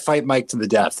is where I fight Mike to the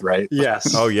death, right?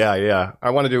 Yes. Oh, yeah. I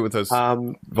want to do it with those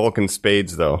Vulcan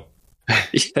spades, though.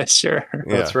 Yeah, sure.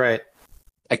 Yeah. That's right.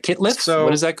 A kitlith? So,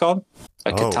 what is that called?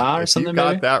 A kata or something? You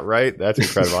got that right. That's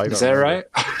incredible. Is that right?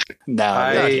 No.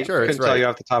 I couldn't tell you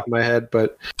off the top of my head,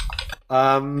 but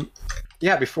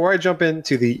before I jump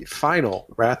into the final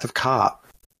Wrath of Cobb,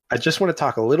 I just want to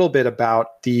talk a little bit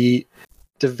about the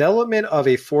development of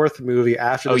a fourth movie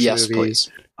after this movie.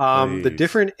 Please. The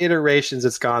different iterations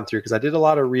it's gone through, because I did a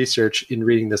lot of research in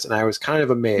reading this and I was kind of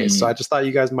amazed. So I just thought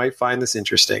you guys might find this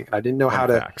interesting. I didn't know how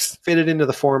to fit it into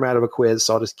the format of a quiz,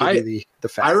 so I'll just give you the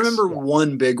facts. I remember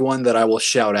one big one that I will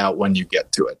shout out when you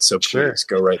get to it. So please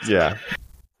go right through. Yeah.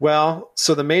 Well,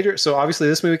 so obviously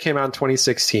this movie came out in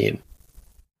 2016.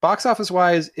 Box office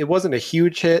wise, it wasn't a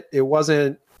huge hit. It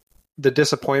wasn't the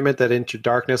disappointment that Into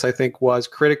Darkness, I think, was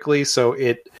critically. So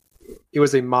it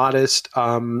was a modest,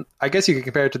 I guess you could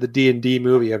compare it to the D&D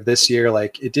movie of this year.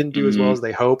 Like, it didn't do as well as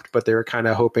they hoped, but they were kind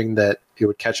of hoping that it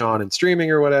would catch on in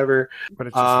streaming or whatever. But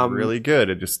it's just really good.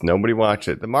 It just, nobody watched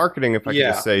it. The marketing, if I could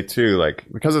just say too, like,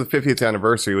 because of the 50th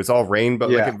anniversary, it was all rainbow.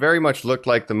 Like, it very much looked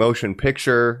like the motion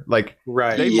picture. Like, they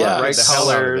wanted the hell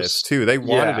out of this too. They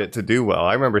wanted it to do well.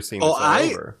 I remember seeing this all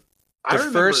over.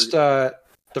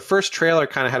 The first trailer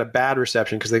kind of had a bad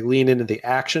reception because they leaned into the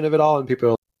action of it all, and people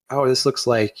were like, oh, this looks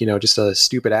like, just a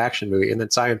stupid action movie. And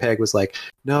then Simon Pegg was like,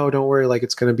 no, don't worry, like,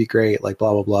 it's going to be great, like,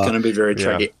 blah, blah, blah. It's going to be very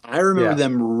tricky. I remember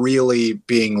them really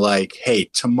being like, hey,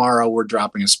 tomorrow we're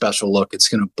dropping a special look. It's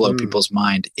going to blow people's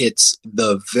mind. It's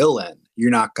the villain.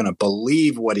 You're not going to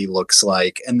believe what he looks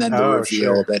like. And then the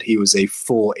reveal that he was a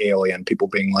full alien, people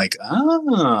being like,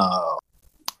 oh.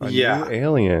 A new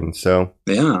alien. So,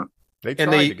 yeah. They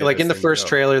like in the first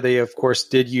trailer, they of course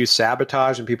did use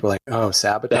sabotage, and people were like, "Oh,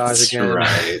 sabotage that's again!"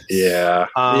 Right? Yeah,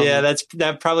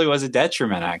 that probably was a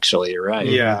detriment. Actually, you're right.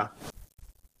 Yeah,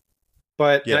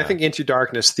 but and I think Into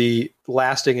Darkness, the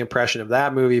lasting impression of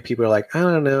that movie, people are like, "I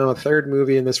don't know, a third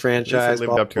movie in this franchise." It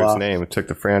lived up to its name. It took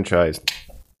the franchise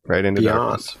right into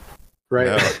darkness. Right?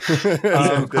 No.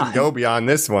 It didn't go beyond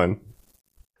this one.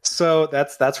 So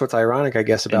that's what's ironic, I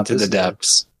guess, about Into this the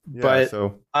depths. Yeah, but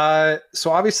so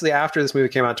so obviously after this movie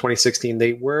came out in 2016,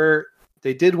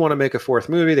 they did want to make a fourth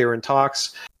movie. They were in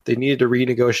talks. They needed to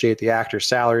renegotiate the actors'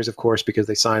 salaries, of course, because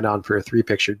they signed on for a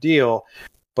 3-picture deal.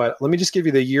 But let me just give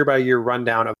you the year-by-year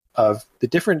rundown of the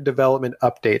different development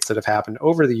updates that have happened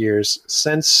over the years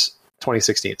since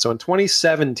 2016. So in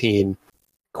 2017,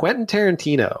 Quentin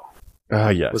Tarantino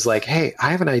was like, hey,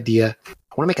 I have an idea.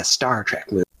 I want to make a Star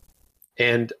Trek movie.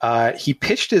 And he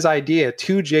pitched his idea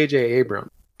to J.J.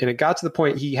 Abrams. And it got to the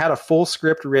point he had a full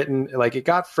script written. Like, it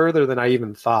got further than I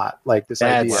even thought. Like, this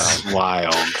idea. That's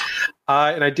wild.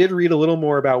 And I did read a little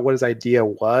more about what his idea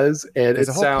was, and there's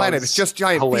a whole planet. It's just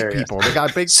giant hilarious. feet people. They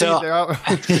got big feet. They're out.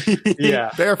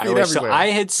 Yeah, bare feet everywhere. So I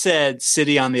had said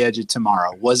City on the Edge of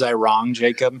Tomorrow. Was I wrong,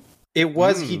 Jacob? It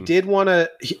was. He did want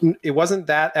to. It wasn't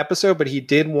that episode, but he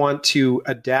did want to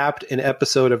adapt an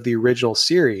episode of the original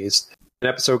series, an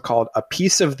episode called "A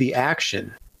Piece of the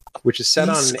Action," which is set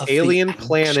on an alien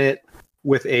planet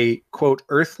with a quote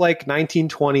Earth-like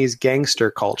 1920s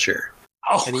gangster culture.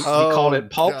 Oh, and he called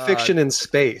it Pulp Fiction in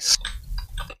Space.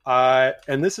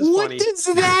 And this is funny. What does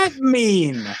that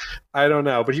mean? I don't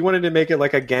know, but he wanted to make it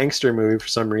like a gangster movie for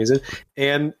some reason.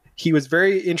 And he was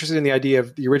very interested in the idea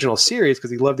of the original series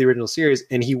because he loved the original series.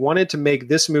 And he wanted to make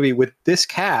this movie with this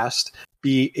cast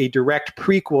be a direct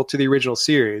prequel to the original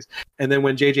series. And then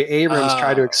when J.J. Abrams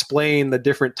tried to explain the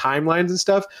different timelines and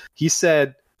stuff, he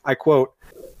said, I quote,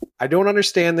 "I don't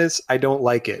understand this. I don't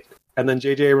like it." And then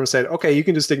J.J. Abrams said, "Okay, you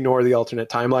can just ignore the alternate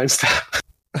timeline stuff."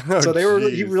 So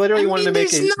he literally wanted to make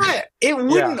it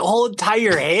wouldn't hold tie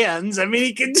your hands. I mean,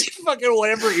 he can do fucking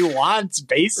whatever he wants,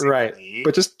 basically. Right.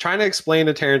 But just trying to explain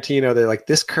to Tarantino that like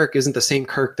this Kirk isn't the same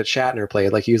Kirk that Shatner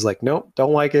played. Like he was like, nope,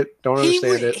 don't like it, don't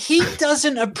understand it. He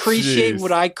doesn't appreciate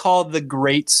what I call the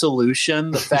great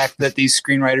solution. The fact that these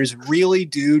screenwriters really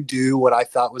do what I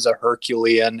thought was a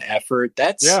Herculean effort.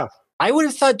 I would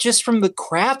have thought just from the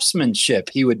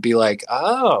craftsmanship, he would be like,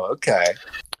 oh, okay.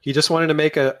 He just wanted to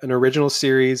make an original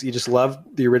series. He just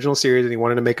loved the original series, and he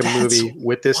wanted to make a movie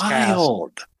with this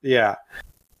cast. Yeah.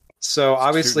 So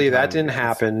obviously that didn't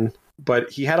happen, but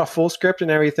he had a full script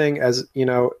and everything. As you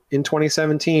know, in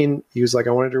 2017, he was like, "I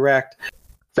want to direct."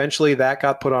 Eventually, that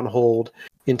got put on hold.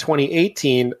 In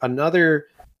 2018, another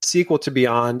sequel to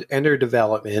Beyond entered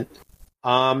development.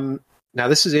 Now,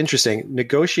 this is interesting.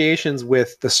 Negotiations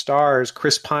with the stars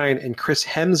Chris Pine and Chris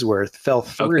Hemsworth fell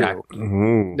through. Okay.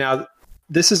 Mm-hmm. Now,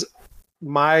 this is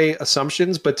my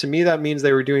assumptions, but to me that means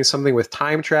they were doing something with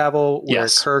time travel where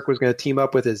Kirk was going to team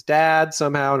up with his dad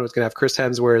somehow and was going to have Chris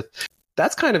Hemsworth.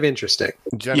 That's kind of interesting.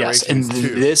 Yes, and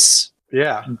this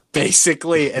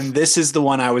basically, and this is the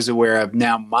one I was aware of.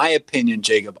 Now, my opinion,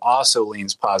 Jacob, also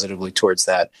leans positively towards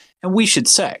that. And we should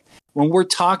say, when we're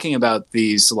talking about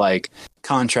these like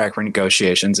contract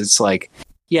renegotiations, it's like,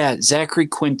 yeah, Zachary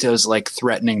Quinto's like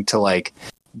threatening to like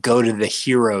go to the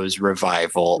Heroes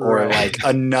revival or like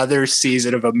another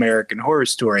season of American Horror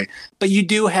Story. But you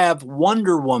do have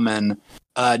Wonder Woman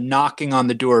knocking on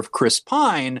the door of Chris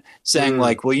Pine saying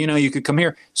like, well, you know, you could come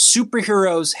here.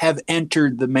 Superheroes have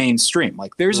entered the mainstream.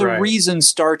 Like there's a reason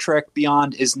Star Trek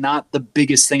Beyond is not the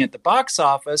biggest thing at the box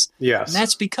office. Yes. And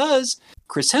that's because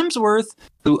Chris Hemsworth,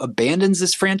 who abandons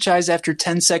this franchise after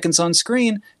 10 seconds on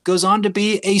screen, goes on to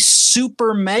be a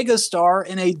super mega star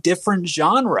in a different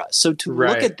genre. So to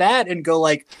look at that and go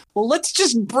like, well, let's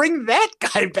just bring that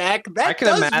guy back. That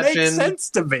does make sense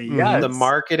to me. Yes. The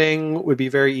marketing would be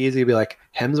very easy to be like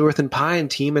Hemsworth and Pine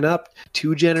teaming up,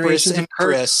 2 generations of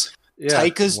Chris.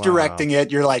 Taika's directing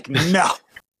it. You're like, no.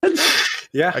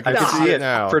 Yeah, I can see it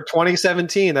now. For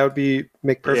 2017, that would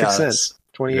make perfect sense.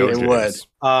 2018 would.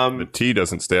 The T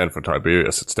doesn't stand for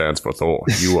Tiberius. It stands for Thor.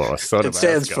 You are a son of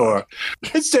Asgard.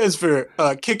 It stands for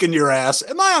kicking your ass.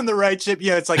 Am I on the right ship?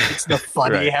 Yeah, it's like it's the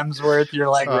funny Hemsworth. You're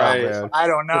like, I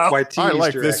don't know. I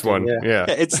like this one. Yeah.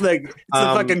 It's like the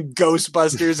fucking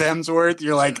Ghostbusters Hemsworth.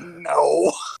 You're like,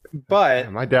 no.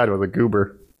 But my dad was a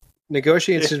goober.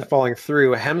 Negotiations falling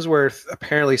through. Hemsworth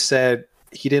apparently said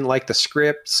he didn't like the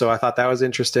script, so I thought that was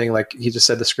interesting. Like he just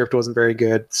said the script wasn't very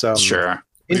good. So sure.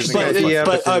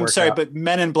 But I'm sorry, but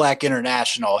Men in Black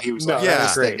International, he was like,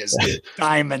 this thing is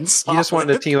diamonds. He just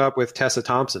wanted to team up with Tessa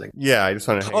Thompson. Yeah, I just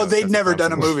wanted to hang out with they'd Tessa never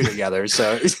Thompson. done a movie together,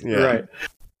 so right.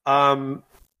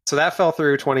 So that fell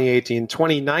through 2018.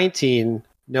 2019,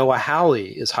 Noah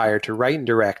Hawley is hired to write and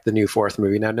direct the new 4th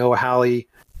movie. Now, Noah Hawley,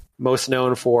 most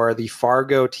known for the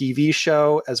Fargo TV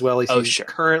show, as well as he's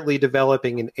currently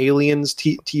developing an Aliens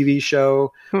TV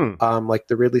show, like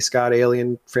the Ridley Scott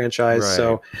Alien franchise. Right.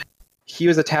 So he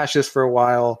was attached to this for a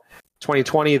while.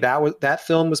 2020, that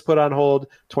film was put on hold.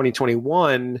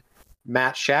 2021,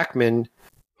 Matt Shackman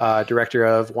director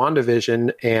of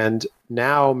WandaVision, and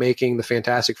now making the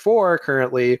Fantastic Four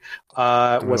currently,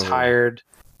 was hired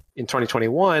in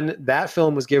 2021. That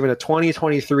film was given a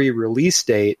 2023 release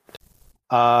date.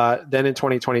 Then in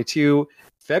 2022,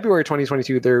 February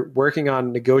 2022, they're working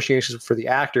on negotiations for the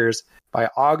actors. By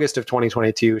August of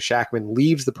 2022, Shackman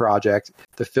leaves the project.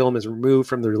 The film is removed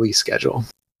from the release schedule.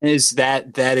 Is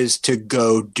that is to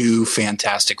go do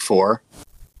Fantastic Four?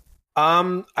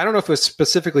 I don't know if it was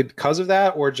specifically because of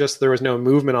that or just there was no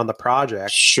movement on the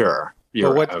project. Sure.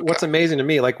 But what's amazing to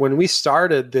me, like when we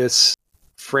started this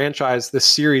franchise, this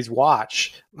series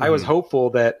watch, I was hopeful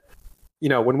that,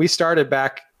 when we started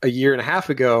back a year and a half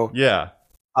ago,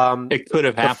 it could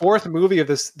have happened. The fourth movie of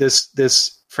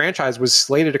this franchise was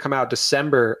slated to come out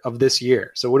December of this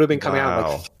year. So it would have been coming out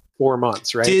in like 4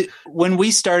 months, right? When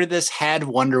we started this, had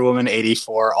Wonder Woman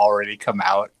 84 already come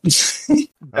out?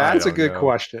 That's a good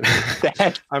question.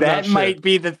 That might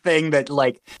be the thing that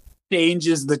like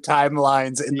changes the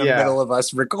timelines in the middle of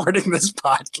us recording this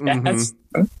podcast.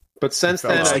 But since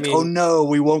then, it's oh no,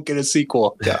 we won't get a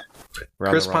sequel. Yeah.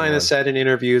 Chris Pine has said in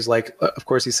interviews, like, of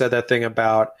course, he said that thing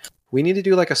about we need to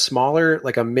do like a smaller,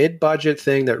 like a mid-budget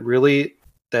thing that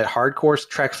hardcore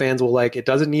Trek fans will like. It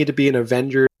doesn't need to be an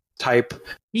Avengers type.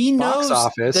 He knows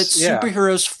box office. that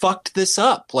superheroes fucked this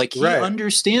up. Like he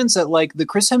understands that like the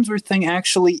Chris Hemsworth thing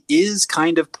actually is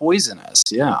kind of poisonous.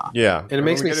 Yeah. And it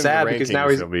makes me sad because now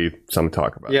there'll be some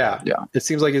talk about that. It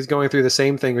seems like he's going through the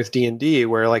same thing with D&D,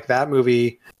 where like that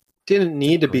movie didn't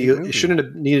need to be. It shouldn't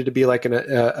have needed to be like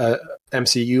a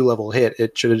MCU level hit.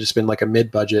 It should have just been like a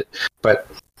mid-budget. But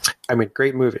I mean,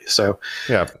 great movie. So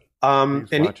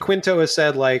and Quinto has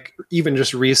said, like, even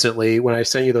just recently when I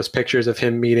sent you those pictures of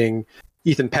him meeting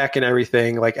Ethan Peck and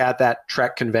everything, like at that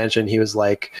Trek convention, he was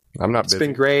like, it's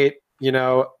been great.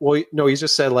 Well, no, he's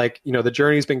just said like, the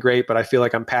journey's been great, but I feel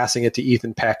like I'm passing it to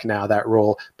Ethan Peck now, that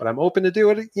role, but I'm open to do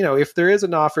it, if there is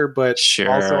an offer, but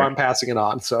also I'm passing it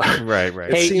on. So, right.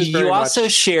 Hey, you also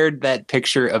shared that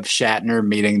picture of Shatner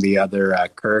meeting the other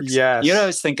Kirks. Yes. You know what I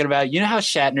was thinking about? You know how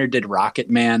Shatner did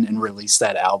Rocket Man and released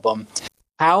that album?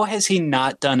 How has he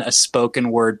not done a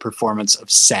spoken word performance of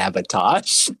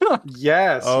Sabotage?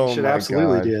 Yes, he should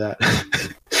absolutely do that.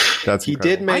 That's he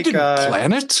did make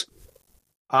Planet.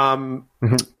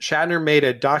 Shatner made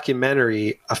a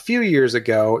documentary a few years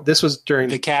ago. This was during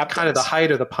kind of the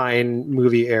height of the Pine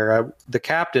movie era. The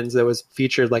Captains, that was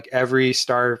featured like every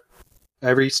Star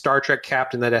Trek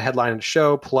captain that had headlined the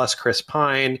show, plus Chris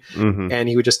Pine, and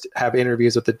he would just have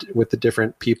interviews with the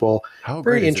different people. How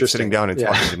very great interesting. Sitting down and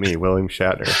talking to me, William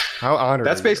Shatner. How honored.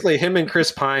 That's basically him and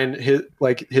Chris Pine.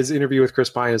 His interview with Chris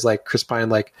Pine is like Chris Pine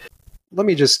like, let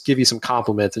me just give you some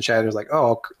compliments, and Shatner's like,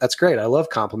 oh, that's great. I love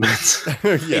compliments.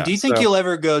 Hey, do you think you'll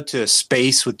ever go to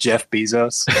space with Jeff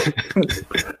Bezos?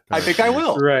 I think I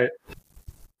will. Right.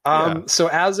 So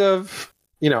as of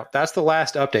that's the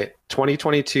last update.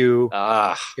 2022.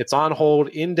 It's on hold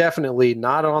indefinitely,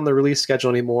 not on the release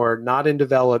schedule anymore, not in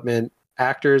development.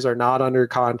 Actors are not under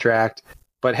contract.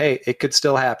 But hey, it could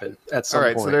still happen at some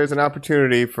point. All right, so there's an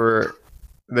opportunity for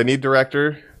they need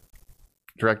directors,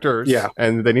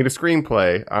 and they need a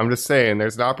screenplay. I'm just saying,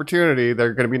 there's an opportunity.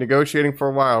 They're going to be negotiating for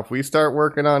a while. If we start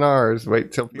working on ours,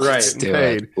 wait till people get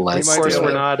paid. Of course,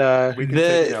 we're not.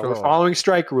 We're following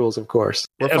strike rules, of course.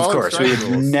 We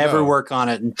never work on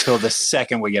it until the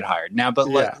second we get hired. Now, but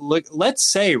let's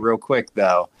say real quick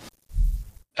though,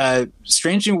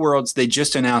 Strange New Worlds, they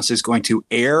just announced, is going to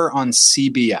air on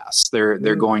CBS.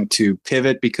 They're going to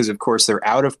pivot because, of course, they're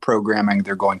out of programming.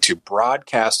 They're going to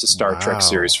broadcast a Star Trek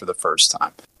series for the first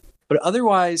time. But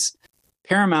otherwise,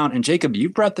 Paramount, and Jacob, you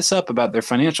brought this up about their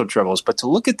financial troubles, but to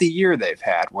look at the year they've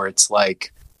had, where it's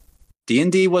like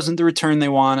D&D wasn't the return they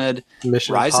wanted.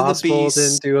 Mission Rise Impossible of the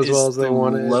Beast didn't do as well as they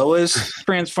wanted. Lowest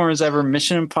Transformers ever.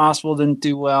 Mission Impossible didn't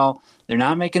do well. They're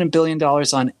not making $1 billion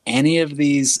on any of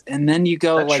these, and then you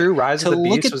go like, true. Rise of the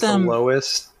Beast was them, the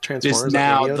lowest Transformers. Is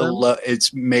now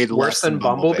it's made worse than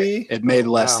Bumblebee. It made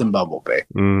less than Bumblebee,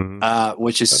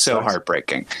 which is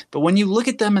heartbreaking. But when you look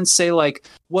at them and say like,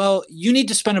 well, you need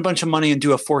to spend a bunch of money and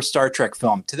do a 4 Star Trek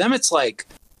film, to them it's like,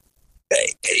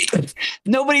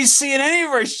 nobody's seeing any of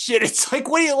our shit. It's like,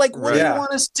 what do you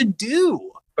want us to do?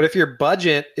 But if your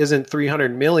budget isn't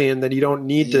 $300 million, then you don't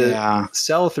need to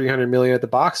sell $300 million at the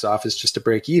box office just to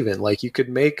break even. Like, you could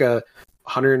make a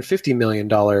 $150 million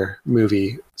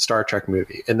movie, Star Trek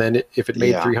movie, and then if it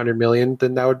made $300 million,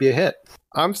 then that would be a hit.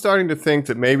 I'm starting to think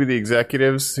that maybe the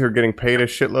executives who are getting paid a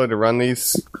shitload to run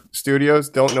these studios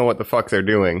don't know what the fuck they're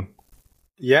doing.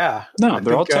 Yeah,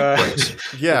 they're all tech pros.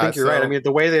 I think you're right. I mean,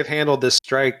 the way they've handled this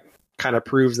strike kind of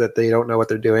proves that they don't know what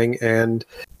they're doing, and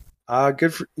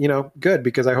good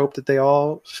because I hope that they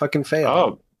all fucking fail.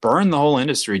 Oh, burn the whole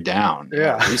industry down.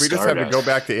 Yeah. We just have to go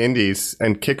back to indies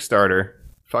and Kickstarter.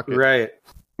 Fuck it. Right.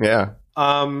 Yeah.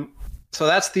 So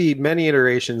that's the many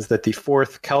iterations that the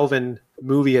fourth Kelvin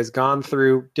movie has gone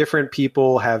through. Different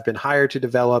people have been hired to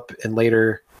develop and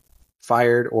later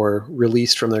fired or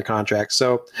released from their contracts.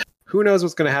 So who knows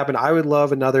what's going to happen? I would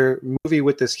love another movie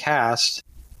with this cast.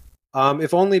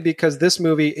 If only because this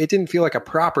movie, it didn't feel like a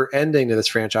proper ending to this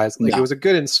franchise. Like, it was a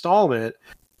good installment,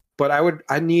 but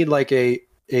I need like a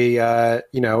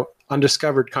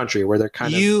undiscovered country where they're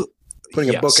kind of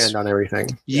putting a bookend on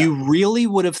everything. You really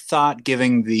would have thought,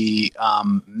 giving the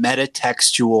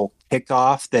metatextual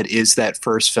kickoff that is that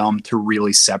first film to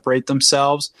really separate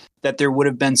themselves, that there would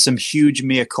have been some huge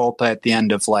mea culpa at the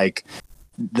end of like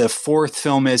the fourth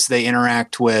film as they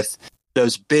interact with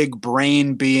those big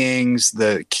brain beings,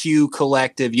 the Q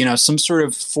collective, some sort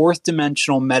of fourth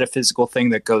dimensional metaphysical thing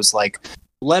that goes like,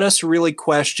 let us really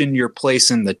question your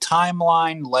place in the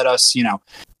timeline. Let us,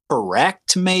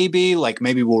 correct maybe we'll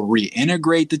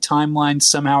reintegrate the timeline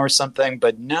somehow or something.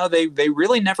 But no, they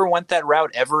really never went that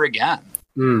route ever again.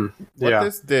 What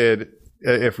this did,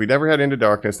 if we never had Into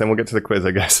Darkness, then we'll get to the quiz,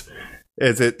 I guess,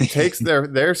 is it takes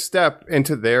their step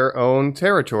into their own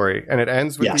territory, and it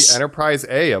ends with the Enterprise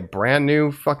A, a brand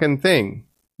new fucking thing,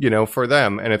 for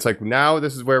them. And it's like, now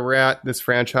this is where we're at. This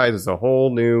franchise is a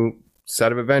whole new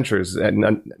set of adventures,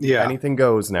 and anything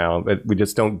goes now, but we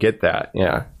just don't get that.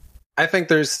 Yeah. I think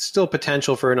there's still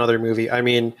potential for another movie. I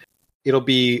mean, it'll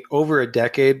be over a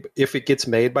decade if it gets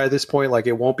made by this point. Like,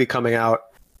 it won't be coming out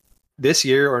this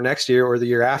year or next year or the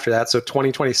year after that. So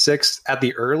 2026 at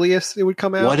the earliest it would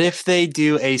come out. What if they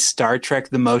do a Star Trek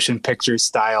the Motion Picture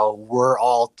style, we're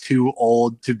all too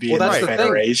old to be in the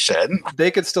Federation? They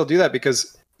could still do that,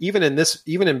 because even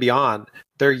in Beyond,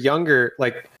 they're younger.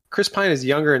 Like, Chris Pine is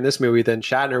younger in this movie than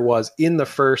Shatner was in the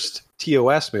first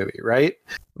TOS movie, right?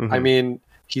 Mm-hmm. I mean,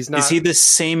 he's not. Is he the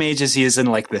same age as he is in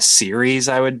like the series?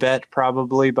 I would bet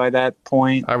probably by that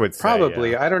point. I would say,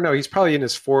 probably. Yeah. I don't know. He's probably in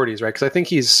his 40s, right? Because I think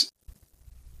he's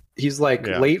like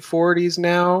late 40s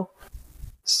now,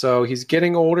 so he's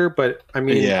getting older. But I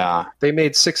mean, they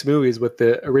made 6 movies with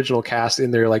the original cast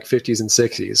in their like 50s and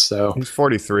 60s. So he's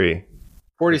 43.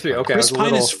 43. Okay, Chris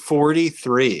Pine is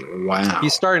 43. Wow,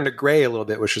 he's starting to gray a little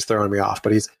bit, which is throwing me off.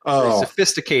 But he's a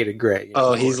sophisticated gray.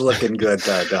 He's looking good,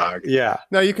 that dog. Yeah.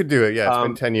 No, you could do it. Yeah, it's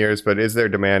been 10 years, but is there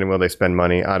demand, and will they spend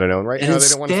money? I don't know. Right now, they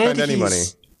don't want to spend any money.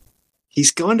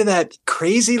 He's going to that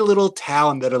crazy little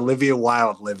town that Olivia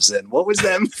Wilde lives in. What was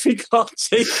that movie called,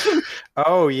 Jason?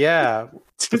 Oh, yeah.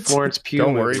 Florence Pugh.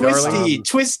 Don't worry, darling.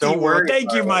 Twisty. Don't worry.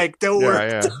 Thank you, Mike. Don't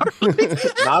worry. Yeah.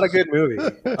 Not a good movie.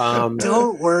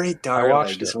 Don't worry, darling. I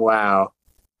watched it. Wow.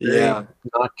 Yeah.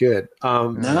 Not good.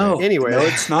 No. Anyway. No,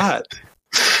 it's not.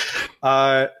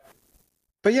 But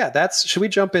yeah, should we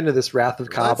jump into this Wrath of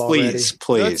Cobb already?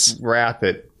 Please. Let's wrap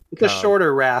it. It's a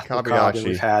shorter Wrath of Cobb than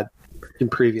we've had in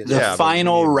previous. The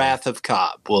final Wrath of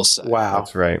Cobb, we'll say. Wow.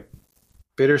 That's right.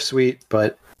 Bittersweet,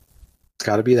 but it's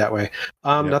got to be that way.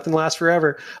 Nothing lasts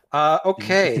forever.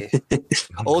 Okay.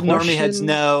 Old Normie heads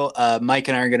know. Mike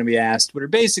and I are going to be asked what are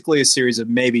basically a series of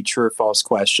maybe true or false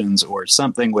questions, or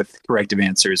something with corrective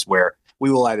answers, where we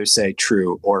will either say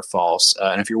true or false.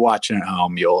 And if you're watching at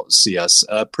home, you'll see us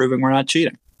proving we're not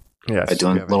cheating. Yes. By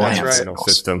doing little hand signals.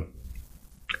 System.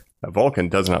 A Vulcan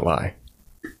does not lie.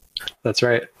 That's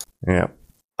right. Yeah.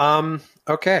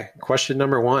 Okay. Question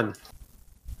number 1.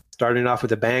 Starting off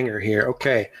with a banger here.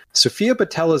 Okay. Sophia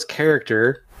Boutellah's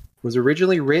character was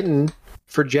originally written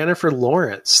for Jennifer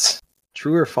Lawrence.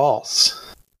 True or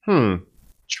false?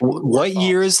 What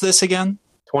year is this again?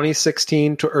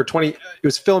 2016 or 20. It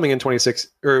was filming in 2016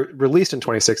 or released in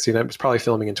 2016. It was probably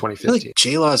filming in 2015. I feel like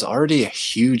J-Law is already a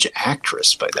huge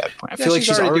actress by that point. I feel like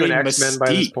she's already doing X-Men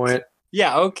by this point.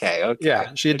 Yeah. Okay.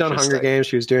 Yeah. She had done Hunger Games.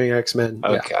 She was doing X-Men.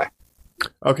 Okay. Yeah.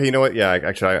 Okay. You know what? Yeah.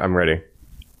 Actually, I'm ready.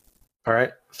 All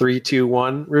right. 3, 2,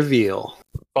 1. Reveal.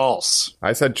 False.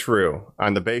 I said true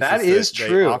on the basis that is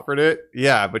true. They offered it.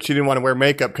 Yeah, but she didn't want to wear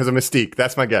makeup because of Mystique.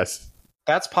 That's my guess.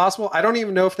 That's possible. I don't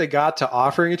even know if they got to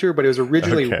offering it to her, but it was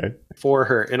originally for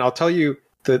her. And I'll tell you,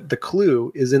 the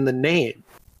clue is in the name.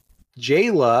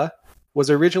 Jayla was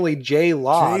originally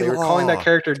J-Law. They were calling that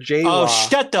character J-Law. Oh,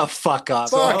 shut the fuck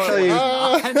up. I'll tell you.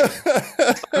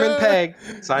 Simon Pegg.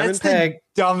 That's the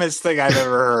dumbest thing I've ever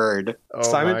heard.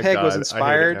 Simon Pegg was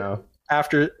inspired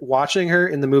after watching her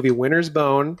in the movie Winter's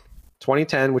Bone,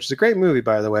 2010, which is a great movie,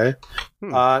 by the way.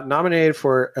 Nominated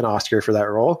for an Oscar for that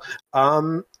role.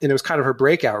 And it was kind of her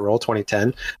breakout role,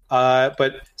 2010.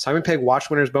 But Simon Pegg watched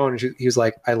Winter's Bone, and he was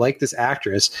like, I like this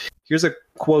actress. Here's a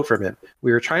quote from him.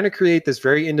 We were trying to create this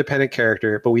very independent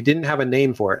character, but we didn't have a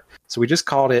name for it. So we just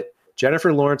called it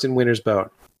Jennifer Lawrence in Winter's Bone.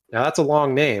 Now that's a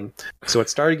long name. So it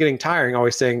started getting tiring,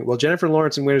 always saying, well, Jennifer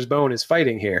Lawrence in Winter's Bone is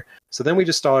fighting here. So then we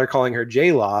just started calling her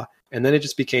J-Law, and then it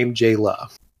just became J-Law.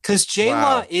 Because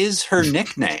J-Law is her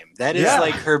nickname. That is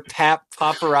like her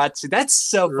paparazzi. That's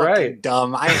so fucking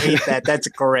dumb. I hate that. That's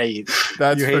great.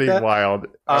 That's pretty wild.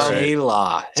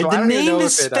 J-Law. So and the name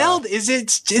is spelled.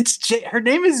 Her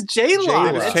name is J-Law.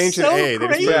 It's changed an A. They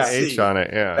just put an H on it.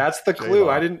 Yeah. That's the clue.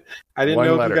 J-Law. I didn't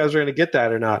know if you guys were going to get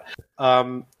that or not.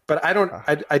 But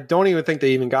I don't even think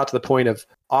they even got to the point of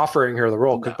offering her the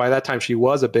role, because by that time she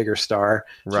was a bigger star.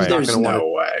 Right. There's no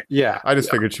way. Yeah. I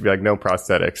just figured she'd be like, no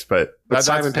prosthetics, but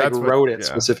Simon Pegg wrote it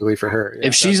specifically for her. Yeah,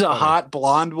 if she's a hot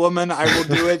blonde woman, I will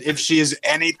do it. If she is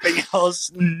anything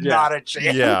else, not a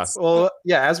chance. Yeah. Well,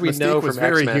 yeah, as we know from was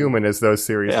very X-Men, human as those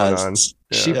series went on.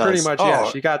 She pretty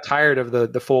much, she got tired of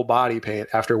the full body paint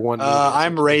after one movie.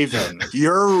 I'm Raven.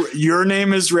 Your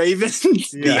name is Raven?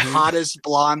 The hottest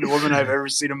blonde woman I've ever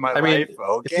seen in my life.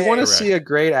 Okay. If you want to see a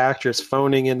great actress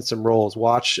phoning in some roles,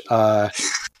 watch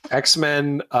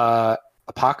X-Men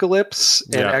Apocalypse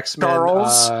and X-Men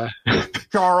Charles,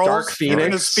 Dark Phoenix. You're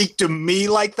going to speak to me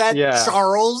like that,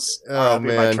 Charles? Oh,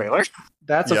 man. My trailer.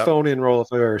 That's a phone-in role if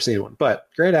I've ever seen one. But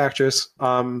great actress.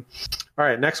 All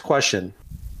right, next question.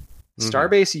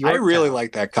 Starbase Yorktown. I really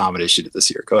like that comedy she did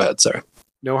this year. Go ahead, sorry.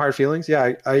 No Hard Feelings?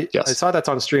 Yeah, I saw that's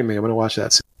on streaming. I'm going to watch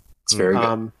that soon. It's very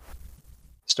good.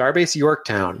 Starbase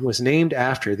Yorktown was named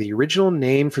after the original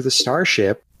name for the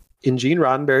starship in Gene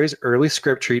Roddenberry's early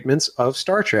script treatments of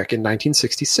Star Trek in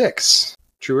 1966.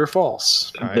 True or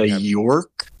false? The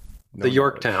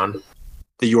Yorktown.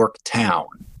 The Yorktown.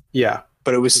 Yeah.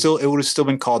 But it would have still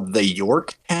been called the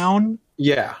Yorktown?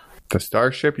 Yeah. The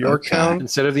Starship Yorktown? Okay.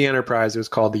 Instead of the Enterprise, it was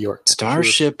called the Yorktown.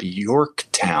 Starship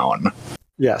Yorktown.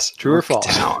 Yes. True or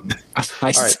false? All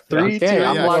right. 3, 2,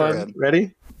 1.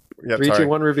 Ready? Yep, 3, 2,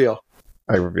 1, reveal.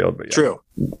 I revealed, but True.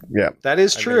 Yeah. That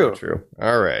is true. True.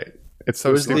 All right. It's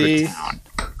so stupid. Town.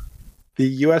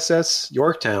 The USS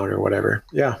Yorktown or whatever.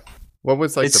 Yeah. What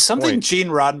was like it's the something point? Gene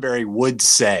Roddenberry would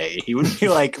say. He would be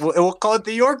like, we'll call it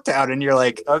the Yorktown. And you're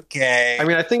like, okay. I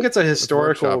mean, I think it's a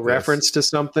historical reference to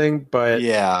something, but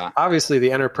obviously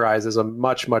the Enterprise is a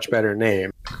much, much better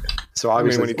name. So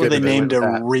obviously they named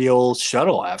a real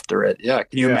shuttle after it. Yeah.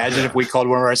 Can you imagine if we called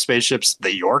one of our spaceships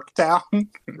the Yorktown?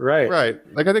 Right.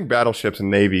 Like I think battleships and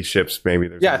Navy ships maybe.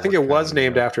 I think it was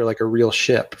named after like a real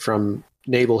ship from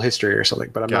naval history or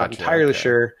something, but I'm not entirely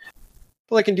sure.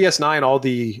 But like in DS9, all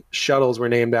the shuttles were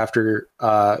named after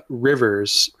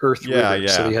rivers, Earth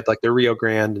rivers. So you had like the Rio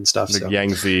Grande and stuff. The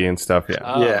Yangtze and stuff. Yeah.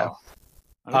 Oh. Yeah.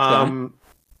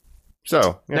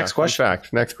 Okay. Next question.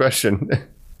 Next question.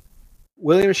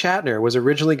 William Shatner was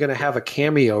originally going to have a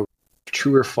cameo.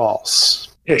 True or false?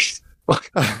 in this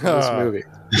movie.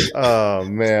 Oh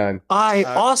man! I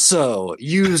also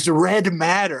used red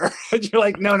matter. You're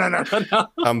like, no.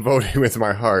 I'm voting with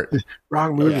my heart.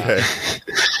 Wrong movie. Okay.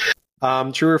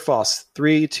 True or false?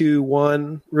 3, 2,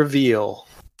 1. Reveal.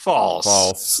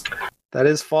 False. That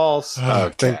is false.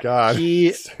 Oh, thank God.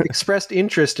 He expressed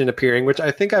interest in appearing, which I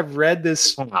think I've read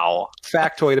this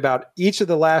factoid about each of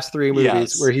the last 3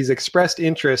 movies where he's expressed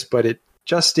interest, but it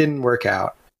just didn't work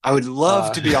out. I would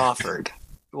love to be offered.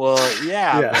 Well,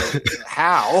 but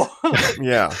how?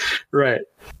 Yeah. Right.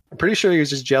 I'm pretty sure he was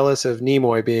just jealous of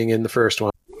Nimoy being in the first one.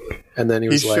 And then he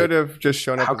was like, should have just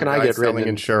shown up. How can I get selling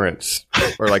insurance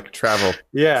or like travel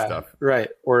stuff? Right.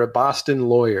 Or a Boston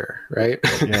lawyer, right?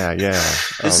 Yeah.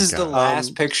 This is the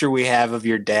last picture we have of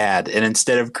your dad. And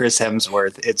instead of Chris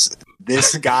Hemsworth, it's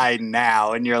this guy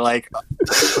now. And you're like,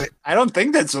 I don't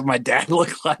think that's what my dad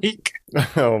looked like.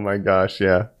 Oh my gosh.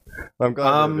 Yeah. I'm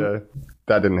glad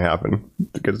that didn't happen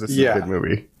because this is a good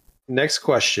movie. Next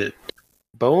question.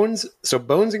 Bones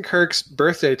and Kirk's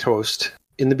birthday toast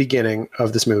in the beginning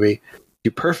of this movie,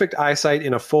 "To perfect eyesight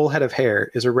in a full head of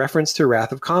hair," is a reference to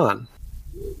Wrath of Khan.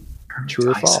 True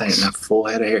or false? Eyesight in a full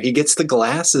head of hair. He gets the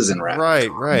glasses in Wrath of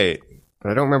Khan. Right.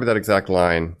 But I don't remember that exact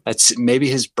line. That's maybe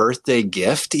his birthday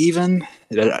gift even.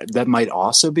 That might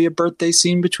also be a birthday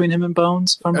scene between him and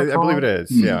Bones. If I believe it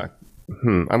is, yeah.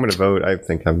 I'm going to vote. I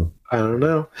don't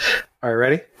know. All right,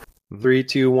 ready? 3,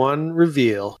 2, 1,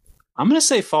 reveal. I'm going to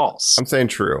say false. I'm saying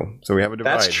true. So we have a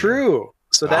divide. That's true.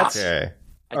 So that's okay.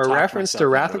 A reference to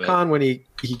Wrath of Khan when he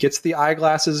gets the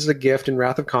eyeglasses as a gift in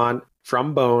Wrath of Khan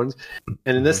from Bones.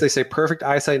 And in this, they say perfect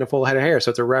eyesight and a full head of hair.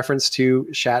 So it's a reference to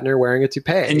Shatner wearing a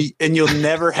toupee. And you'll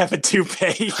never have a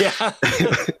toupee. Yeah.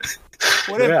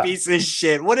 What a piece of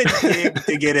shit. What a dig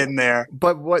to get in there.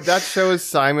 But what that shows,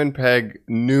 Simon Pegg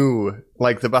knew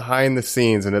like the behind the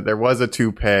scenes and that there was a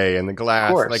toupee and the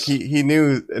glass. Like he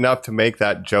knew enough to make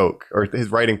that joke, or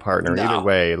his writing partner. Either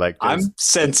way, like I'm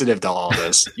sensitive to all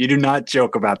this. You do not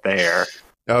joke about the hair.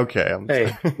 Okay.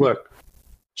 Hey, look,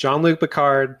 Jean-Luc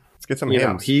Picard. Let's get some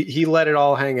hymns. He let it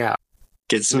all hang out.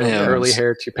 Get some hymns. Early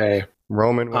hair toupee.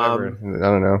 Roman, whatever. I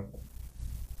don't know.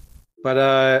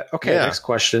 But okay, next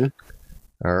question.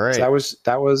 All right. So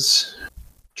that was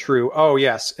true. Oh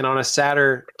yes, and on a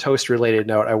sadder toast-related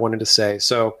note, I wanted to say,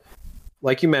 so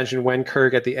like you mentioned, when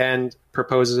Kirk at the end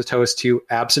proposes a toast to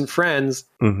absent friends,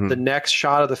 the next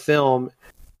shot of the film,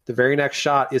 the very next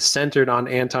shot, is centered on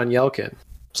Anton Yelkin.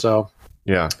 So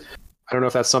yeah, I don't know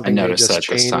if that's something they just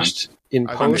changed in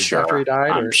post after he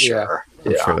died. I'm sure.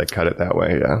 I'm sure they cut it that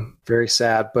way. Yeah, very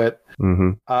sad, but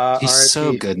he's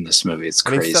so good in this movie. It's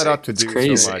crazy. And he's set up to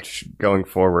do so much going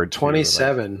forward.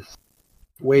 27,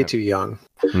 way too young.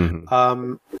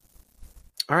 All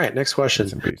right, next question.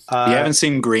 You haven't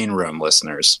seen Green Room,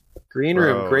 listeners. Green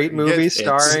Room, great movie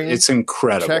starring. It's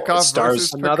incredible. Chekhov it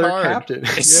stars another captain.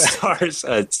 It stars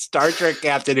a Star Trek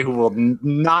captain who will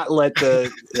not let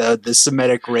the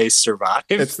Semitic race survive.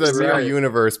 It's the Mirror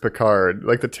Universe Picard,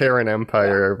 like the Terran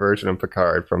Empire version of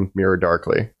Picard from Mirror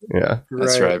Darkly. Yeah,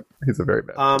 that's right. He's a very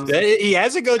bad. He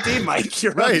has a goatee, Mike.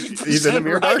 You're right. He's in a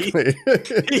Mirror Darkly.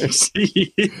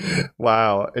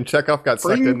 Wow. And Chekhov got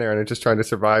sucked in there and is just trying to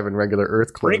survive in regular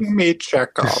Earth clothes. Bring me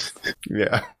Chekhov.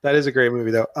 Yeah, that is a great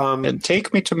movie, though. And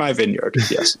take me to my vineyard.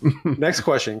 Yes. Next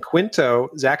question.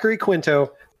 Zachary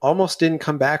Quinto almost didn't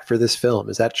come back for this film.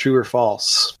 Is that true or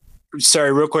false?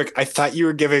 Sorry, real quick. I thought you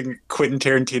were giving Quentin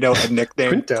Tarantino a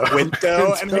nickname,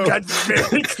 Quinto, and I got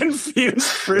very confused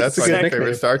for That's a second. My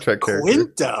favorite Star Trek character.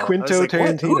 Quinto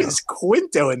Tarantino. Who is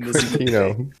Quinto in this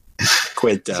movie?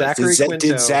 Quinto.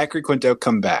 Did Zachary Quinto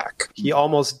come back? He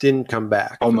almost didn't come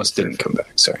back. Almost didn't come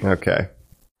back. Sorry. Okay.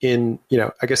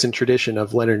 I guess in tradition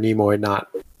of Leonard Nimoy not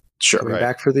coming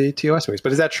back for the TOS movies.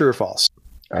 But is that true or false?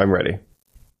 I'm ready.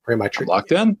 Or am I tricky?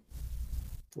 Locked in?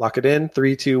 Lock it in.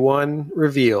 3, 2, 1.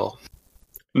 Reveal.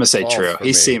 I'm going to say true.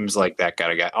 He seems like that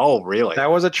kind of guy. Oh, really?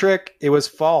 That was a trick. It was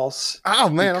false. Oh,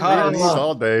 man. I'm reading these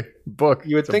all day. Book.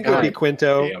 You would think it would be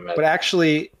Quinto, but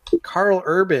actually, Carl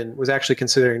Urban was actually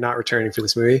considering not returning for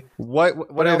this movie. What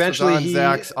else was on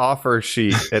Zach's offer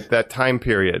sheet at that time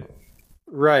period?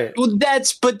 Right. Well,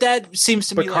 that seems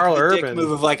to me like Carl the Urban dick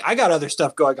move of like, I got other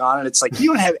stuff going on, and it's like, you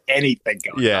don't have anything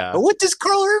going on. But what does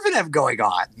Carl Urban have going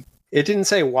on? It didn't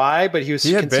say why, but he was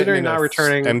considering not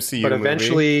returning. MCU but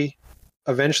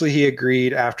eventually he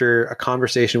agreed after a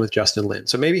conversation with Justin Lin.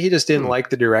 So maybe he just didn't like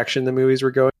the direction the movies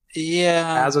were going.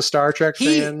 Yeah. As a Star Trek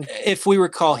fan. If we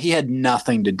recall, he had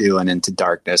nothing to do in Into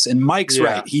Darkness. And Mike's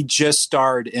right. He just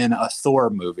starred in a Thor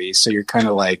movie. So you're kind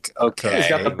of like, okay. He's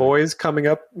got The Boys coming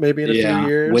up maybe in a few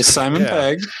years. With Simon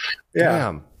Pegg. Yeah.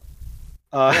 Damn.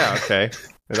 Okay.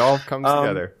 It all comes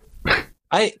together.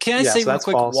 Can I say real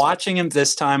quick, watching him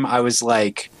this time, I was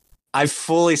like, I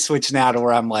fully switched now to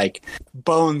where I'm like,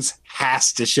 Bones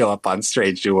has to show up on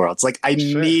Strange New Worlds. Like, I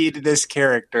need this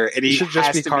character, and he should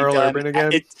just be Carl Urban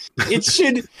again. It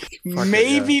should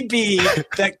maybe be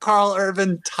that Carl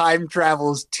Urban time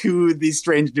travels to the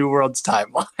Strange New Worlds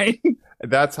timeline.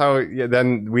 That's how.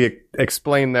 Then we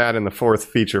explain that in the fourth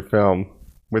feeture film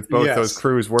with both those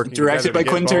crews working directed by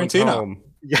Quentin Tarantino.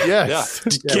 Yes.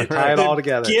 Tie it all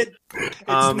together. It's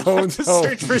not the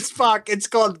Search for Spock. It's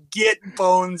called Get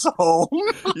Bones Home.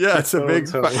 Yeah, it's a big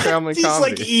family comedy. He's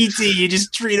like E.T. You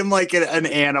just treat him like an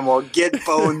animal. Get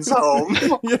Bones Home.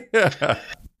 Yeah.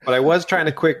 But I was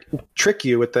trying to trick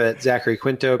you with the Zachary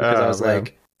Quinto because I was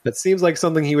like, that seems like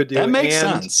something he would do. That makes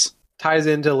sense. Ties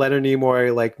into Leonard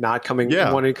Nimoy like not wanting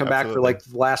to come back for like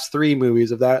the last 3 movies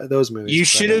of those movies. You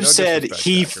should have said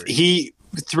he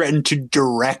threatened to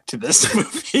direct this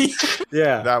movie.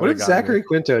 Yeah. What if Zachary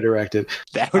Quinto directed?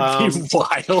 That would be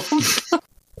wild.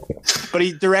 But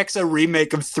he directs a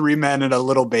remake of 3 Men and a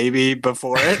Little Baby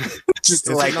before it. Just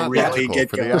to like really get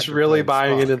going. Just really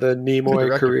buying into the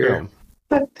Nimoy career.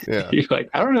 Yeah. You're like,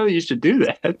 I don't know you should do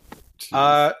that.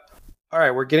 All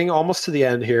right, we're getting almost to the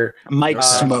end here. Mike's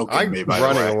smoking me, by the way.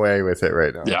 I'm running away with it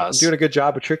right now. Yes. I'm doing a good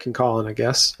job of tricking Colin, I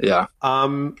guess. Yeah.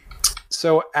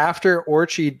 So after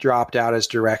Orci dropped out as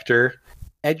director,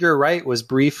 Edgar Wright was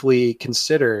briefly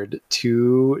considered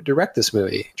to direct this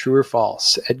movie. True or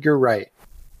false? Edgar Wright.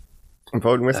 I'm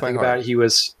voting with my heart. He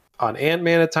was on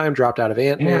Ant-Man at the time, dropped out of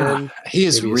Ant-Man. Yeah, he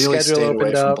has really stayed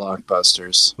away from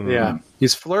blockbusters. Mm-hmm. Yeah.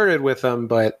 He's flirted with them,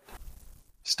 but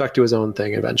stuck to his own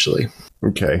thing eventually.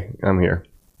 Okay, I'm here.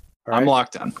 Right. I'm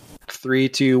locked in. 3,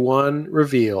 2, 1,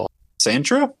 reveal. Saying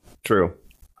true? True.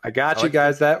 I got you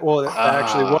guys. That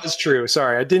actually was true.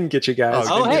 Sorry, I didn't get you guys.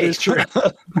 Hey. It is true.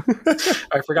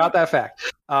 I forgot that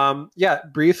fact.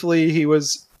 Briefly, he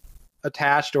was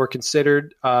attached or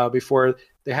considered before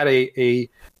they had a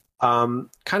kind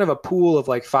of a pool of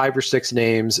like 5 or 6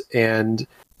 names, and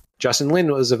Justin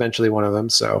Lin was eventually one of them.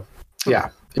 So yeah,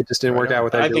 it just didn't work out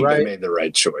with Edgar I think Wright. they made the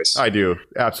right choice. I do,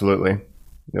 absolutely.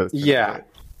 Yeah.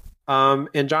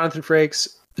 And Jonathan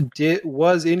Frakes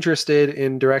was interested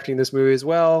in directing this movie as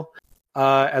well,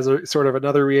 as a sort of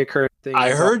another reoccurring thing.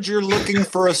 I heard you're looking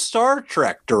for a Star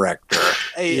Trek director.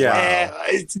 Yeah.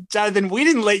 Jonathan, we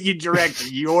didn't let you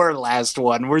direct your last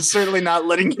one. We're certainly not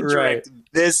letting you direct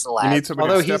this last. You need somebody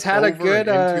Although to he's step had a over good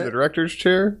into the director's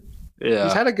chair. Yeah.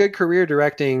 He's had a good career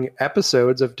directing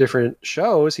episodes of different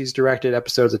shows. He's directed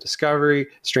episodes of Discovery,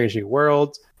 Strange New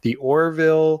Worlds, The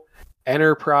Orville,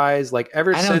 Enterprise. Like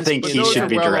ever I since, don't think he should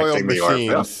be directing the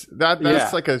Orville.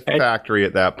 That's like a factory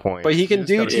at that point. But he can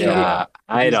do TV. Yeah,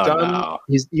 I don't know.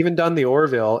 He's even done The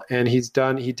Orville, and he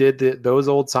did Those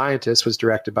Old Scientists was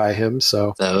directed by him.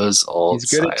 So Those old.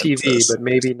 He's good at TV, but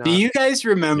maybe not. Do you guys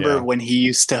remember when he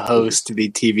used to host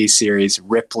the TV series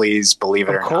Ripley's Believe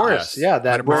It or Not? Of course, yeah.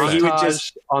 That where montage he would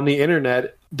just on the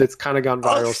internet that's kind of gone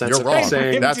viral since. You're wrong.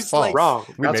 Saying That's false. Wrong.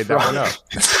 We That's made that one up.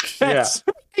 Yeah.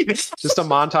 Just a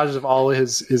montage of all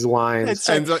his lines.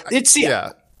 To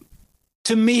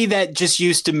me, that just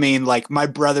used to mean like my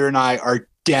brother and I are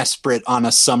desperate on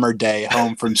a summer day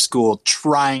home from school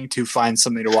trying to find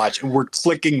something to watch, and we're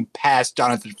clicking past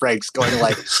Jonathan Frakes going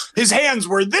like, his hands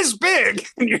were this big,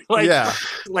 and you're like,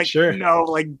 sure. No,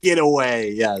 like get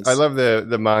away. Yes, I love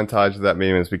the montage of that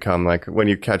meme has become like when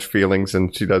you catch feelings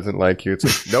and she doesn't like you. It's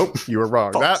like, nope, you were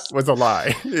wrong. That was a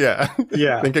lie. Yeah,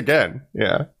 Think again.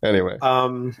 Yeah. Anyway,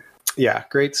 yeah,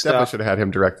 great stuff. Definitely should have had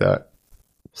him direct that.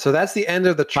 So that's the end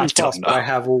of the true false. But I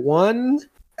have one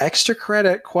extra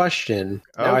credit question.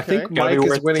 Now I think Mike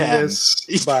is winning 10.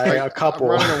 This by a couple.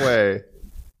 Running away.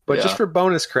 But just for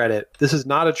bonus credit, this is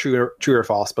not a true or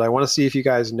false, but I want to see if you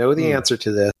guys know the answer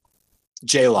to this.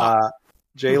 J-Law.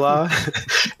 J-Law.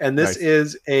 And this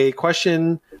is a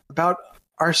question about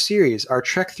our series, our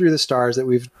Trek Through the Stars that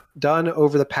we've done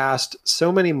over the past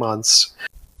so many months.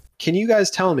 Can you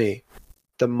guys tell me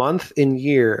the month and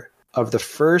year of the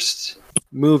first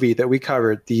movie that we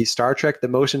covered, the Star Trek The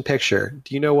Motion Picture?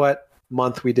 Do you know what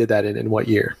month we did that in and what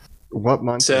year? What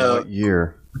month and what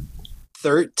year?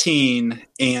 13,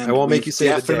 and I won't make you say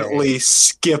definitely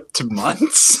skipped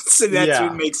months, so that's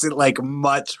what makes it like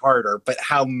much harder. But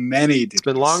how many did it's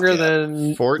been longer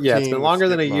than 14? Yeah, it's been longer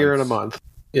than a year and a month.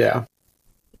 Yeah.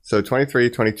 So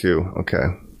 23, 22. Okay.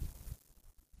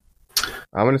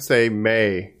 I'm going to say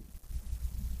May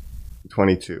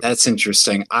 22. That's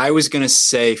interesting. I was going to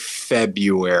say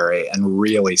February and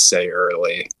really say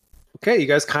early. Okay, you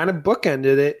guys kind of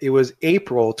bookended it. It was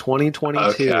April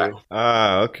 2022.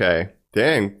 Okay.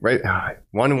 Dang, right.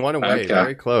 1-1 away. Okay.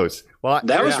 Very close. Well,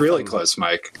 that was really close,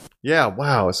 Mike. Yeah,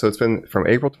 wow. So it's been from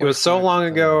April 20. It was so long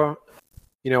ago.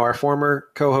 You know, our former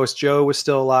co-host Joe was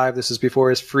still alive. This is before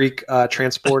his freak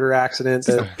transporter accident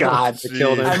that, that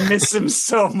killed him. I miss him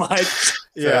so much.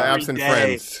 Absent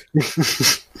friends.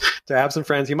 To absent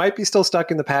friends. He might be still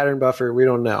stuck in the pattern buffer. We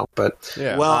don't know. But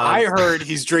well, I heard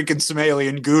he's drinking some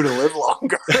alien goo to live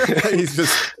longer. He's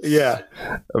just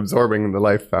absorbing the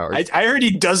life power. I heard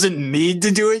he doesn't need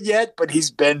to do it yet, but he's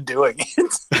been doing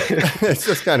it. It's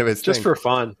just kind of his just thing. For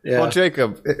fun. Yeah. Well,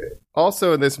 Jacob,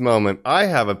 also in this moment, I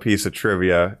have a piece of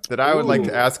trivia that I would like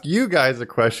to ask you guys a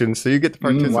question, so you get to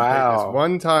participate this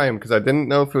one time, because I didn't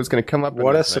know if it was going to come up.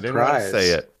 What a surprise! I didn't want to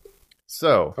say it.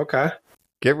 So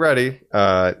get ready.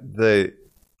 The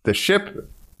ship,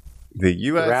 the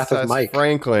USS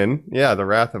Franklin. Yeah, the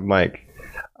Wrath of Mike.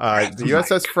 The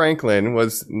USS Franklin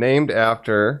was named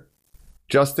after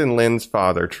Justin Lin's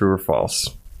father. True or false?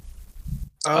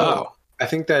 Oh, I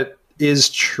think that is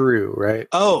true, right?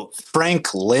 Oh,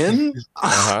 Frank Lynn?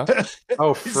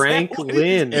 Oh, Frank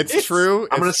Lynn. It's true.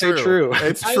 I'm going to say true.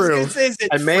 It's true.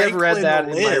 I may have read that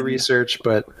in my research,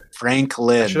 but Frank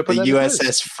Lynn, the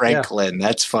USS Franklin.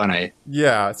 That's funny.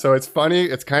 Yeah, so it's funny.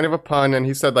 It's kind of a pun, and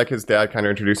he said like his dad kind of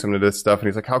introduced him to this stuff, and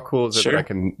he's like, "How cool is it that I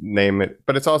can name it?"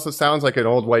 But it also sounds like an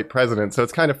old white president, so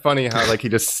it's kind of funny how like he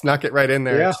just snuck it right in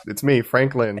there. Yeah. It's me,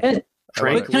 Franklin.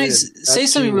 Can I say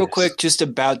something real quick just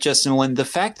about Justin Lin? The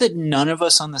fact that none of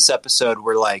us on this episode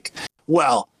were like,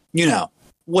 well, you know,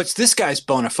 what's this guy's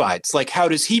bona fides? Like, how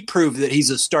does he prove that he's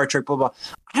a Star Trek, blah, blah.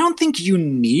 I don't think you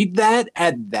need that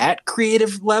at that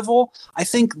creative level. I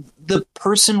think the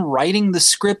person writing the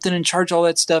script and in charge of all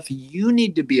that stuff, you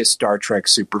need to be a Star Trek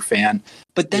super fan.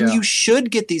 But then you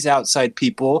should get these outside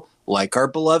people like our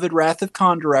beloved Wrath of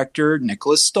Khan director,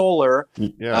 Nicholas Stoller.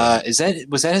 Yeah.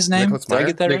 Was that his name? Did I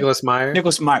get that Nicholas right? Meyer.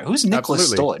 Nicholas Meyer. Who's Nicholas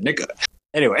Stoller?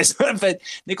 Anyways, but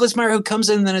Nicholas Meyer, who comes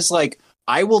in and then is like,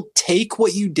 I will take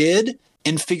what you did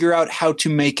and figure out how to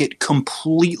make it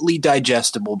completely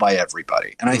digestible by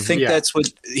everybody. And I think that's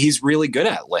what he's really good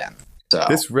at, Lynn. So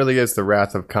this really is the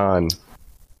Wrath of Khan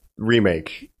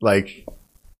remake. Like,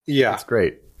 yeah, it's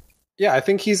great. Yeah, I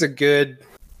think he's a good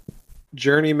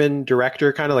journeyman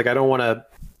director. Kind of like, I don't want to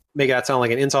make that sound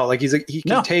like an insult. Like he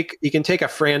can take a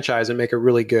franchise and make a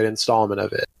really good installment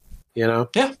of it. You know?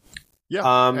 Yeah.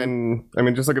 Yeah, and I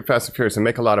mean, just look at Fast and Furious and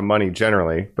make a lot of money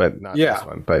generally, but not this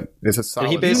one. But it's a solid.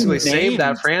 And he basically saved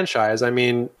that franchise. I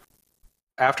mean,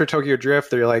 after Tokyo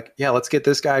Drift, they're like, yeah, let's get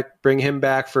this guy, bring him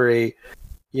back for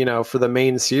for the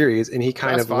main series, and he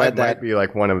kind of led that. Might be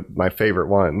like one of my favorite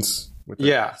ones.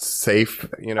 Safe.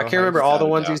 I can't remember all the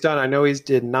ones he's done. I know he's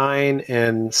did 9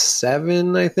 and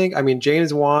 7. I think. I mean,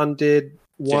 James Wan did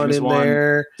one in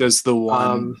there. Does the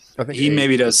one? I think he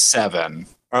maybe does 7.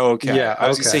 Oh, okay. Yeah, I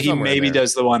was going to say he maybe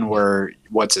does the one where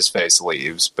what's his face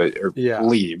leaves,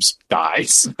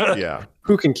 dies. Yeah.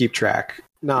 Who can keep track?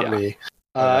 Not me.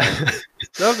 That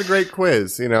was a great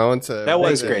quiz, That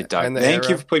was great, Doug. Thank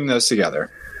you for putting those together.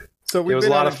 So it was a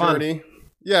lot of fun. Journey.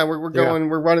 Yeah, we're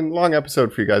running a long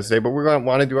episode for you guys today, but we're going to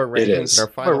want to do our rankings and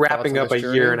our final. We're wrapping up a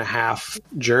year and a half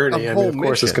journey, and of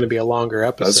course it's going to be a longer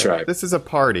episode. That's right. This is a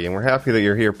party, and we're happy that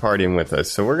you're here partying with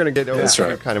us. So we're going to get over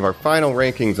to kind of our final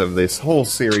rankings of this whole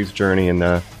series journey, and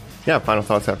final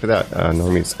thoughts after that.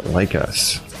 Normies like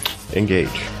us. Engage.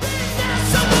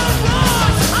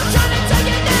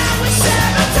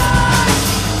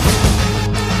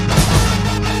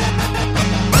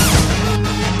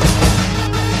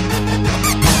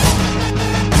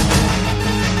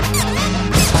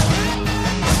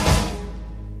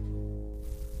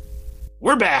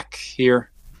 We're back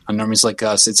here on Normies Like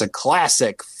Us. It's a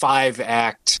classic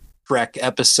 5-act Trek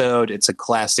episode. It's a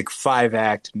classic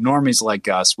 5-act Normies Like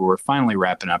Us, where we're finally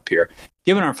wrapping up here,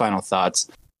 giving our final thoughts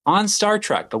on Star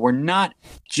Trek. But we're not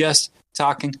just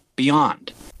talking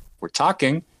beyond. We're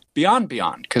talking beyond,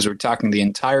 because we're talking the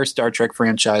entire Star Trek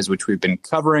franchise, which we've been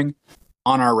covering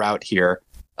on our route here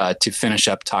to finish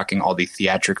up talking all the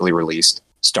theatrically released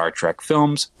Star Trek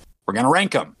films. We're going to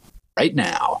rank them right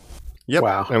now. Yep.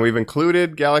 Wow. And we've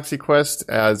included Galaxy Quest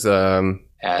as an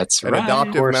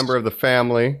adoptive member of the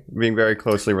family, being very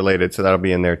closely related, so that'll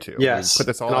be in there too. Yes. Put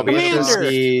this all I'll be interested to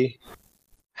see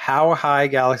how high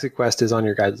Galaxy Quest is on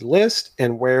your guys' list,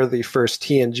 and where the first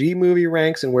TNG movie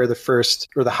ranks, and where the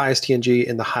highest TNG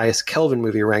and the highest Kelvin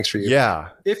movie ranks for you. Yeah.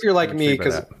 If you're like me,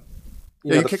 because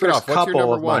you kick it off. What's your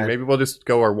number one? Maybe we'll just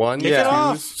go our one.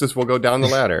 Yeah. Just we'll go down the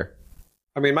ladder.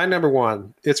 I mean, my number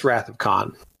one, it's Wrath of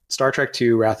Khan. Star Trek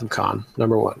II, Wrath of Khan,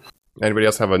 number one. Anybody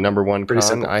else have a number one Pretty Khan?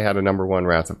 simple. I had a number one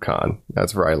Wrath of Khan.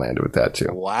 That's where I landed with that too.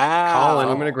 Wow.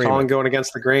 Colin going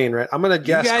against the grain, right? I'm going to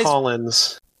guess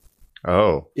Colin's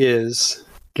is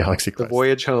Galaxy Quest. The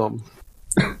Voyage Home.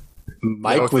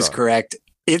 Mike was correct.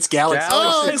 It's Galaxy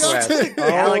Quest.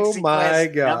 Oh my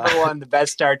God. Number one, the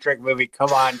best Star Trek movie.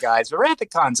 Come on, guys. But Wrath of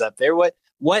Khan's up there.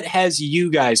 What has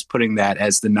you guys putting that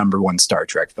as the number one Star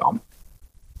Trek film?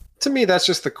 To me, that's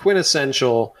just the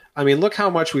quintessential. I mean, look how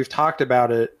much we've talked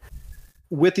about it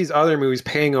with these other movies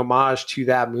paying homage to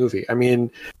that movie. I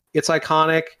mean, it's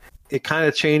iconic. It kind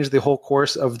of changed the whole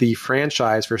course of the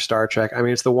franchise for Star Trek. I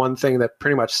mean, it's the one thing that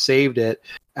pretty much saved it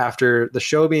after the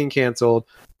show being canceled,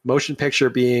 motion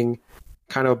picture being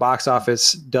kind of a box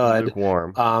office dud.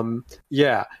 Lukewarm.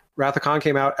 Wrath of Khan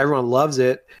came out. Everyone loves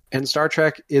it. And Star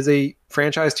Trek is a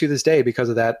franchise to this day because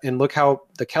of that. And look how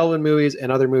the Kelvin movies and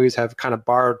other movies have kind of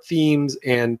borrowed themes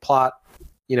and plot,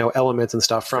 elements and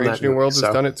stuff from Strange that. New Worlds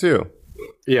has done it too.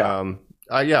 Yeah.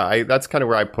 That's kind of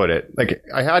where I put it. Like,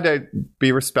 I had to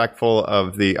be respectful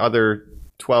of the other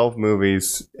 12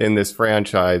 movies in this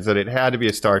franchise, that it had to be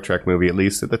a Star Trek movie, at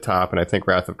least at the top. And I think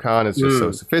Wrath of Khan is just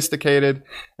so sophisticated,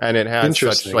 and it has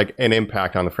such like an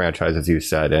impact on the franchise, as you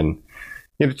said. And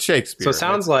it's Shakespeare. So it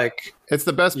sounds like it's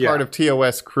the best part of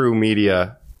TOS crew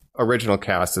media original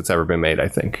cast that's ever been made, I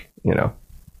think.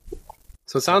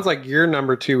 So it sounds like your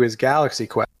number two is Galaxy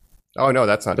Quest. Oh no,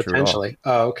 that's not potentially.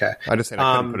 true at all. Oh, okay. I just said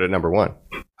I couldn't put it at number one.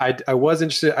 I was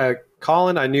interested.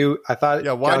 Colin, I thought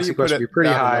Galaxy Quest would be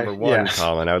pretty high. Number one,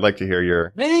 Colin. I would like to hear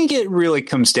your. I think it really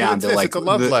comes down to it's a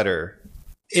love letter.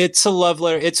 It's a love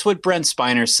letter. It's what Brent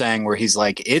Spiner's saying, where he's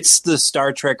like, it's the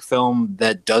Star Trek film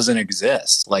that doesn't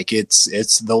exist. Like, it's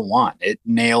the one. It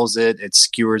nails it. It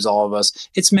skewers all of us.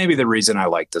 It's maybe the reason I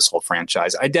like this whole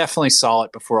franchise. I definitely saw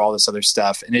it before all this other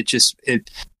stuff, and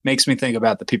it makes me think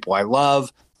about the people I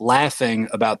love, laughing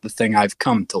about the thing I've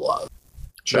come to love.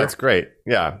 Sure. That's great.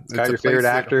 Yeah. Got your favorite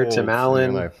actor, Tim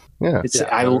Allen. Yeah.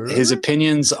 His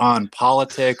opinions on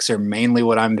politics are mainly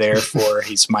what I'm there for.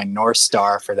 He's my North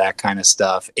Star for that kind of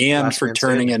stuff, and for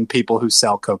turning in people who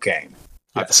sell cocaine.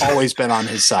 Yes. I've always been on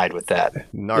his side with that.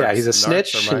 He's a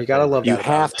snitch, and you gotta love that. You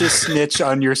have to snitch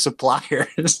on your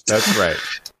suppliers. That's right.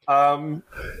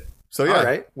 So yeah, all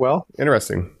right. Well,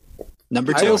 interesting.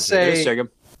 Number 2. I will say Jacob.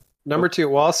 number 2.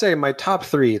 Well, I'll say my top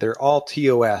 3. They're all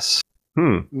TOS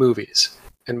movies,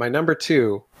 and my number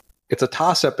 2. It's a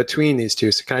toss up between these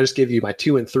two. So can I just give you my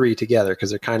 2 and 3 together because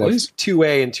they're kind of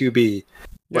 2A and 2B.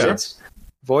 But it's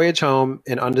Voyage Home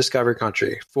and Undiscovered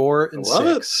Country. 4 and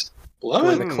 6. Love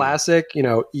it. The classic,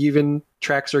 even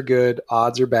tracks are good,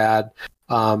 odds are bad.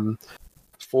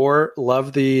 4,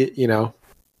 love the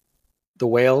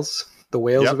whales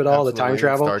of it all, the time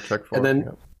travel. Star Trek 4, and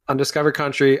then Undiscovered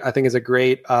Country, I think, is a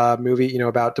great movie,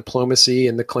 about diplomacy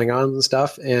and the Klingons and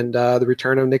stuff, and the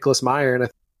return of Nicholas Meyer, and I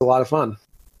think it's a lot of fun.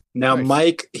 Now, Nice.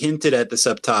 Mike hinted at this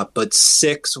up top, but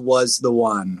 6 was the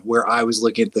one where I was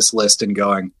looking at this list and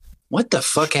going, what the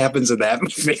fuck happens in that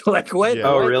movie? Like, what? Yeah.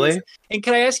 Oh, what really? And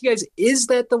can I ask you guys, is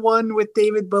that the one with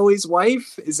David Bowie's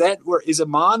wife? Is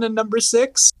Amon in number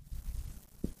 6?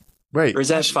 Wait, Or is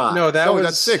that 5? No,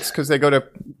 that's 6 because they go to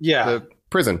yeah, the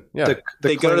prison. Yeah,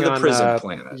 they go to the Klingon, prison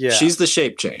planet. Yeah. She's the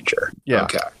shape changer. Yeah.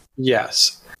 Okay.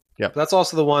 yes. Yep. That's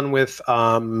also the one with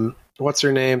what's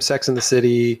her name? Sex and the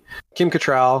City, Kim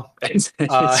Cattrall.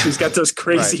 She's got those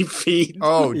crazy feet.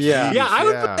 Oh, Yeah. geez, Yeah, I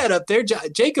would put that up there.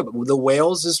 Jacob, The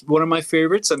Whales is one of my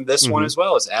favorites, and this one as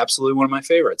well is absolutely one of my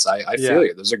favorites. I feel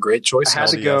you. Those are great choices. I had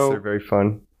to LDS, go they're very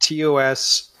fun.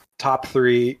 TOS top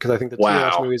 3 because I think the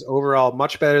TOS movies overall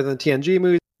much better than TNG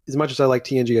movies. As much as I like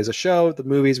TNG as a show, the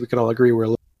movies we can all agree were a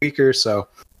little weaker. So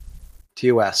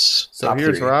TOS. So top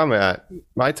here's 3. where I'm at.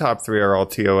 My top 3 are all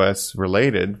TOS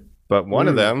related, but one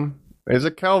of them is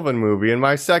a Kelvin movie, and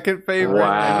my second favorite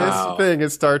in this thing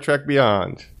is Star Trek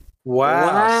Beyond.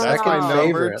 Wow. That's my Second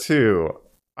number favorite. 2.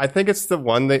 I think it's the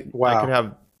one that I could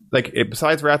have,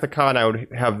 besides Wrath of Khan, I would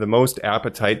have the most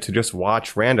appetite to just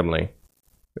watch randomly.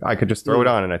 I could just throw it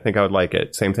on, and I think I would like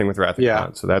it. Same thing with Wrath of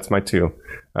Khan. So that's my 2.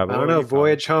 I don't know.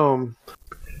 Voyage Home.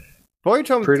 Voyage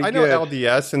Home, Pretty I know good.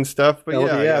 LDS and stuff, but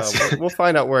LDS. yeah, we'll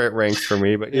find out where it ranks for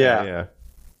me. But yeah.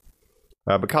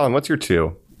 But Colin, what's your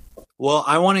 2? Well,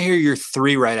 I want to hear your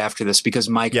 3 right after this because,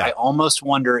 Mike, I almost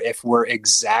wonder if we're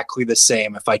exactly the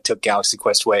same if I took Galaxy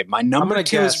Quest away. My number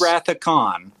 2 is Wrath of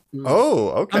Khan. Oh,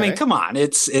 okay. I mean, come on.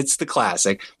 It's the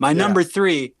classic. My number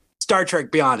 3, Star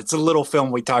Trek Beyond. It's a little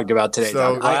film we talked about today.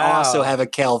 So, I also have a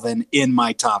Kelvin in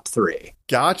my top 3.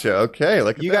 Gotcha. Okay.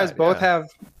 Look at You that. guys both have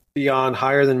Beyond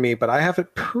higher than me, but I have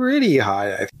it pretty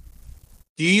high. I think.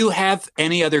 Do you have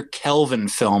any other Kelvin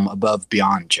film above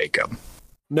Beyond, Jacob?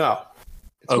 No.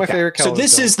 It's my favorite Kelvin So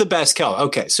this film. is the best Kelvin.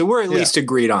 Okay, so we're at least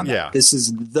agreed on that. Yeah. This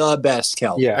is the best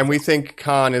Kelvin. Yeah. And we think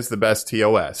Khan is the best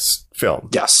TOS film.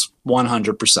 Yes,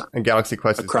 100%. And Galaxy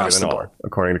Quest is Across better than the all, board.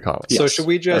 according to Colin. So should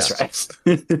we just That's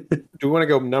right. do we want to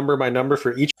go number by number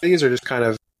for each of these, or just kind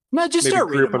of No, just maybe start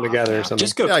group reading them together or off. something?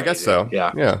 Just go Yeah, I crazy. guess so.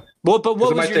 Yeah. Yeah. Well, but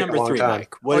what it might was your take a number long 3, time.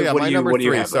 Mike? What, my what do you, number what do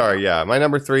you 3. have? Sorry, yeah. My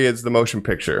number 3 is the motion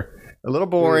picture. A little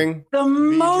boring. The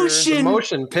motion,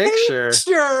 motion picture.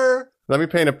 Let me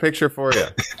paint a picture for you.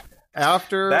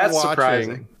 After That's watching,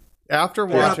 surprising. After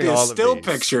Cannot watching be a all still of these,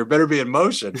 picture. Better be in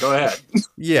motion. Go ahead.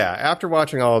 yeah. After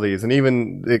watching all these, and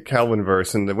even the Kelvin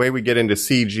verse, and the way we get into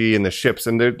CG and the ships,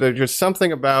 and there's just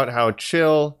something about how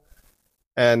chill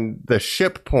and the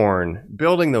ship porn,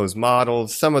 building those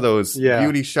models, some of those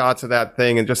beauty shots of that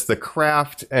thing, and just the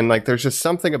craft, and there's just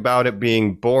something about it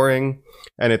being boring.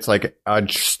 And it's like a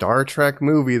Star Trek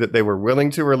movie that they were willing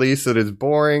to release that is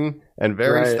boring and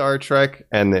very Star Trek,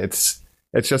 and it's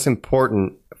just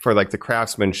important for the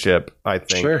craftsmanship, I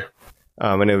think. Sure.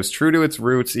 Mm-hmm. And it was true to its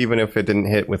roots, even if it didn't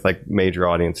hit with major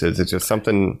audiences. It's just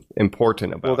something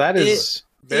important about Well, that is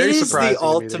very it is surprising. the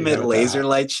ultimate laser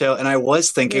light show, and I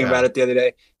was thinking about it the other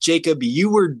day. Jacob, you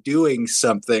were doing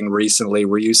something recently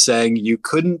where you saying you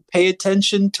couldn't pay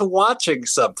attention to watching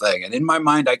something, and in my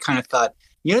mind, I kind of thought,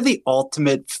 the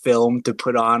ultimate film to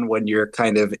put on when you're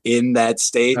kind of in that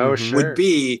state would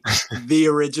be the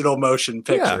original motion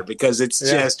picture because it's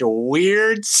just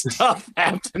weird stuff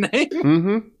happening.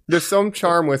 Mm-hmm. There's some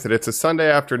charm with it. It's a Sunday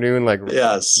afternoon,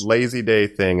 lazy day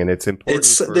thing, and it's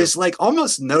important. There's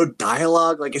almost no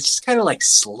dialogue. It's just kind of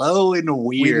slow and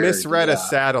weird. We misread a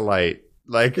satellite.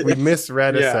 We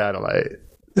misread a satellite.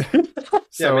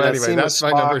 So anyway, that's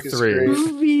my number 3.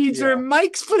 V'ger.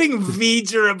 Mike's putting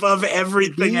V'ger above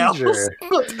everything else. I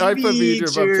put V'ger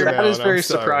above Tim That Allen, is very I'm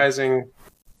sorry. surprising.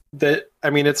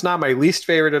 It's not my least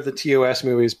favorite of the TOS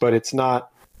movies, but it's not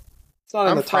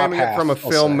in the top framing half. it from a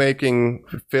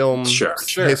filmmaking film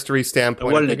history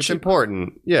standpoint. I think it's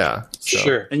important. Yeah. So.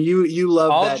 Sure. And you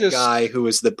love that guy who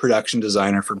was the production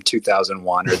designer from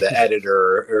 2001 or the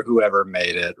editor or whoever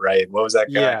made it, right? What was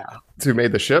that guy? Yeah. Who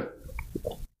made the ship?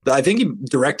 I think he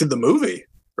directed the movie,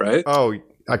 right? Oh,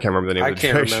 I can't remember the name I of the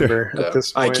can't remember at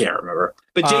this I point. can't remember.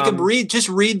 But Jacob, read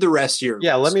the rest of your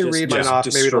Yeah, list. let me read mine off.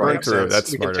 Maybe it'll make sense.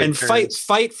 That's We can smarter. take And turns.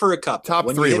 fight for a couple. Top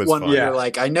when 3 you hit was one, fun. you're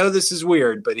like, I know this is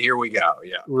weird, but here we go.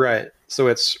 Yeah. Right. So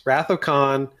it's Wrath of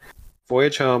Khan,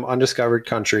 Voyage Home, Undiscovered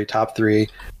Country, top 3.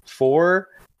 4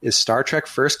 is Star Trek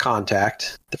First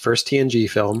Contact, the first TNG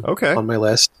film on my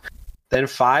list. Then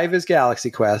 5 is Galaxy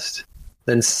Quest.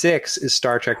 Then 6 is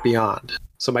Star Trek Beyond.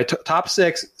 So my top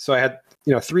 6, so I had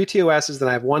 3 TOSs, then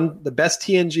I have the best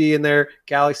TNG in there,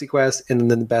 Galaxy Quest, and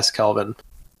then the best Kelvin.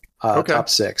 Top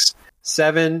 6.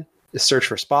 7 is Search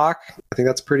for Spock. I think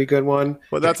that's a pretty good one.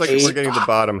 Well, that's like 8, we're getting the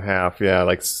bottom half. Yeah,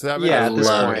 like 7. Yeah, I at this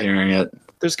love point. hearing it.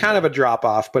 There's kind of a drop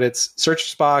off, but it's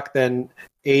Search for Spock. Then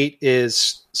 8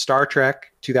 is Star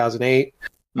Trek 2008.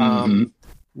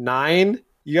 9,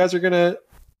 you guys are gonna.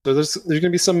 So there's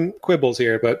gonna be some quibbles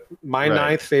here, but my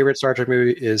 9th favorite Star Trek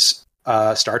movie is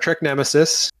Star Trek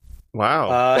Nemesis.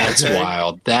 Wow, That's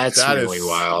wild. That's really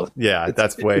wild. Yeah,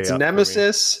 that's way. It's up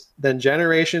Nemesis, then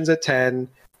Generations at 10,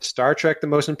 Star Trek: The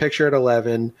Motion Picture at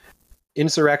 11,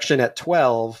 Insurrection at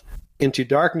 12, Into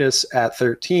Darkness at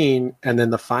 13, and then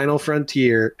The Final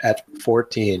Frontier at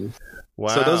 14. Wow.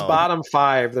 So those bottom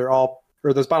 5,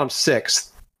 those bottom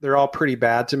 6, they're all pretty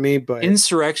bad to me. But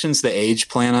Insurrection's the Age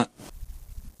Planet.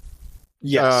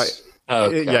 Yes.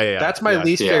 Okay. Yeah. That's my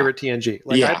least favorite TNG.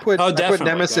 Like I put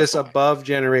Nemesis above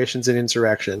Generations and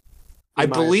Insurrection. I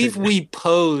believe we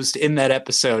posed in that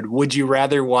episode, would you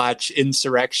rather watch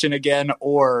Insurrection again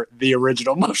or the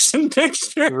original motion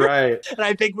picture? Right. And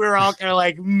I think we were all kind of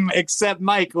like, except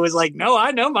Mike, who was like, no,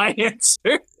 I know my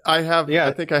answer. I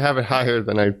think I have it higher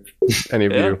than any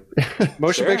of you.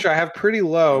 Motion picture I have pretty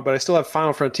low, but I still have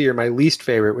Final Frontier, my least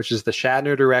favorite, which is the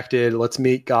Shatner directed Let's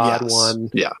Meet God one.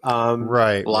 Yeah.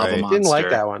 Right. Lava right. Monster. Didn't like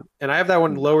that one. And I have that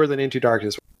one lower than Into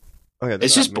Darkness. Okay,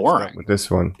 it's just boring with this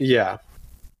one. Yeah.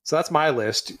 So that's my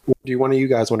list. Do one of you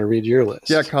guys want to read your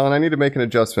list? Yeah, Colin, I need to make an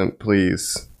adjustment,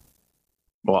 please.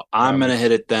 Well, I'm going to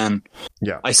hit it then.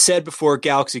 Yeah. I said before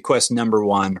Galaxy Quest number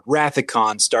 1, Wrath of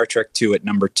Khan, Star Trek 2 at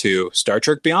number 2, Star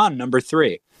Trek Beyond number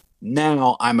 3.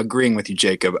 Now I'm agreeing with you,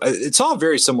 Jacob. It's all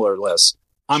very similar lists.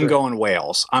 I'm going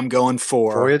Wales. I'm going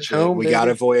for Voyage Home. We got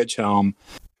to Voyage Home.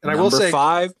 And I will say,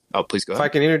 5. Oh, please go ahead. If I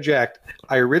can interject,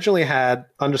 I originally had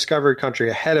Undiscovered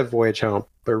Country ahead of Voyage Home,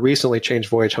 but recently changed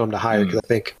Voyage Home to higher because I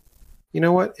think, you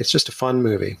know what? It's just a fun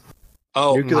movie.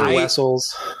 Oh, Nuclear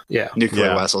vessels. Yeah.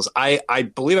 Nuclear vessels.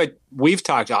 I believe we've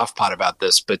talked off pod about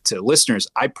this, but to listeners,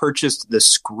 I purchased the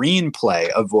screenplay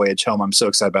of Voyage Home. I'm so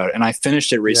excited about it. And I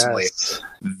finished it recently. Yes.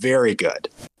 Very good.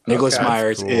 Nicholas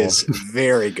Myers is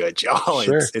very good, y'all.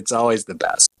 Sure. It's always the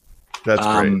best. That's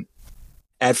great.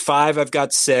 At 5, I've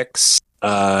got 6.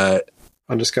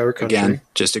 Undiscovered Country. Again,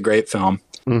 just a great film.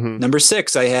 Mm-hmm. Number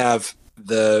 6, I have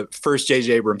the first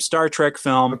J.J. Abrams Star Trek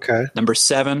film. Okay. Number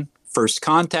 7, First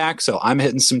Contact. So I'm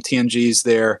hitting some TNGs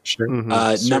there. Sure.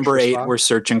 Number 8, we're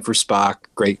searching for Spock.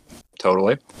 Great.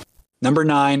 Totally. Number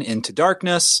 9, Into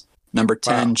Darkness. Number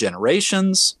 10,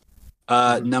 Generations.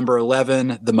 Number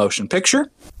 11, The Motion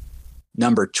Picture.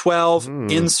 Number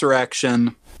 12,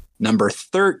 Insurrection. Number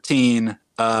 13,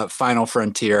 Final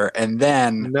Frontier. And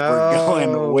then we're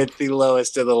going with the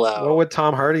lowest of the low. What would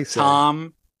Tom Hardy say?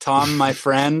 Tom, my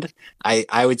friend,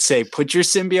 I would say put your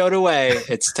symbiote away.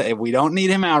 We don't need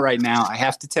him out right now. I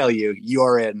have to tell you,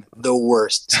 you're in the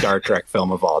worst Star Trek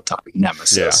film of all time,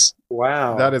 Nemesis. Yeah.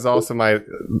 Wow. That is also my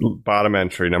bottom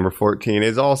entry. Number 14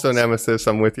 is also Nemesis.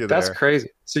 I'm with you there. That's crazy.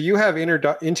 So you have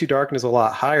Into Darkness a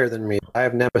lot higher than me. I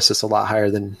have Nemesis a lot higher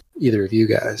than either of you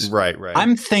guys. Right.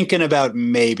 I'm thinking about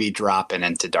maybe dropping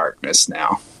Into Darkness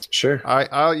now. Sure.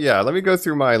 Let me go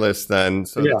through my list then.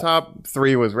 So the top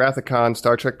 3 was Wrath of Khan,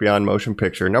 Star Trek Beyond, Motion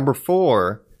Picture. Number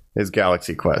 4 is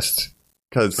Galaxy Quest.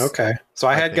 Okay. So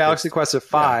I had Galaxy Quest at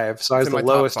 5, so I was the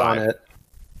lowest on it.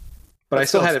 But I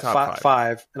still had it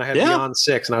 5, and I had Beyond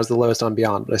 6, and I was the lowest on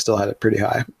Beyond, but I still had it pretty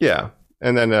high. Yeah.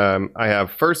 And then I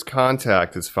have First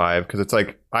Contact is 5, because it's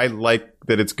like, I like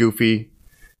that it's goofy.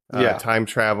 Time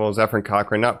travel, Zephyr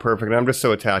Cochrane, not perfect. And I'm just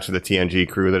so attached to the TNG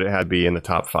crew that it had to be in the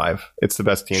top 5. It's the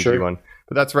best TNG one.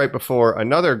 But that's right before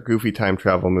another goofy time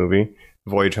travel movie,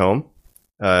 Voyage Home,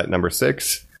 number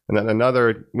 6. And then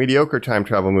another mediocre time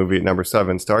travel movie at number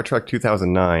 7, Star Trek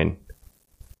 2009.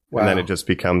 Wow. And then it just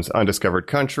becomes Undiscovered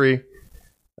Country,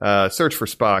 Search for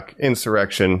Spock,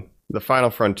 Insurrection, The Final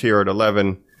Frontier at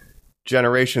 11,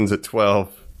 Generations at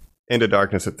 12, Into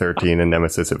Darkness at 13, and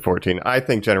Nemesis at 14. I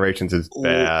think Generations is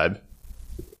bad.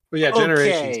 Well, yeah,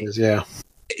 Generations is,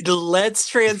 Let's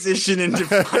transition into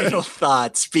final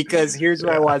thoughts, because here's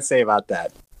what I want to say about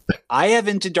that. I have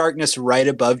Into Darkness right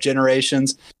above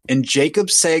Generations, and Jacob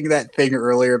saying that thing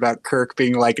earlier about Kirk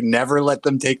being like, never let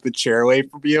them take the chair away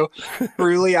from you.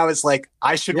 Truly, I was like,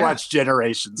 I should watch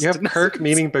Generations. You have Kirk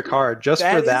meaning Picard just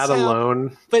for that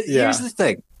alone. But here's the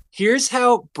thing. Here's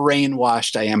how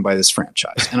brainwashed I am by this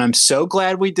franchise. And I'm so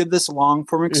glad we did this long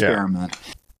form experiment.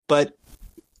 But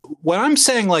when I'm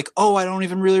saying like, oh, I don't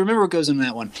even really remember what goes in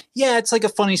that one. Yeah, it's like a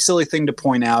funny, silly thing to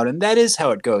point out. And that is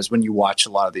how it goes when you watch a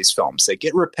lot of these films. They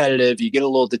get repetitive, you get a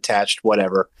little detached,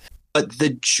 whatever. But the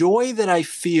joy that I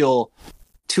feel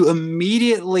to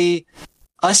immediately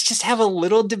us just have a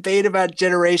little debate about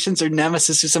Generations or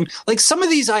Nemesis or something. Like some of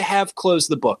these I have closed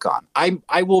the book on.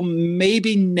 I will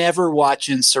maybe never watch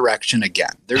Insurrection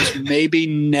again. There's maybe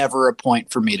never a point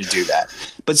for me to do that.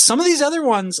 But some of these other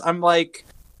ones, I'm like,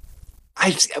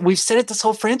 we've said it this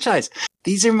whole franchise.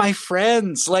 These are my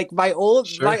friends, like my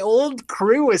old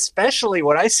crew, especially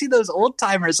when I see those old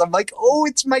timers. I'm like, oh,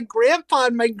 it's my grandpa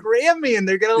and my Grammy, and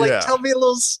they're gonna tell me a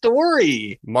little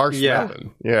story.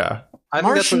 Marshmallow, I think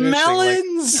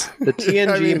Marshmallows. Like, the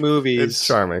TNG movies, it's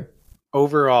charming.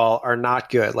 Overall, are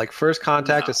not good. Like First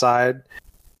Contact aside,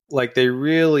 like they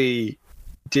really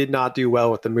did not do well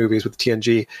with the movies with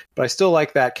TNG. But I still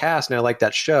like that cast and I like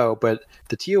that show. But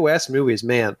the TOS movies,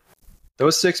 man.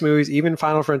 Those 6 movies, even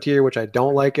Final Frontier, which I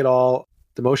don't like at all.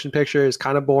 The motion picture is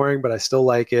kind of boring, but I still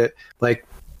like it. Like,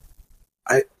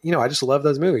 I just love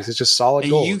those movies. It's just solid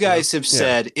gold. You guys have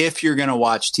said if you're going to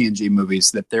watch TNG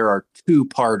movies, that there are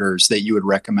 2-parters that you would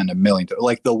recommend a million to,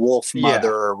 like the Wolf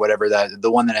Mother or whatever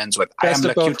the one that ends with Best I am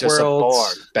of the both cutest worlds.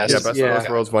 of board. Best of both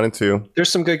worlds 1 and 2.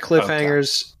 There's some good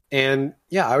cliffhangers, and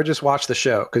I would just watch the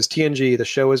show because TNG, the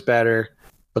show is better.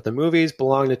 But the movies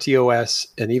belong to TOS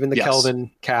and even the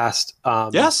Kelvin cast. I'll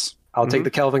take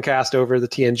the Kelvin cast over the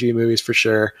TNG movies for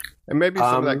sure. And maybe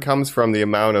some of that comes from the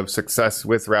amount of success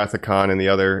with Wrath of Khan and the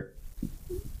other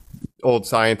old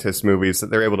scientist movies that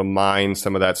they're able to mine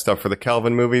some of that stuff for the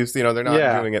Kelvin movies. They're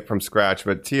not doing it from scratch,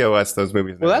 but TOS, those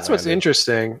movies. Well, that's what's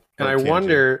interesting. And I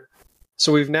wonder,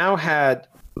 so we've now had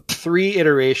 3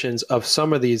 iterations of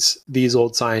some of these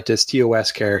old scientist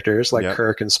TOS characters like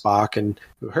Kirk and Spock and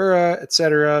Uhura,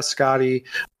 etc., Scotty.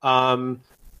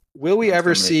 Will we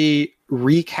ever see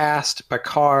recast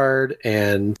Picard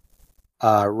and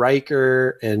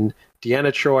Riker and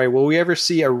Deanna Troi? Will we ever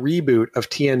see a reboot of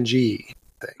TNG?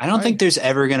 I don't think there's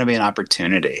ever going to be an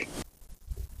opportunity.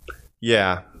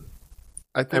 Yeah.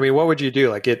 I mean, what would you do?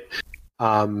 Like get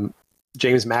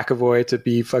James McAvoy to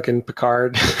be fucking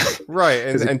Picard? Right,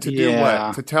 and to do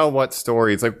what? To tell what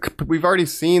stories? Like, we've already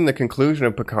seen the conclusion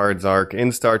of Picard's arc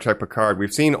in Star Trek Picard.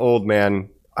 We've seen Old Man,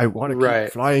 I want to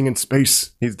keep flying in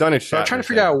space. He's done his shot. I'm trying to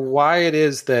figure out why it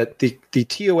is that the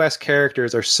TOS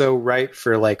characters are so ripe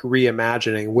for like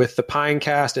reimagining with the Pine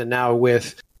cast and now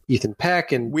with Ethan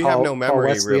Peck and we have no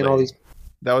memory really. And all these.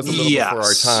 That was a little before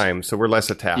our time, so we're less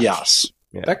attached. Yes.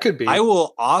 Yeah. That could be. I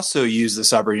will also use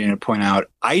this opportunity to point out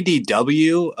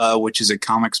IDW, which is a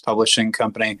comics publishing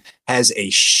company, has a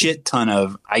shit ton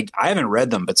of, I haven't read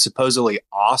them, but supposedly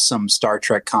awesome Star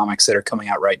Trek comics that are coming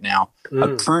out right now.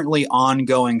 A currently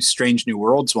ongoing Strange New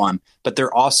Worlds one, but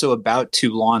they're also about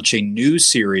to launch a new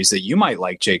series that you might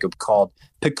like, Jacob, called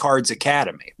Picard's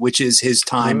Academy, which is his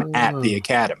time at the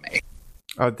Academy.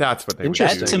 Oh, that's what they would do.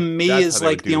 That to me is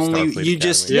like the only, you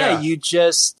just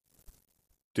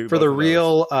for the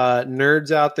real nerds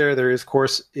out there, there is, of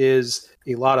course, is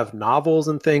a lot of novels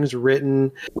and things written.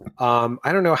 I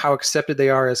don't know how accepted they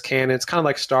are as canon. It's kind of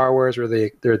like Star Wars, where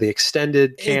they're the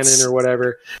extended canon or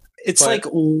whatever. It's like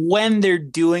when they're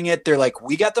doing it, they're like,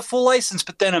 we got the full license,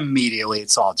 but then immediately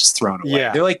it's all just thrown away.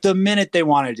 Yeah. They're like, the minute they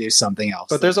want to do something else.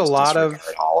 But there's a lot of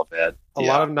all of it. A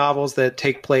lot of novels that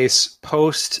take place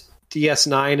post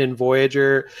DS9 and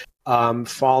Voyager,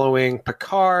 following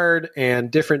Picard and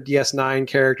different DS9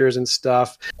 characters and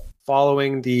stuff,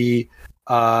 following the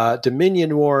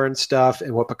Dominion War and stuff,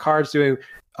 and what Picard's doing.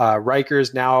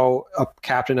 Riker's now a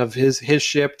captain of his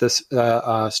ship, the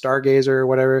Stargazer or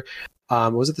whatever.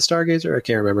 Was it the Stargazer? I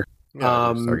can't remember.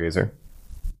 Yeah, Stargazer.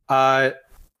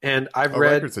 And I've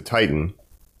read... Riker's a Titan.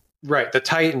 Right, the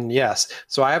Titan, yes.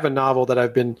 So I have a novel that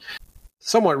I've been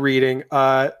somewhat reading,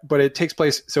 but it takes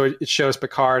place, so it shows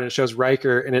Picard and it shows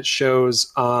Riker and it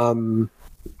shows the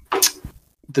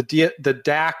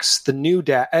Dax, the new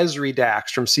Esri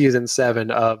Dax from season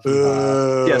 7 of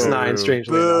DS9,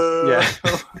 strangely enough.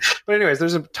 Yeah. But anyways,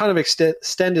 there's a ton of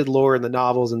extended lore in the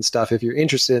novels and stuff if you're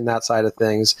interested in that side of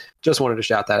things. Just wanted to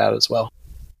shout that out as well.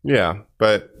 Yeah,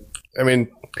 but I mean,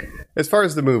 as far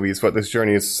as the movies, what this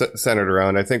journey is centered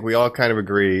around, I think we all kind of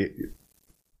agree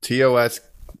TOS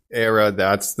era,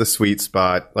 that's the sweet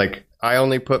spot. Like, I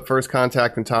only put First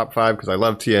Contact in top 5 because I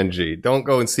love TNG. Don't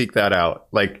go and seek that out.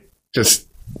 Like, just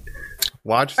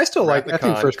watch. I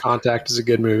think First Contact is a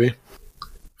good movie.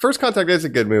 First Contact is a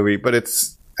good movie, but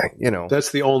it's,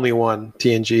 that's the only one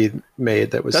TNG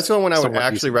made that was. That's the one I would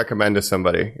actually recommend to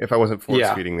somebody if I wasn't force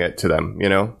feeding it to them.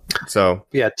 So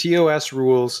yeah, TOS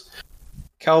rules.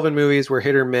 Kelvin movies were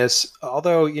hit or miss.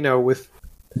 Although with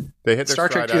they hit their Star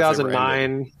Trek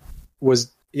 2009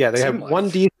 was they had one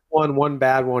decent one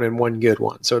bad one, and one good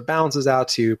one. So it balances out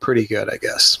to pretty good, I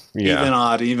guess. Yeah.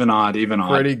 Even odd.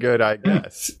 Pretty good, I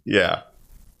guess. Yeah.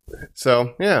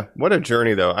 So yeah, what a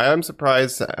journey though. I am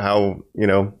surprised how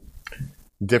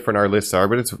different our lists are,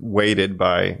 but it's weighted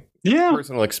by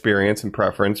personal experience and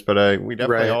preference. But we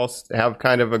definitely all have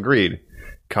kind of agreed.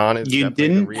 Con is you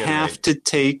didn't have to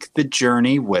take the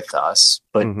journey with us,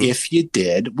 but if you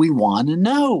did, we want to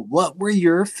know, what were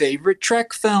your favorite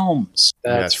Trek films?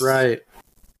 That's right.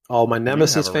 All my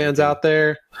Nemesis fans out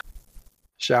there,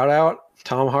 shout out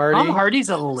Tom Hardy. Tom Hardy's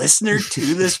a listener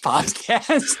to this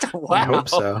podcast. Wow. I hope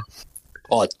so.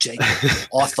 Oh, Jake,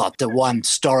 I thought the one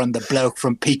starring the bloke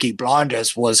from Peaky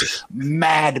Blinders was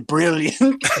mad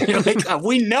brilliant. You're like,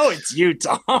 we know it's you,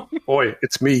 Tom. Boy,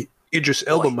 it's me, Idris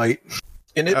Elba, mate.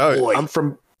 In it, I'm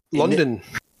from London.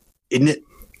 Isn't it?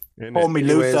 Homie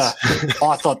Luther.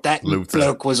 I thought that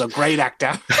bloke was a great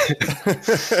actor.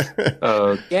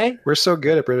 Okay. We're so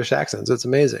good at British accents. It's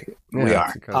amazing. Yeah, we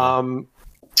are.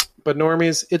 But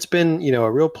Normies, it's been,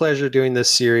 a real pleasure doing this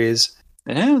series.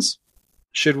 It is.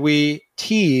 Should we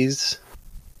tease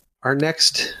our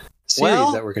next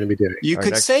series that we're going to be doing? You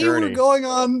could say we're going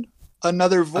on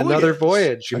another voyage. Another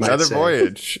voyage. Another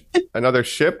voyage. Another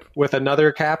ship. With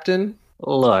another captain.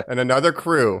 Look. And another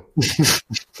crew.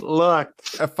 Look.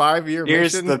 A 5-year mission?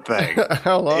 Here's the thing.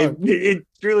 How long? It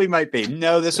truly might be.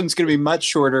 No, this one's going to be much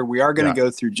shorter. We are going to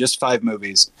go through just 5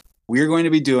 movies. We are going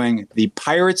to be doing the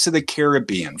Pirates of the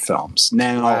Caribbean films.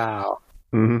 Now,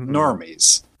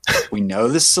 Normies. We know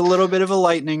this is a little bit of a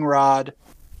lightning rod.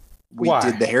 We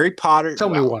did the Harry Potter. Tell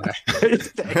me why.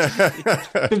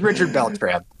 It's Richard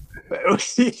Beltran.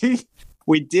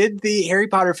 We did the Harry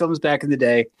Potter films back in the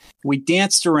day. We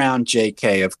danced around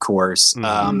JK, of course,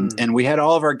 and we had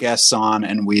all of our guests on,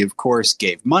 and we, of course,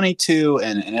 gave money to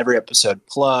and every episode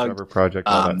plugged project,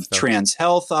 trans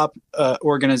health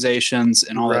organizations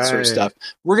and all that sort of stuff.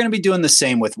 We're going to be doing the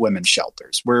same with women's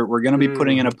shelters. We're going to be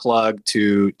putting in a plug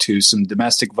to some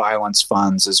domestic violence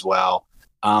funds as well.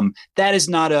 That is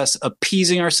not us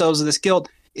appeasing ourselves of this guilt.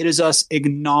 It is us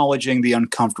acknowledging the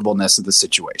uncomfortableness of the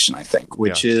situation, I think,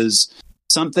 which is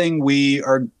something we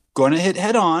are going to hit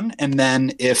head on. And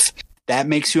then if that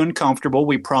makes you uncomfortable,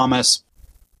 we promise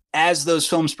as those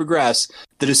films progress,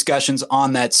 the discussions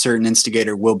on that certain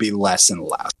instigator will be less and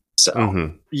less.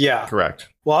 So, yeah, correct.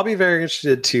 Well, I'll be very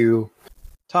interested to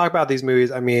talk about these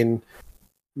movies. I mean,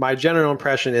 my general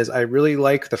impression is I really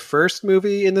like the first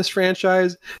movie in this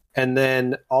franchise, and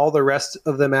then all the rest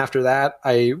of them after that,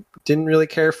 I didn't really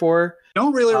care for.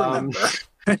 Don't really remember.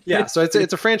 Yeah, so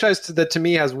it's a franchise that to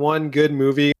me has one good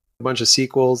movie, a bunch of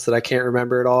sequels that I can't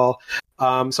remember at all.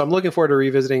 So I'm looking forward to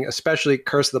revisiting, especially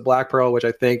Curse of the Black Pearl, which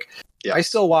I think I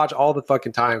still watch all the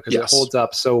fucking time because it holds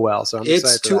up so well. So I'm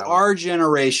excited for that our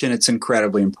generation, it's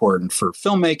incredibly important for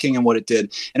filmmaking and what it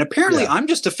did. And apparently I'm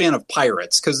just a fan of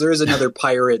pirates because there is another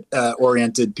pirate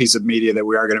oriented piece of media that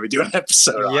we are going to be doing an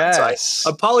episode on. Yes.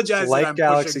 So I apologize that I'm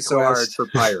Galaxy pushing so hard for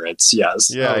pirates.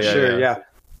 Yes. Yeah.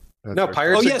 No,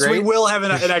 pirates. Yes, we will have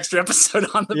an extra episode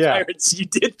on the pirates. You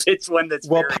did pitch one that's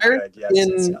pirates very good.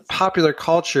 Yes, popular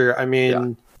culture. I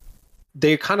mean,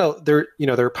 they're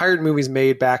pirate movies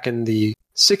made back in the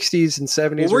 60s and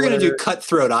 70s. Well, we're going to do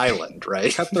Cutthroat Island,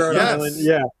 right? Cutthroat Island,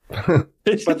 yeah.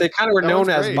 But they kind of were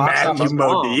known as box office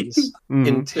bombs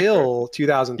until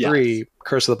 2003.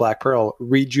 Curse of the Black Pearl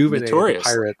rejuvenated the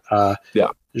pirate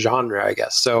genre, I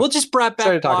guess. So we'll just brought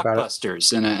back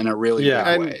blockbusters in a really big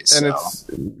way. And it's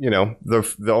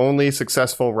the only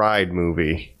successful ride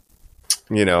movie.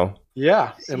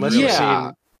 Yeah, unless you've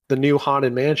seen the new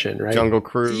Haunted Mansion, right? Jungle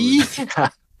Cruise. Yeah.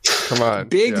 Come on.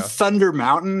 Big Thunder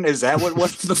Mountain. Is that what one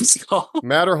of them's called?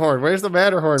 Matterhorn. Where's the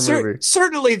Matterhorn movie?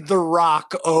 Certainly The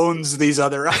Rock owns these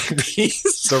other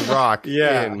IPs. The Rock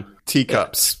in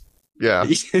teacups. Yeah.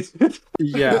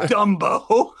 Yeah.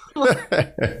 Dumbo.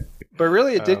 But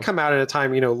really, it did come out at a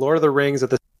time, Lord of the Rings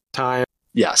at the time.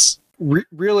 Yes.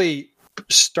 Really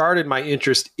started my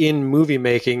interest in movie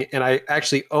making, and I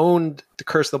actually owned The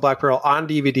Curse of the Black Pearl on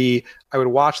DVD. I would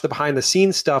watch the behind the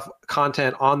scenes stuff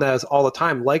content on that all the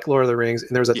time, like Lord of the Rings,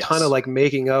 and there was a ton of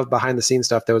making of behind the scenes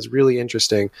stuff that was really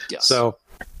interesting. Yes. So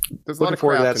There's a lot of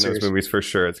craft in those movies for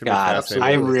sure. It's gonna be fascinating.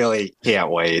 I really can't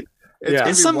wait.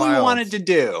 It's something we wanted to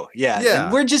do.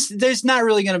 Yeah. And there's not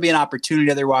really going to be an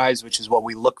opportunity otherwise, which is what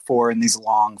we look for in these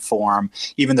long form.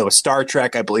 Even though with Star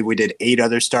Trek, I believe we did 8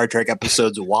 other Star Trek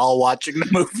episodes while watching the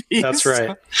movie. That's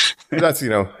right. That's,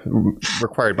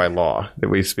 required by law that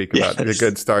we speak about the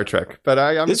good Star Trek.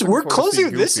 But we're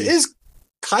closing. This is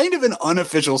kind of an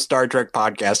unofficial Star Trek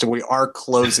podcast, and we are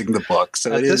closing the book.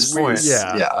 So at this point,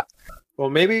 yeah. Well,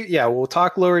 maybe, we'll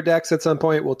talk Lower Decks at some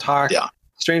point. We'll talk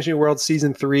Strange New World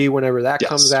Season 3 whenever that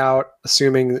comes out,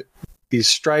 assuming these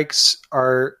strikes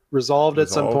are resolved at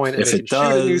some point. If it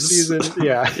does. A new season.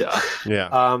 Yeah.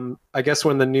 I guess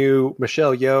when the new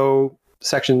Michelle Yeoh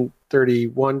Section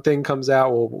 31 thing comes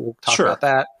out, we'll talk about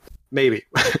that. Maybe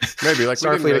like Starfleet we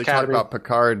didn't really Academy. Talk about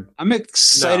Picard. I'm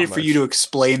excited for you to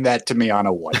explain that to me on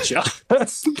a one shot.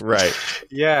 Right.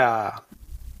 Yeah.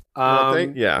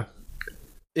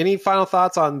 Any final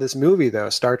thoughts on this movie,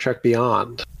 though, Star Trek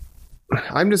Beyond?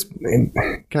 I'm just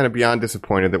kind of beyond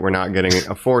disappointed that we're not getting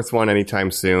a 4th one anytime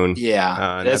soon.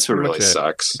 Yeah, that's what really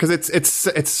sucks. Because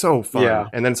it's so fun. Yeah.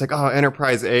 And then it's like,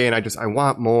 Enterprise A, and I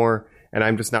want more, and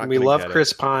I'm just not. We love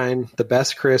Chris Pine, the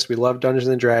best Chris. We love Dungeons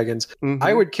and Dragons. Mm-hmm.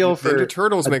 I would kill for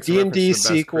Turtles a D&D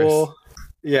sequel.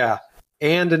 Yeah,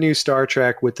 and a new Star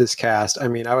Trek with this cast. I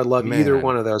mean, I would love either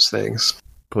one of those things.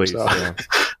 Please. So,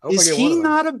 is he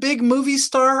not a big movie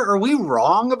star? Are we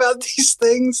wrong about these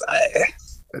things? I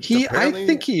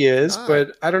think he is,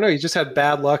 but I don't know. He just had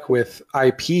bad luck with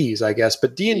IPs, I guess.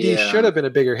 But D&D should have been a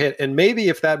bigger hit. And maybe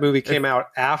if that movie came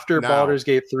out after Baldur's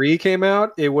Gate 3 came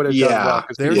out, it would have done well.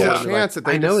 There's a chance that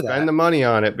they spend the money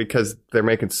on it because they're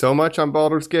making so much on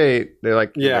Baldur's Gate. They're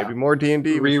like, maybe more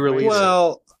D&D re-release.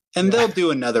 Well, and they'll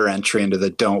do another entry into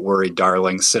the Don't Worry,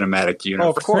 Darling cinematic universe. Oh,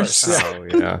 of course.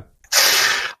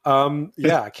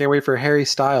 I can't wait for Harry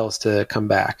Styles to come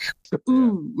back.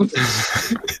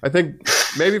 I think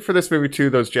maybe for this movie too,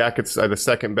 those jackets are the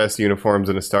second best uniforms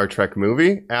in a Star Trek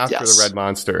movie after the Red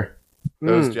Monster.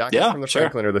 Those jackets from the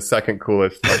Franklin are the second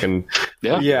coolest fucking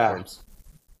uniforms.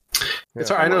 It's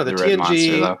hard. I know the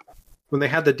TNG Monster, when they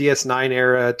had the DS9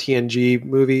 era TNG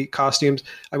movie costumes.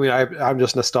 I mean, I'm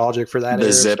just nostalgic for that era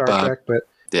of Star Trek, but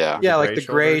like the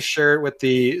gray shirt with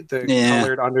the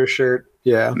colored undershirt.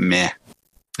 Yeah, meh.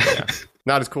 Yeah.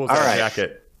 Not as cool as that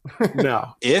jacket.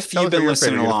 No. If you've been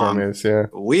listening along,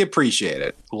 we appreciate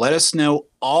it. Let us know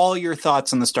all your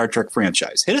thoughts on the Star Trek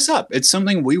franchise. Hit us up. It's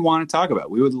something we want to talk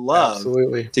about. We would love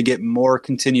to get more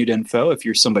continued info. If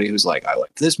you're somebody who's like, I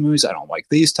like this movies, I don't like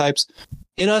these types,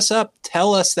 hit us up.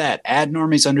 Tell us that. Add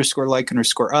Normies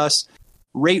 _like_us.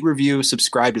 Rate, review,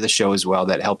 subscribe to the show as well.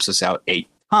 That helps us out a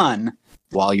ton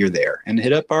while you're there. And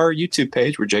hit up our YouTube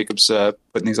page where Jacob's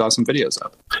putting these awesome videos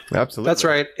up. Absolutely. That's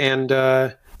right. And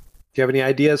if you have any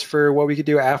ideas for what we could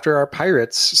do after our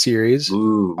Pirates series,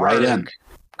 right in.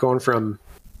 Going from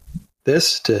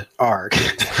this to ARG.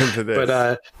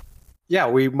 But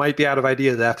we might be out of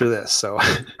ideas after this. So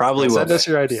probably will. Send us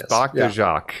your ideas. Spock to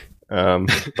Jacques.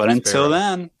 But until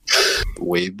then,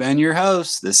 we've been your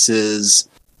hosts. This is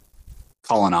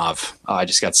Kolinov. Oh, I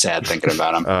just got sad thinking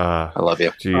about him. I love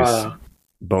you. Jeez.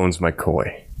 Bones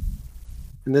McCoy.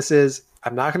 And this is,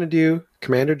 I'm not going to do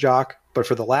Commander Jacques, but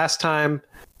for the last time,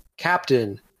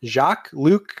 Captain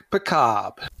Jacques-Luc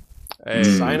Picard. Hey.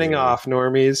 Signing off,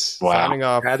 Normies. Wow. Signing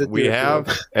off. We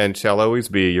have and shall always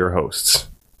be your hosts.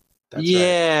 That's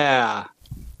right.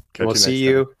 We'll see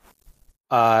you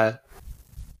beyond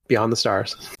the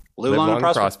stars. Live long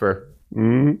and prosper.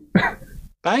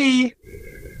 Bye.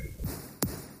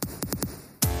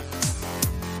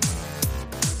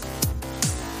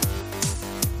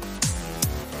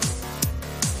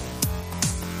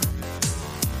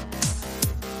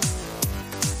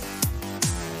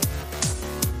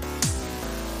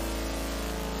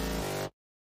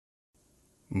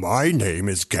 My name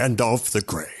is Gandalf the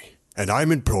Grey, and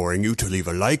I'm imploring you to leave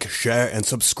a like, share, and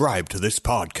subscribe to this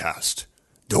podcast.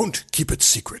 Don't keep it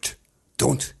secret.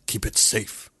 Don't keep it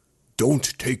safe.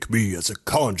 Don't take me as a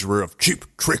conjurer of cheap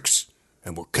tricks,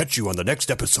 and we'll catch you on the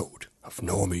next episode of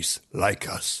Normies Like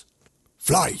Us.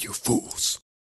 Fly, you fools.